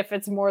good if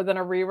it's more than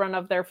a rerun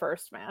of their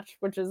first match,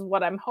 which is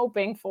what I'm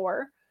hoping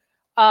for.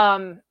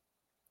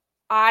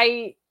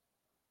 I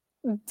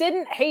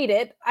didn't hate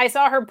it. I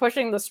saw her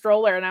pushing the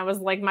stroller and I was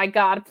like, my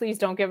God, please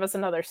don't give us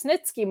another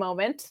Snitsky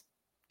moment.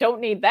 Don't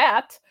need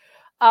that.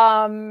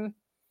 I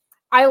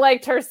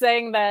liked her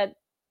saying that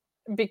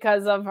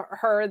because of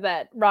her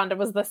that Ronda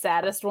was the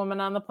saddest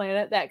woman on the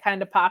planet. That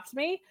kind of popped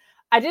me.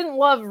 I didn't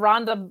love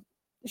Ronda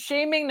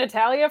shaming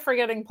Natalya for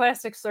getting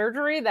plastic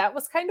surgery. That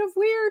was kind of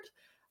weird.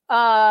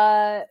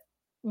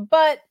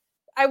 But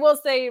I will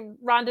say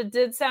Ronda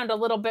did sound a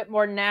little bit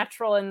more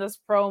natural in this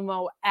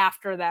promo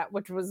after that,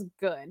 which was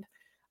good.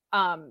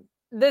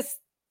 This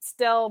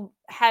still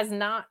has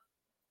not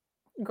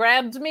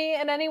grabbed me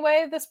in any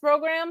way, this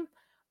program.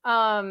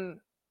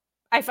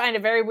 I find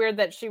it very weird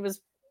that she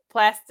was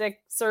plastic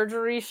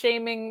surgery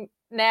shaming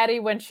Natty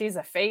when she's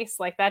a face.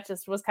 Like, that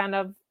just was kind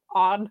of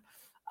odd.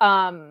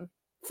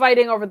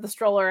 Fighting over the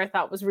stroller I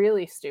thought was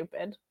really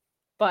stupid,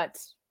 but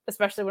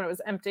especially when it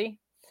was empty.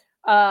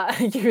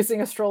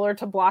 Using a stroller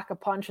to block a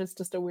punch is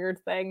just a weird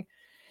thing.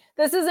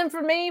 This isn't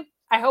for me.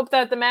 I hope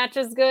that the match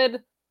is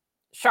good.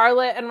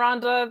 Charlotte and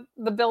Ronda,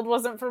 the build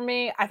wasn't for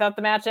me. I thought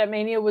the match at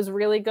Mania was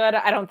really good.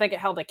 I don't think it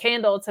held a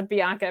candle to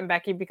Bianca and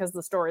Becky because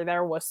the story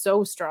there was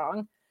so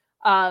strong.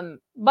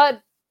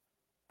 But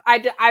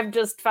I've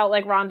just felt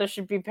like Ronda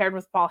should be paired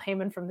with Paul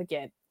Heyman from the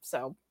get.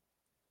 So,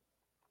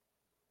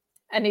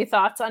 any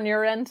thoughts on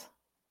your end?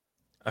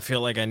 I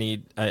feel like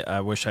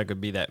I wish I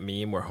could be that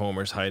meme where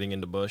Homer's hiding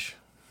in the bush.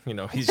 You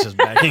know, he's just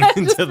backing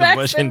into the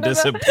bush and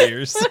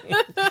disappears.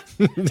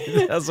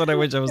 That's what I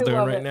wish I was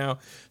doing right now.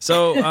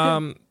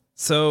 So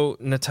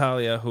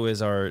Natalia, who is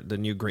the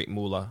new great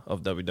moolah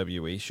of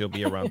WWE, she'll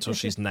be around until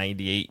she's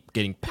 98,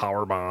 getting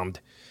power bombed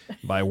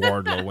by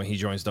Wardlow when he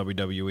joins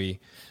WWE.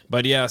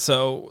 But yeah,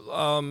 so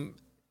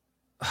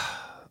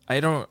I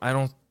don't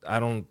know. I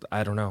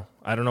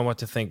don't know what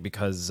to think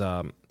because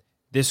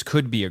this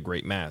could be a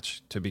great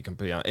match, to be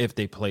completely honest, if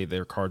they play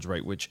their cards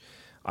right, which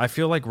I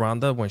feel like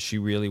Ronda, when she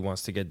really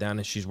wants to get down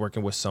and she's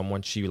working with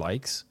someone she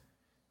likes,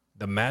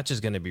 the match is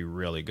going to be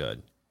really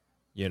good,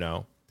 you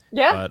know?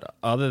 Yeah. But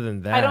other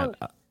than that,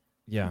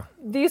 yeah.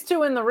 These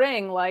two in the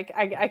ring, like,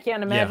 I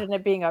can't imagine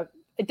it being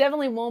it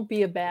definitely won't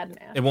be a bad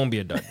match. It won't be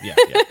a dud, yeah.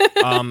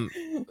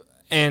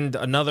 And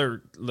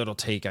another little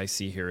take I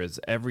see here is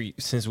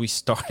since we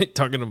started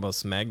talking about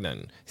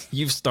Smackdown,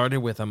 you've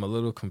started with I'm a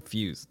little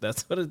confused.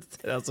 That's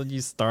what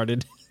you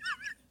started.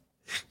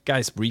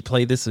 Guys,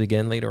 replay this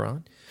again later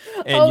on.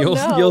 And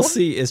you'll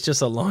see it's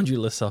just a laundry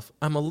list of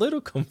I'm a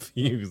little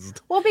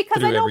confused. Well,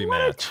 because I don't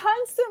want to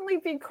constantly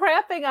be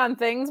crapping on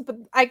things, but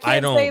I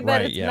can't say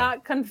that it's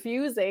not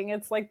confusing.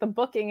 It's like the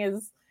booking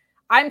is.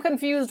 I'm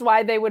confused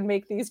why they would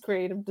make these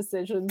creative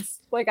decisions.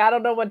 Like, I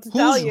don't know what to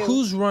tell you.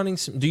 Who's running?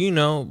 Do you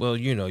know? Well,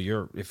 you know,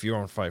 if you're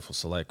on Fightful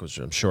Select, which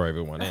I'm sure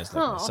everyone is,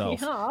 like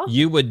myself,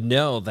 you would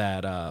know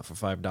that for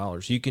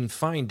 $5 you can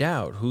find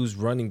out who's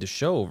running the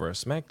show over at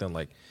SmackDown.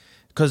 Like,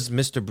 because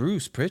Mr.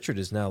 Bruce Pritchard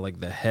is now like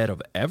the head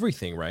of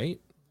everything, right?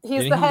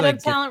 He's the head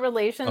of talent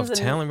relations.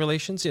 Talent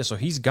relations, yeah. So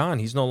he's gone.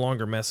 He's no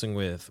longer messing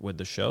with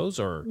the shows,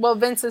 or well,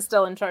 Vince is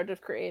still in charge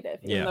of creative,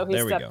 even though he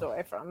stepped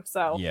away from.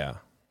 So yeah,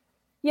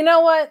 you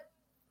know what?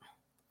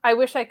 I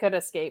wish I could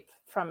escape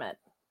from it,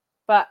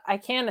 but I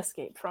can't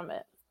escape from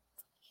it.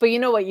 But you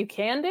know what you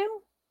can do?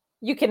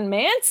 You can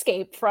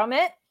manscape from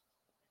it.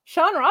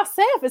 Sean Ross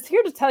Sapp is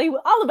here to tell you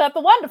all about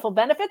the wonderful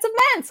benefits of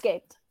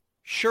Manscaped.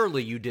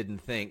 Surely you didn't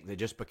think that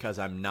just because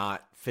I'm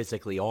not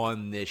physically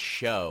on this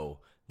show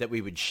that we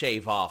would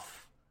shave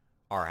off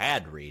our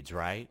ad reads,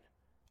 right?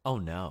 Oh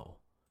no.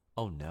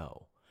 Oh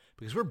no.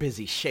 Because we're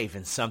busy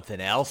shaving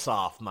something else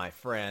off, my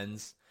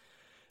friends.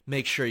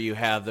 Make sure you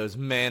have those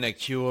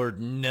manicured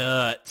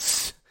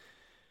nuts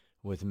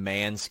with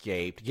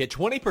Manscaped. Get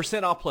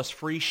 20% off plus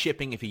free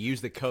shipping if you use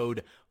the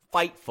code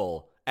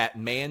FIGHTFUL at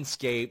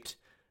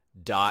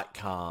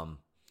manscaped.com.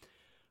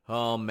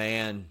 Oh,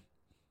 man.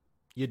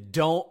 You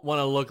don't want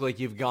to look like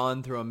you've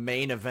gone through a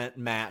main event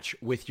match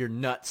with your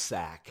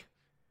nutsack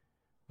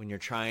when you're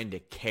trying to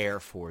care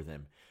for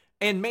them.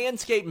 And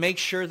Manscaped makes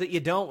sure that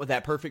you don't with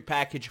that Perfect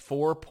Package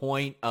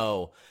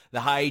 4.0. The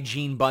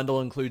hygiene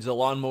bundle includes a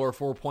Lawnmower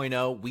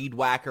 4.0, Weed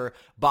Whacker,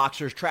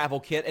 Boxer's Travel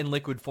Kit, and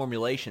liquid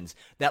formulations.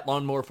 That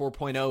Lawnmower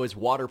 4.0 is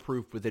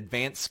waterproof with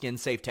advanced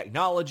skin-safe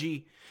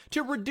technology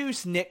to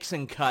reduce nicks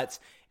and cuts,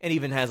 and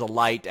even has a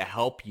light to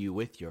help you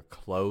with your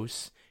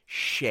close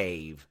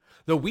shave.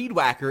 The Weed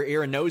Whacker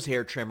ear and nose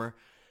hair trimmer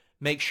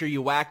makes sure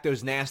you whack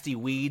those nasty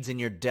weeds in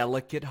your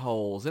delicate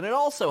holes. And it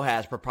also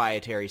has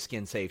proprietary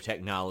skin-safe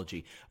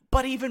technology.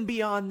 But even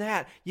beyond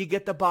that, you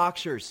get the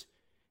boxers.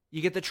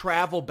 You get the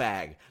travel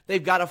bag.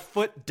 They've got a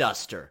foot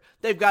duster.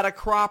 They've got a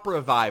crop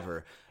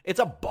reviver. It's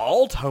a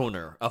ball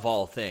toner, of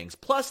all things.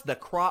 Plus the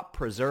crop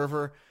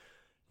preserver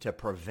to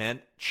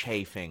prevent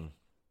chafing.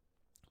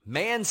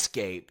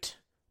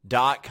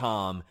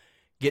 Manscaped.com.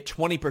 Get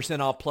 20%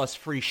 off plus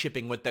free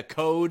shipping with the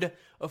code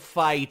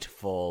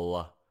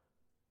FIGHTFUL.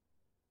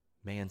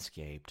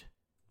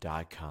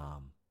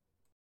 Manscaped.com.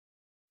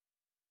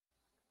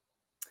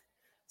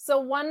 So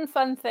one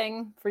fun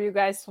thing for you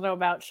guys to know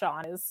about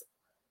Sean is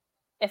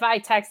if I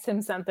text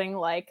him something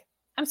like,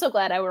 I'm so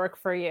glad I work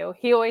for you,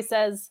 he always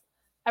says,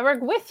 I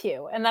work with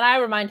you. And then I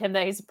remind him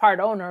that he's a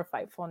part owner of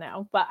Fightful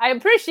now. But I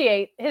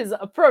appreciate his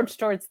approach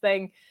towards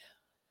things.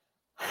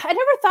 I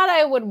never thought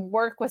I would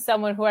work with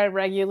someone who I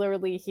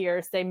regularly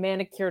hear say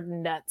manicured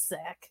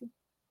nutsack.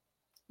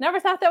 Never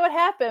thought that would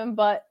happen,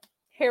 but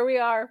here we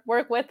are.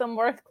 Work with them,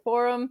 work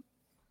for them.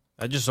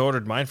 I just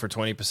ordered mine for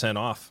 20%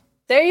 off.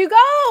 There you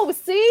go.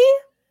 See?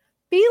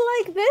 Be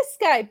like this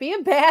guy. Be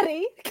a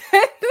baddie.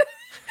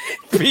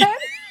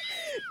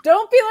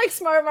 Don't be like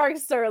Smart Mark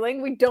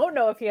Sterling. We don't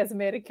know if he has a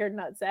manicured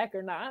nutsack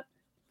or not.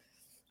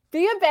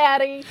 Be a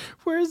baddie.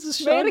 Where's the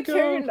show Manicure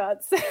your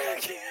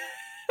nutsack.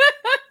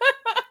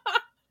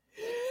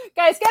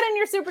 Guys, get in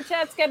your super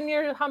chats, get in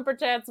your humper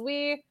chats.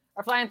 We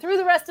are flying through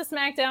the rest of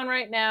SmackDown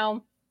right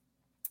now.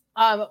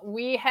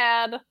 We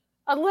had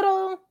a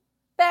little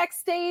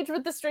backstage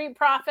with the Street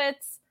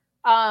Profits.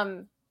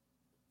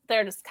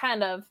 They're just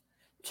kind of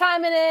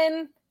chiming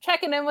in,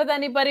 checking in with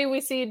anybody. We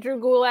see Drew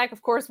Gulak,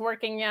 of course,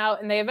 working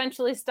out, and they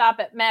eventually stop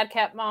at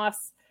Madcap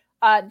Moss.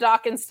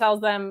 Dawkins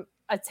tells them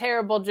a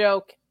terrible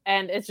joke,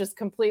 and it's just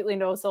completely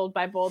no-sold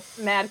by both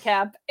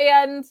Madcap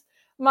and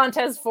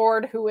Montez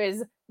Ford, who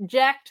is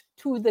jacked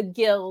to the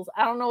gills.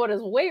 I don't know what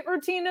his weight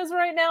routine is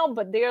right now,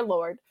 but dear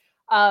Lord.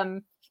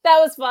 That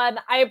was fun.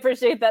 I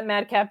appreciate that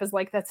Madcap is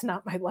like, that's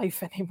not my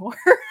life anymore.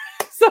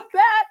 So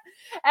that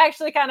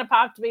actually kind of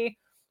popped me.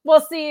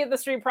 We'll see the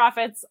Street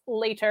Profits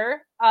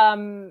later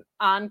on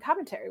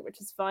commentary,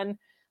 which is fun.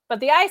 But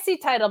the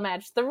IC title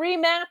match, the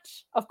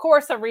rematch, of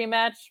course a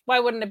rematch. Why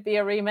wouldn't it be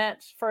a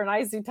rematch for an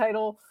IC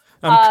title?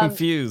 I'm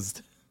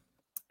confused.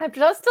 I'm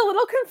just a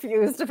little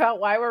confused about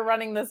why we're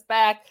running this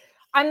back.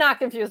 I'm not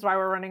confused why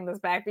we're running this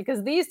back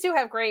because these two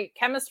have great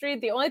chemistry.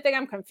 The only thing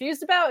I'm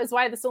confused about is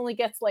why this only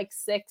gets like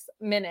 6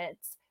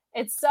 minutes.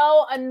 It's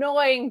so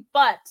annoying,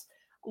 but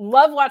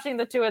love watching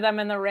the two of them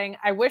in the ring.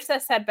 I wish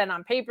this had been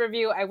on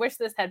pay-per-view. I wish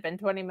this had been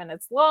 20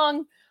 minutes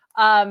long.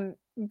 Gunther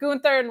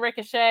and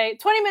Ricochet,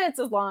 20 minutes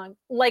is long,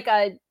 like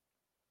a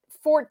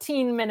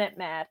 14-minute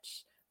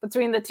match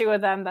between the two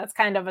of them. That's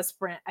kind of a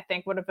sprint, I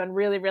think would have been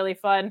really, really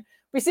fun.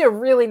 We see a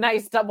really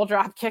nice double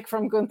drop kick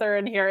from Gunther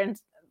in here and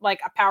like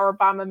a power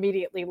bomb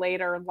immediately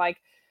later. Like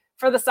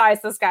for the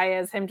size this guy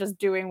is, him just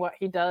doing what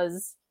he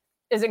does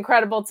is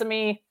incredible to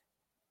me.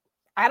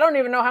 I don't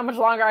even know how much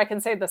longer I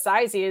can say the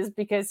size he is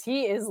because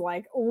he is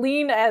like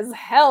lean as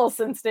hell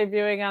since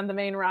debuting on the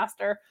main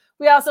roster.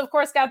 We also, of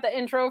course, got the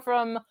intro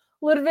from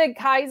Ludwig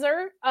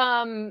Kaiser,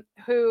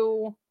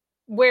 who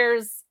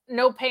wears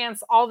no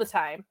pants all the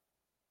time,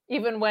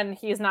 even when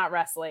he's not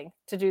wrestling,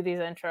 to do these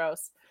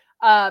intros.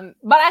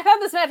 But I thought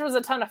this match was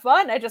a ton of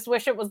fun. I just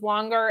wish it was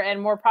longer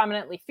and more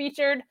prominently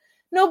featured.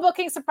 No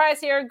booking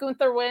surprise here.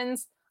 Gunther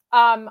wins.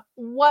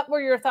 What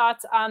were your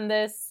thoughts on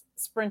this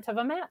sprint of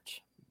a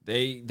match?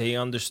 They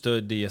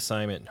understood the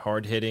assignment,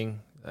 hard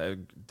hitting.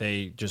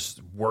 They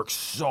just work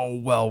so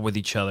well with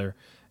each other.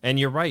 And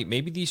you're right.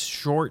 Maybe these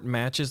short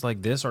matches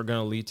like this are going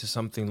to lead to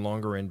something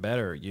longer and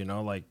better. You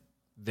know, like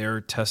they're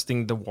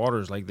testing the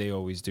waters like they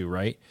always do,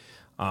 right?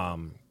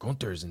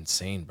 Gunther's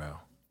insane, bro.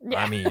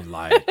 Yeah. I mean,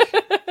 like,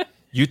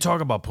 you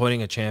talk about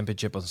putting a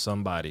championship on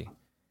somebody.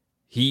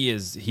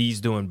 He's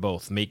doing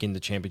both, making the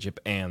championship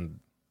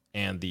and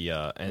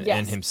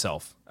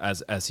himself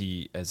as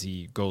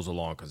he goes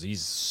along, because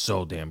he's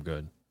so damn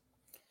good.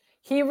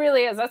 He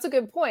really is. That's a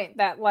good point.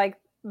 That like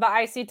the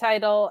IC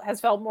title has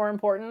felt more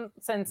important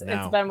since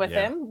it's been with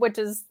him, which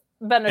has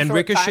been a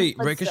short time.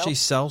 And Ricochet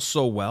sells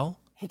so well.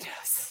 He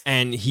does.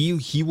 And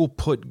he will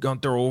put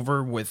Gunther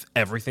over with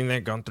everything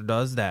that Gunther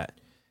does. That,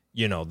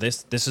 you know,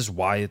 this is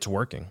why it's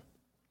working.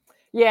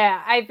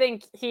 Yeah, I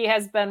think he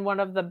has been one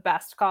of the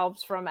best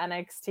calls from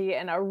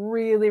NXT in a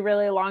really,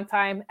 really long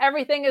time.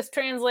 Everything is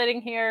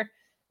translating here.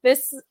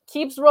 This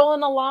keeps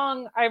rolling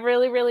along. I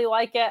really, really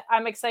like it.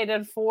 I'm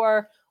excited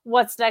for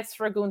what's next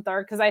for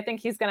Gunther because I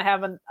think he's going to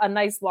have a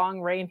nice long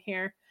reign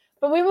here.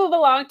 But we move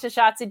along to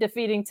Shotzi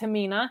defeating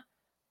Tamina.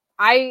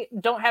 I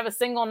don't have a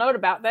single note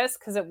about this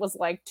because it was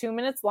like 2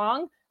 minutes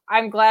long.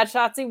 I'm glad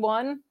Shotzi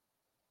won.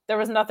 There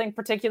was nothing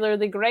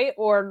particularly great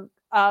or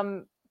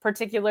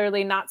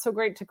particularly not so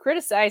great to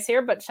criticize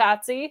here, but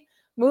Shotzi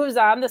moves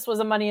on. This was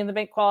a Money in the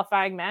Bank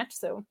qualifying match,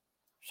 so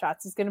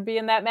Shotzi's going to be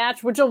in that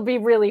match, which will be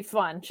really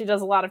fun. She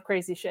does a lot of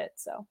crazy shit,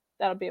 so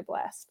that'll be a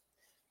blast.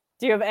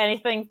 Do you have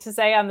anything to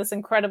say on this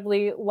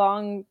incredibly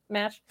long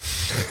match?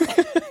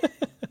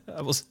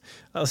 I was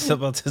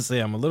about to say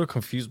I'm a little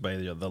confused by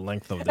the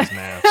length of this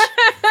match.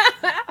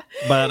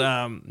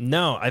 But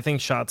no, I think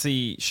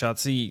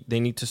Shotzi, they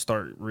need to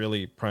start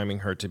really priming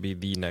her to be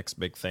the next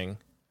big thing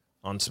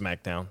on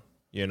SmackDown.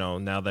 You know,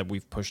 now that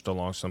we've pushed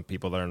along some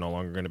people that are no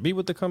longer going to be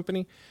with the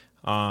company,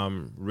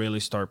 really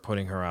start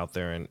putting her out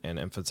there and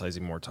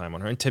emphasizing more time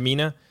on her. And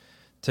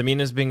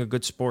Tamina's being a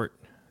good sport.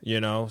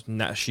 You know,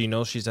 she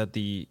knows she's at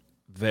the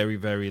very,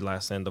 very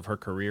last end of her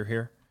career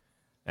here.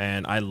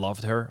 And I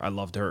loved her. I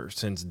loved her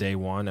since day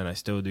one, and I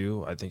still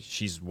do. I think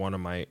she's one of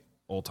my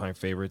all-time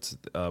favorites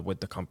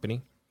with the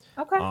company.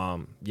 Okay.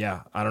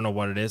 Yeah, I don't know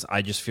what it is.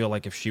 I just feel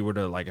like if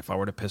I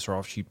were to piss her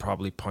off, she'd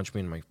probably punch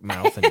me in my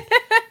mouth and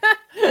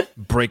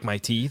break my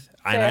teeth.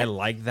 Fair. And I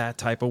like that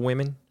type of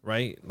women,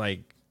 right?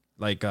 Like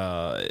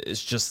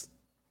it's just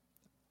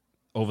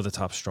over the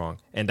top strong,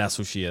 and that's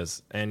who she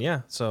is. And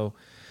yeah, so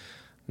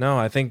no,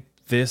 I think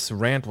this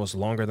rant was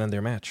longer than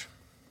their match.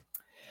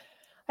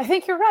 I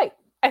think you're right.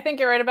 I think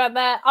you're right about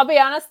that. I'll be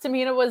honest,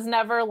 Tamina was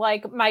never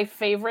like my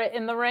favorite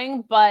in the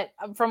ring, but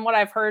from what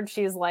I've heard,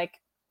 she's like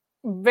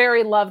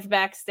very loved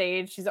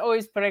backstage. She's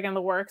always putting in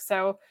the work.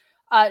 So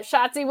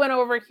Shotzi went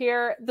over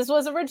here. This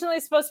was originally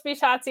supposed to be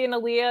Shotzi and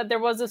Aaliyah. There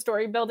was a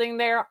story building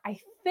there, I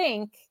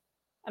think,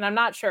 and I'm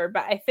not sure,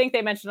 but I think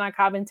they mentioned on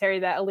commentary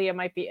that Aaliyah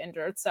might be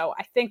injured. So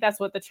I think that's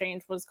what the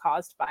change was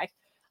caused by.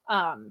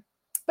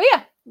 But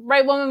yeah,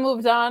 right woman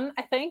moved on,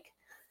 I think.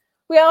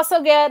 We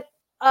also get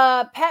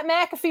a Pat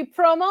McAfee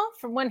promo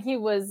from when he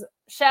was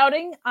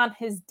shouting on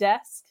his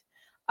desk,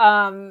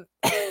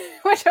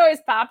 which always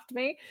popped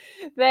me.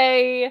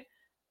 They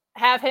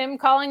have him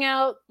calling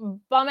out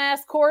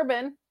bum-ass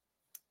Corbin,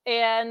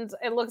 and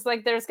it looks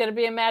like there's going to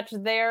be a match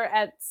there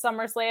at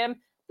SummerSlam.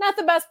 Not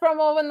the best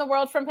promo in the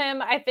world from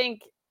him. I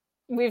think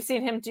we've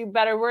seen him do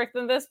better work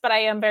than this, but I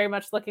am very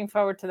much looking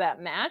forward to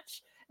that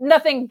match.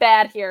 Nothing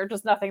bad here,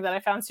 just nothing that I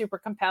found super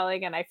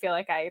compelling, and I feel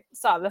like I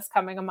saw this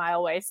coming a mile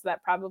away, so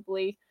that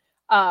probably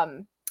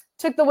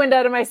took the wind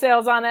out of my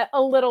sails on it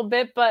a little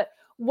bit. But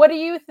what do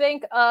you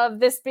think of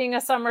this being a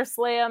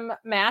SummerSlam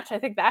match? I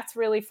think that's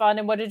really fun.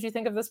 And what did you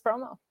think of this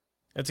promo?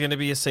 It's going to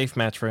be a safe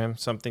match for him,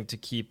 something to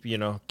keep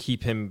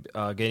him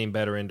getting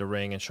better in the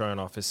ring and showing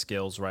off his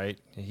skills, right?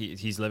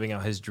 He's living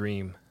out his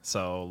dream,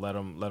 so let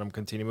him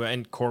continue.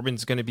 And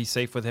Corbin's going to be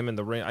safe with him in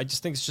the ring. I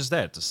just think it's just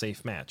that. It's a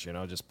safe match,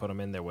 just put him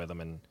in there with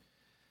him and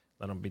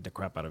let them beat the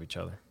crap out of each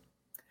other.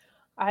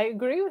 I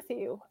agree with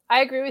you.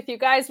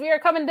 Guys. We are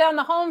coming down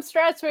the home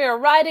stretch. We are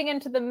riding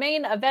into the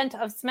main event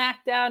of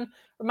SmackDown.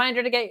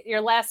 Reminder to get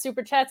your last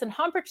super chats and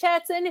humper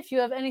chats in if you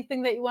have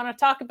anything that you want to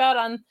talk about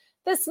on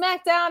this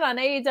SmackDown, on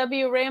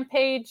AEW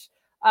Rampage.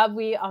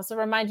 We also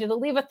remind you to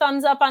leave a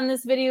thumbs up on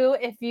this video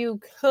if you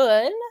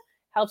could.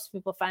 Helps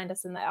people find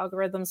us in the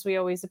algorithms. We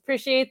always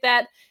appreciate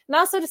that. And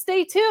also to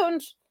stay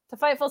tuned to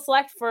Fightful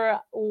Select for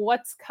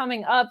what's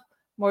coming up.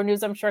 More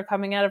news, I'm sure,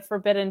 coming out of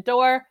Forbidden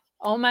Door.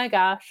 Oh my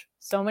gosh,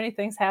 so many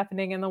things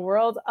happening in the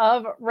world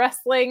of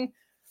wrestling.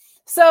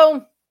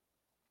 So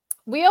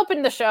we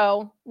opened the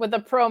show with a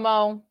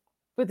promo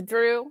with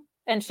Drew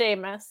and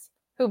Sheamus,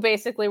 who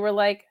basically were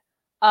like,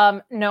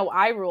 no,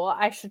 I rule.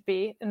 I should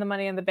be in the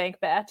Money in the Bank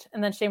match.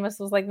 And then Sheamus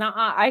was like, nah,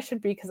 I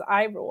should be because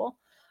I rule.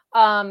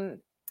 And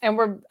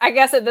I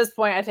guess at this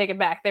point, I take it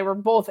back. They were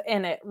both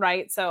in it,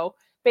 right? So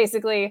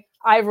basically,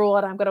 I rule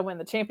and I'm going to win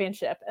the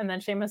championship. And then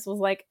Sheamus was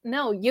like,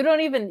 no, you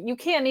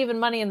can't even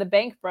Money in the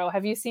Bank, bro.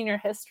 Have you seen your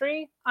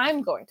history?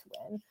 I'm going to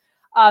win.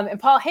 And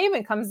Paul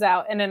Heyman comes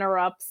out and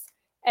interrupts.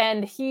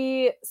 And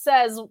he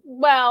says,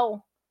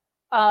 well,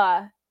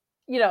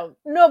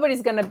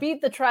 nobody's going to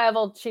beat the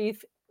tribal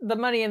chief. The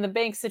Money in the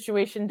Bank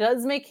situation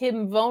does make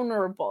him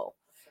vulnerable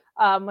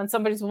when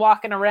somebody's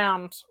walking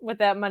around with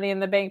that Money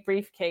in the Bank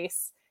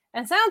briefcase.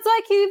 And sounds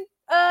like he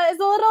is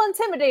a little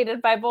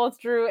intimidated by both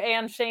Drew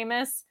and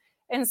Sheamus.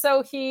 And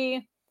so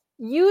he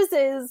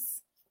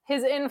uses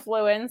his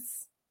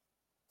influence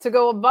to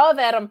go above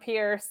Adam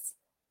Pearce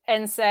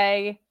and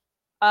say,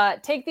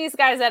 take these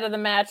guys out of the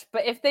match,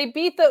 but if they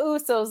beat the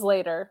Usos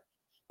later,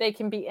 they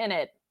can be in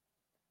it.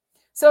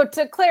 So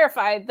to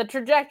clarify, the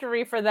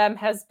trajectory for them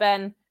has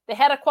been they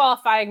had a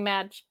qualifying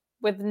match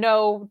with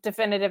no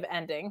definitive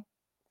ending.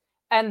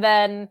 And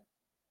then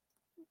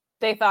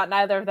they thought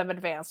neither of them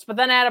advanced. But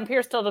then Adam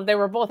Pearce told them they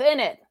were both in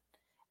it.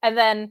 And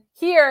then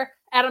here,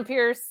 Adam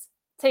Pearce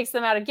takes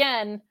them out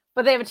again,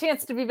 but they have a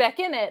chance to be back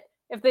in it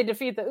if they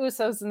defeat the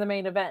Usos in the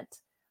main event.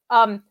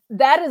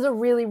 That is a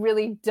really,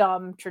 really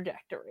dumb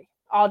trajectory.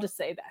 I'll just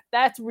say that.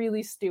 That's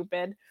really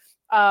stupid.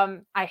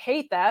 I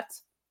hate that.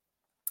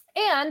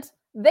 And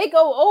they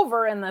go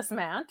over in this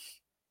match.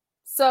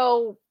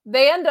 So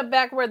they end up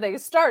back where they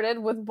started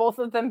with both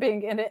of them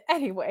being in it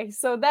anyway.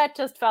 So that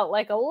just felt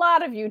like a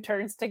lot of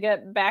U-turns to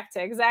get back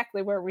to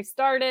exactly where we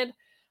started.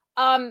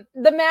 The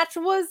match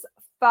was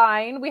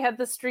fine. We had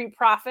the Street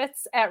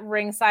Profits at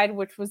ringside,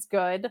 which was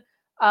good.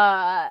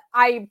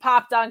 I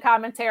popped on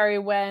commentary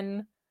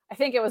when I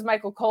think it was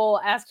Michael Cole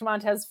asked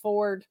Montez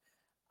Ford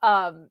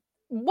what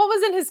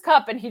was in his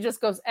cup, and he just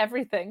goes,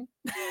 everything.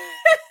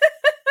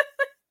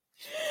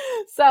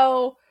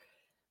 So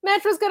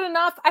match was good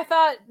enough. I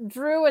thought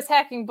Drew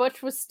attacking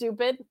Butch was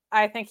stupid.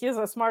 I think he's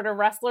a smarter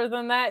wrestler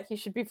than that. He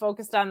should be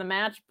focused on the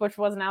match. Butch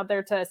wasn't out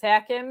there to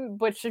attack him.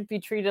 Butch should be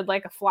treated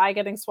like a fly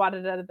getting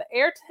swatted out of the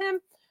air to him.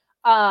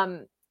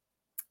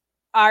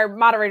 Our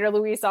moderator,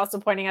 Luis, also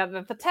pointing out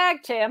that the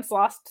tag champs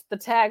lost the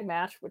tag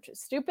match, which is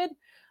stupid.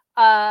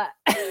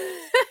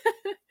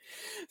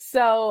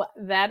 So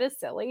that is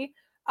silly.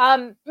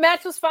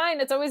 Match was fine.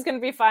 It's always going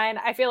to be fine.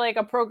 I feel like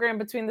a program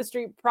between the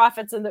Street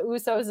Profits and the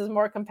Usos is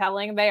more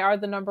compelling. They are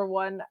the number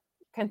one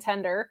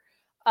contender.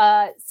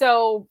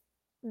 So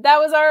that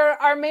was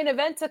our main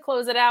event to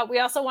close it out. We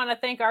also want to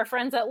thank our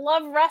friends at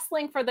Love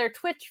Wrestling for their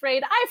Twitch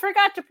raid. I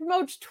forgot to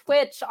promote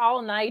Twitch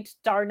all night.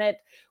 Darn it.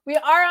 We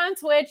are on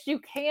Twitch. You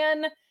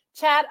can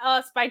chat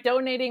us by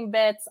donating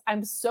bits.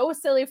 I'm so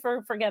silly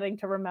for forgetting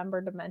to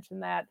remember to mention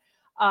that.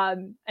 I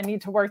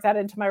need to work that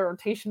into my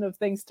rotation of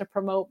things to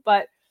promote,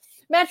 but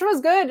match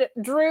was good.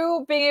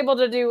 Drew being able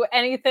to do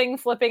anything,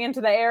 flipping into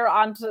the air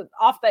off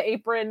the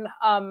apron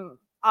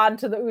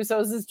onto the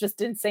Usos is just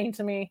insane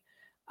to me.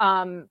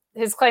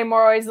 His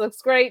Claymore always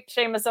looks great.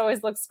 Sheamus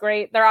always looks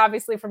great. They're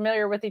obviously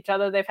familiar with each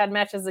other. They've had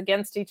matches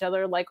against each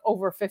other like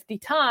over 50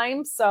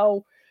 times.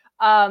 So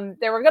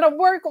they were going to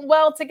work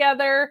well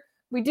together.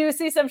 We do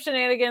see some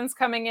shenanigans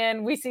coming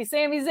in. We see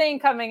Sami Zayn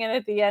coming in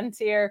at the end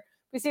here.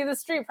 We see the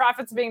Street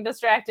Profits being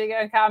distracting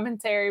on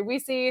commentary. We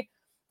see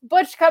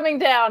Butch coming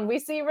down. We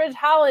see Ridge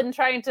Holland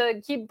trying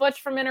to keep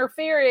Butch from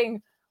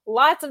interfering.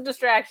 Lots of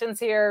distractions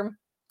here,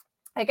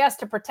 I guess,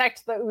 to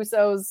protect the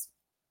Usos.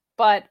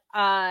 But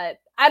I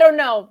don't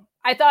know.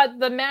 I thought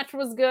the match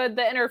was good.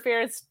 The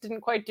interference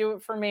didn't quite do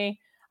it for me.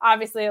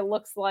 Obviously, it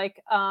looks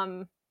like,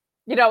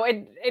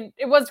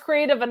 it was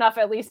creative enough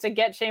at least to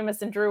get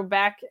Sheamus and Drew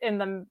back in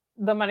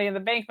the Money in the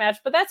Bank match.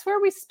 But that's where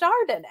we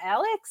started,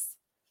 Alex.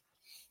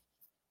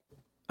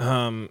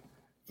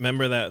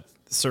 Remember that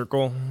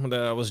circle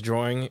that I was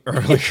drawing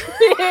earlier?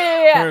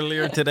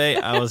 Earlier today?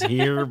 I was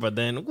here, but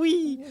then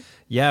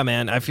yeah,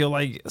 man. I feel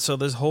like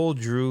this whole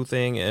Drew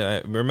thing.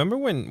 Remember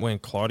when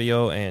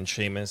Claudio and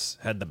Sheamus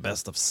had the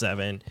best of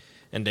 7,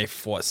 and they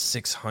fought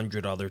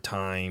 600 other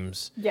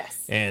times?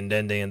 Yes. And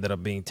then they ended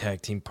up being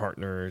tag team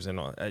partners, and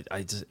all.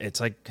 It's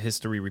like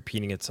history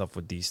repeating itself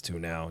with these two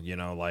now.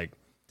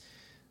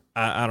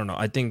 I don't know.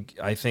 I think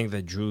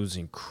that Drew's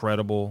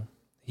incredible.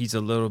 He's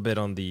a little bit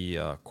on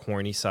the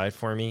corny side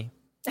for me.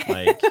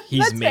 Like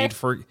he's made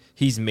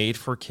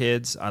for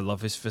kids. I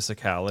love his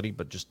physicality,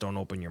 but just don't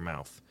open your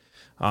mouth.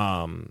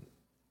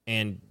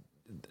 And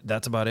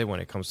that's about it when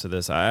it comes to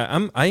this. I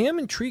am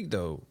intrigued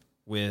though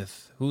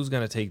with who's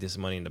gonna take this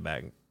Money in the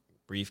Bank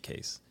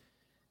briefcase.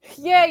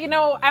 Yeah,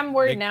 I'm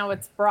worried now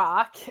it's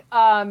Brock.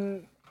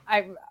 I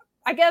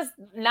guess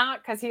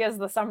not because he has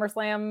the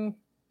SummerSlam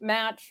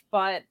match,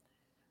 but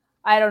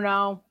I don't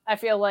know. I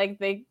feel like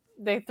they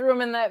threw him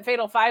in that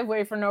Fatal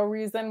 5-Way for no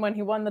reason when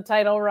he won the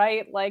title,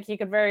 right? Like, he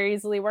could very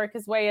easily work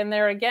his way in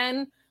there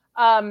again.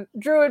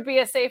 Drew would be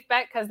a safe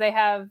bet because they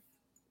have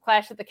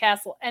Clash at the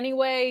Castle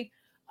anyway.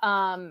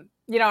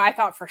 I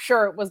thought for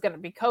sure it was going to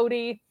be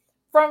Cody.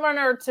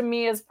 Frontrunner to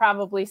me is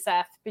probably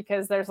Seth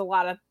because there's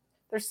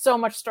so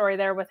much story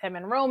there with him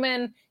and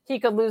Roman. He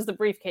could lose the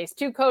briefcase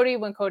to Cody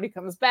when Cody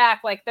comes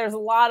back. Like, there's a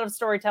lot of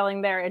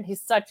storytelling there, and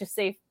he's such a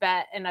safe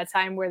bet in a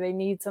time where they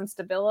need some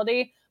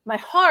stability. My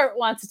heart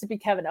wants it to be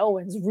Kevin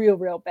Owens real,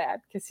 real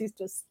bad because he's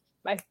just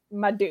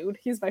my dude.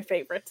 He's my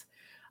favorite.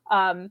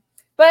 But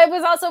it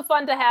was also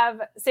fun to have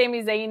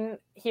Sami Zayn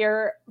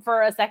here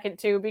for a second,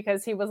 too,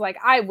 because he was like,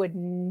 I would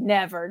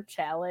never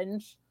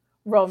challenge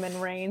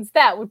Roman Reigns.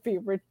 That would be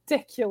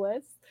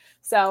ridiculous.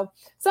 So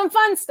some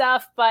fun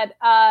stuff, but,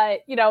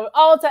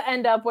 all to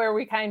end up where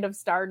we kind of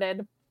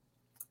started.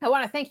 I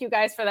want to thank you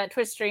guys for that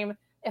Twitch stream.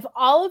 If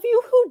all of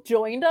you who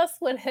joined us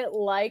would hit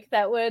like,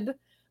 that would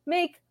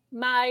make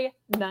my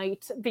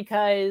night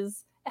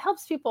because it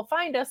helps people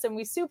find us and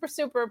we super,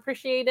 super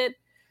appreciate it.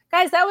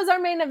 Guys, that was our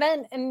main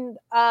event. And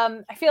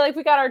I feel like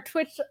we got our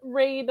Twitch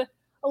raid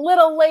a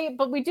little late,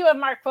 but we do have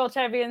Mark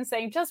Quelchavian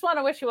saying, just want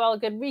to wish you all a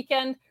good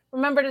weekend.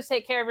 Remember to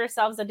take care of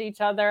yourselves and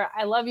each other.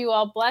 I love you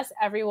all. Bless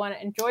everyone.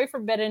 Enjoy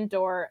Forbidden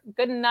Door.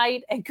 Good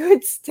night and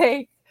good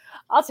steak.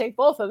 I'll take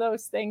both of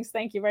those things.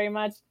 Thank you very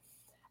much.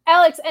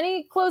 Alex,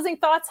 any closing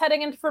thoughts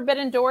heading into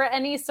Forbidden Door?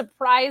 Any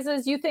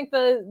surprises? You think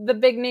the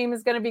big name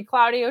is going to be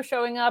Claudio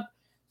showing up?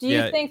 Do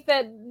you think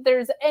that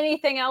there's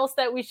anything else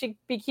that we should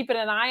be keeping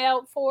an eye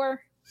out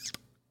for?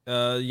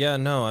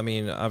 No. I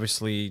mean,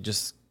 obviously,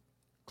 just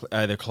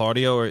either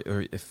Claudio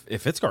or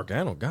if it's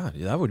Gargano, God,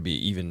 that would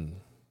be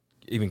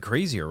even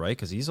crazier, right?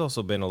 Because he's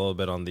also been a little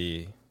bit on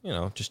the,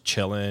 just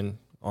chilling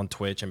on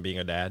Twitch and being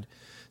a dad.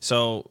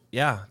 So,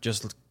 yeah,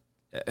 just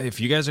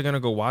if you guys are going to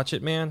go watch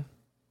it, man,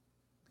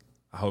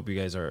 I hope you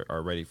guys are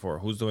ready for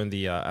it. Who's doing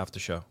the after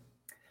show?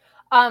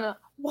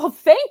 Well,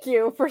 thank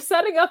you for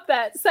setting up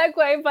that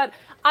segue. But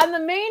on the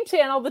main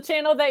channel, the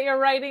channel that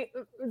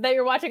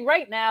you're watching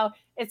right now,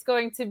 it's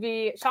going to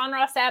be Sean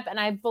Ross Sapp and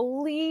I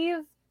believe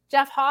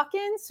Jeff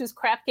Hawkins, who's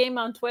Crap Game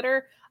on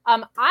Twitter.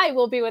 I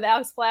will be with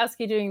Alex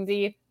Pulowski doing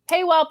the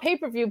Paywall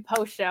pay-per-view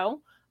post show,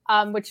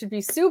 which should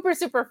be super,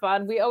 super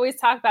fun. We always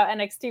talk about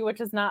NXT,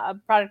 which is not a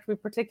product we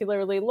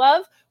particularly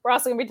love. We're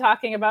also going to be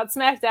talking about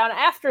SmackDown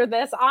after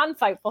this on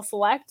Fightful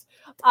Select.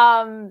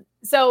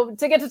 So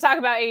to get to talk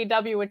about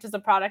AEW, which is a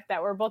product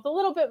that we're both a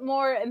little bit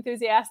more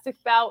enthusiastic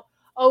about,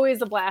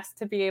 always a blast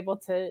to be able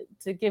to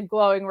give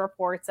glowing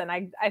reports. And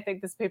I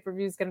think this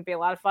pay-per-view is going to be a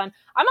lot of fun.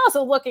 I'm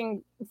also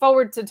looking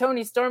forward to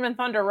Tony Storm and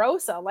Thunder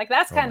Rosa. Like,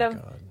 that's kind of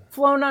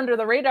flown under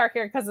the radar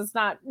here because it's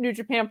not New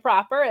Japan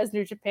proper, as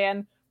New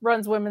Japan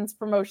runs women's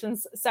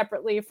promotions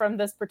separately from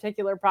this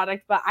particular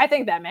product. But I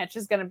think that match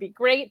is going to be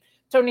great.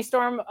 Tony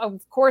Storm,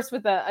 of course,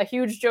 with a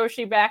huge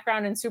Joshi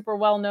background and super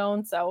well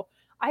known. So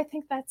I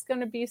think that's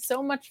going to be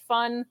so much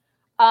fun.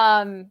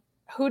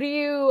 Who do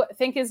you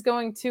think is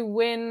going to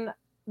win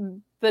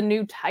the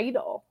new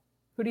title?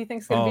 Who do you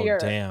think is going to be your...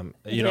 damn.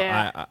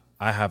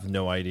 I have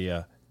no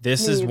idea.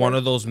 This is one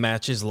of those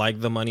matches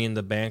like the Money in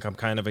the Bank I'm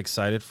kind of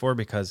excited for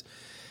because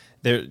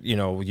there,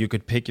 you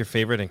could pick your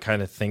favorite and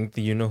kind of think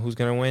that who's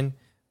going to win.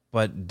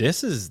 But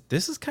this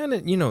is kind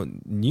of,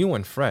 new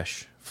and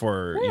fresh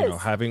for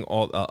having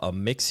all a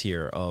mix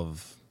here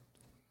of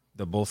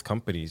the both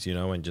companies,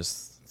 and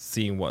just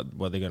seeing what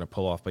they're gonna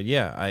pull off. But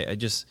yeah,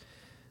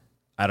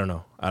 I don't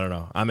know.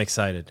 I'm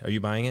excited. Are you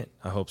buying it?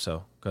 I hope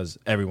so, because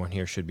everyone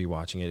here should be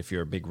watching it. If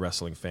you're a big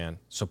wrestling fan,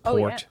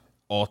 support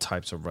all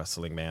types of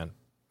wrestling, man.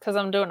 Because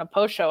I'm doing a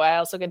post show, I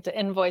also get to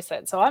invoice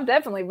it, so I'm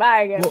definitely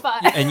buying it. Well,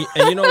 and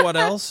you know what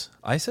else?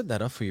 I set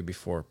that up for you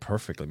before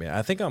perfectly, man.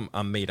 I think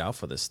I'm made out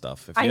for this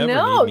stuff. If you ever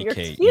need me, you're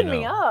Kate, teeing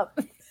me up.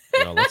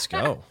 Let's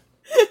go.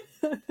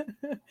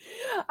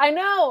 I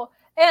know,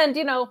 and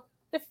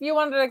if you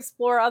wanted to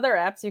explore other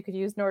apps, you could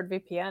use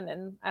NordVPN,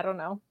 and I don't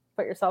know,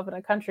 put yourself in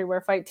a country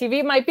where Fight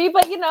TV might be,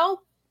 but who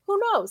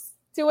knows?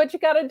 Do what you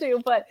got to do.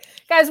 But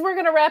guys, we're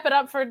gonna wrap it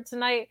up for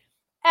tonight.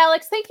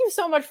 Alex, thank you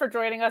so much for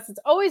joining us. It's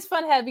always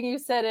fun having you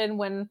sit in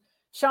when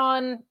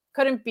Sean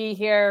couldn't be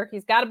here.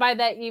 He's got to buy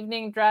that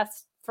evening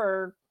dress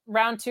for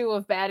round 2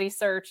 of Baddie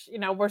Search.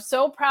 We're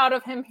so proud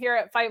of him here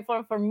at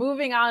Fightful for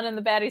moving on in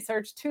the Baddie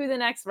Search to the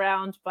next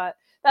round. But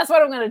that's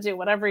what I'm going to do.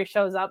 Whenever he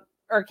shows up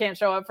or can't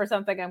show up for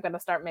something, I'm going to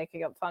start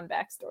making up fun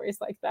backstories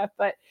like that.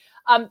 But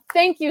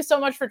thank you so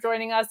much for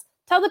joining us.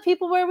 Tell the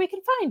people where we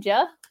can find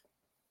you.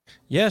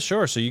 Yeah,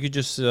 sure. So you could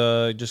just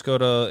go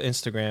to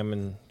Instagram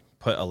and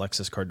put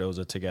Alexis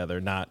Cardoza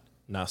together, not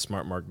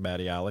Smart Mark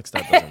Batty Alex.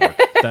 That doesn't work.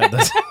 That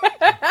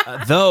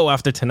doesn't. Though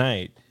after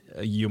tonight,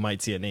 you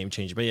might see a name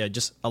change. But yeah,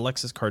 just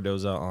Alexis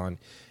Cardoza on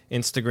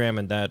Instagram,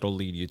 and that'll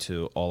lead you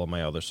to all of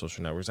my other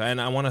social networks.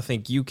 And I want to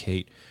thank you,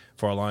 Kate,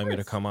 for allowing me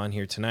to come on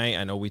here tonight.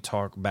 I know we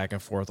talk back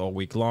and forth all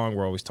week long.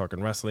 We're always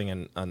talking wrestling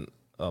and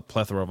a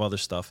plethora of other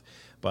stuff.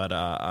 But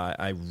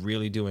I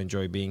really do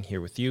enjoy being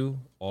here with you,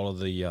 all of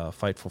the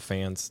Fightful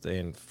fans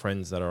and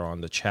friends that are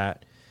on the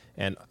chat.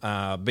 And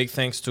big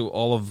thanks to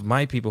all of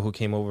my people who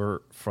came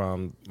over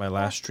from my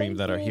last stream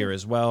that are here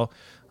as well,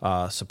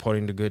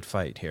 supporting the good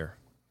fight here.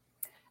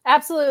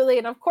 Absolutely.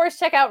 And of course,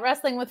 check out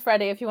Wrestling with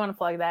Freddie if you want to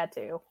plug that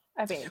too.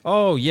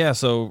 Oh, yeah.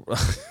 So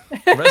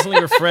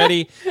Wrestling with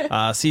Freddie,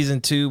 season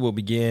 2 will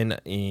begin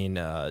in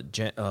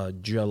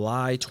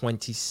July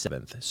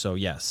 27th. So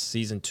yes,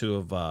 season 2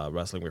 of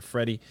Wrestling with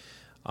Freddie.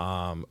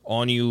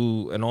 All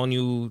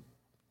new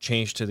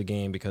change to the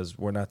game, because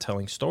we're not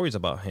telling stories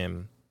about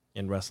him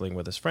in wrestling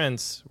with his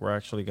friends. We're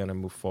actually going to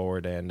move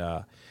forward and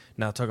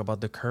now talk about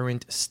the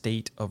current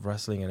state of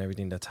wrestling and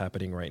everything that's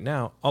happening right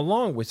now,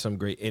 along with some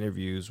great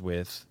interviews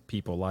with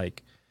people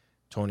like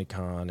Tony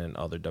Khan and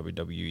other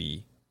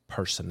WWE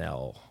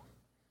personnel.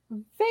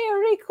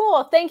 Very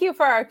cool. Thank you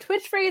for our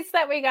Twitch rates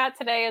that we got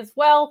today as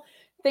well.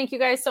 Thank you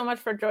guys so much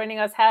for joining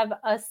us. Have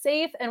a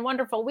safe and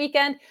wonderful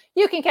weekend.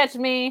 You can catch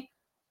me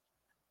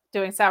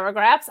doing Sour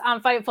Graps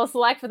on Fightful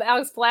Select with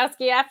Alex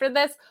Pulaski after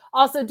this.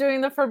 Also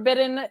doing the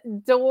Forbidden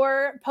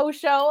Door post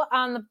show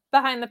on the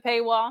Behind the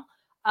Paywall.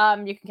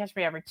 You can catch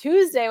me every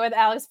Tuesday with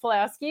Alex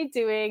Pulaski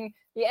doing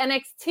the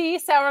NXT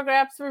Sour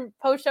Graps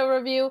post show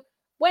review.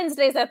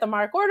 Wednesdays at the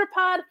Mark Order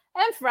Pod,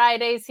 and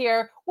Fridays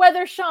here.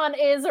 Whether Sean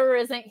is or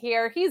isn't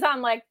here, he's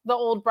on like the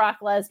old Brock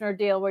Lesnar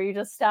deal where you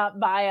just stop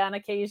by on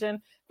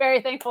occasion. Very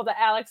thankful to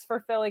Alex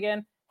for filling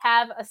in.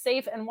 Have a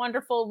safe and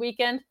wonderful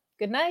weekend.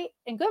 Good night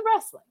and good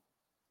wrestling.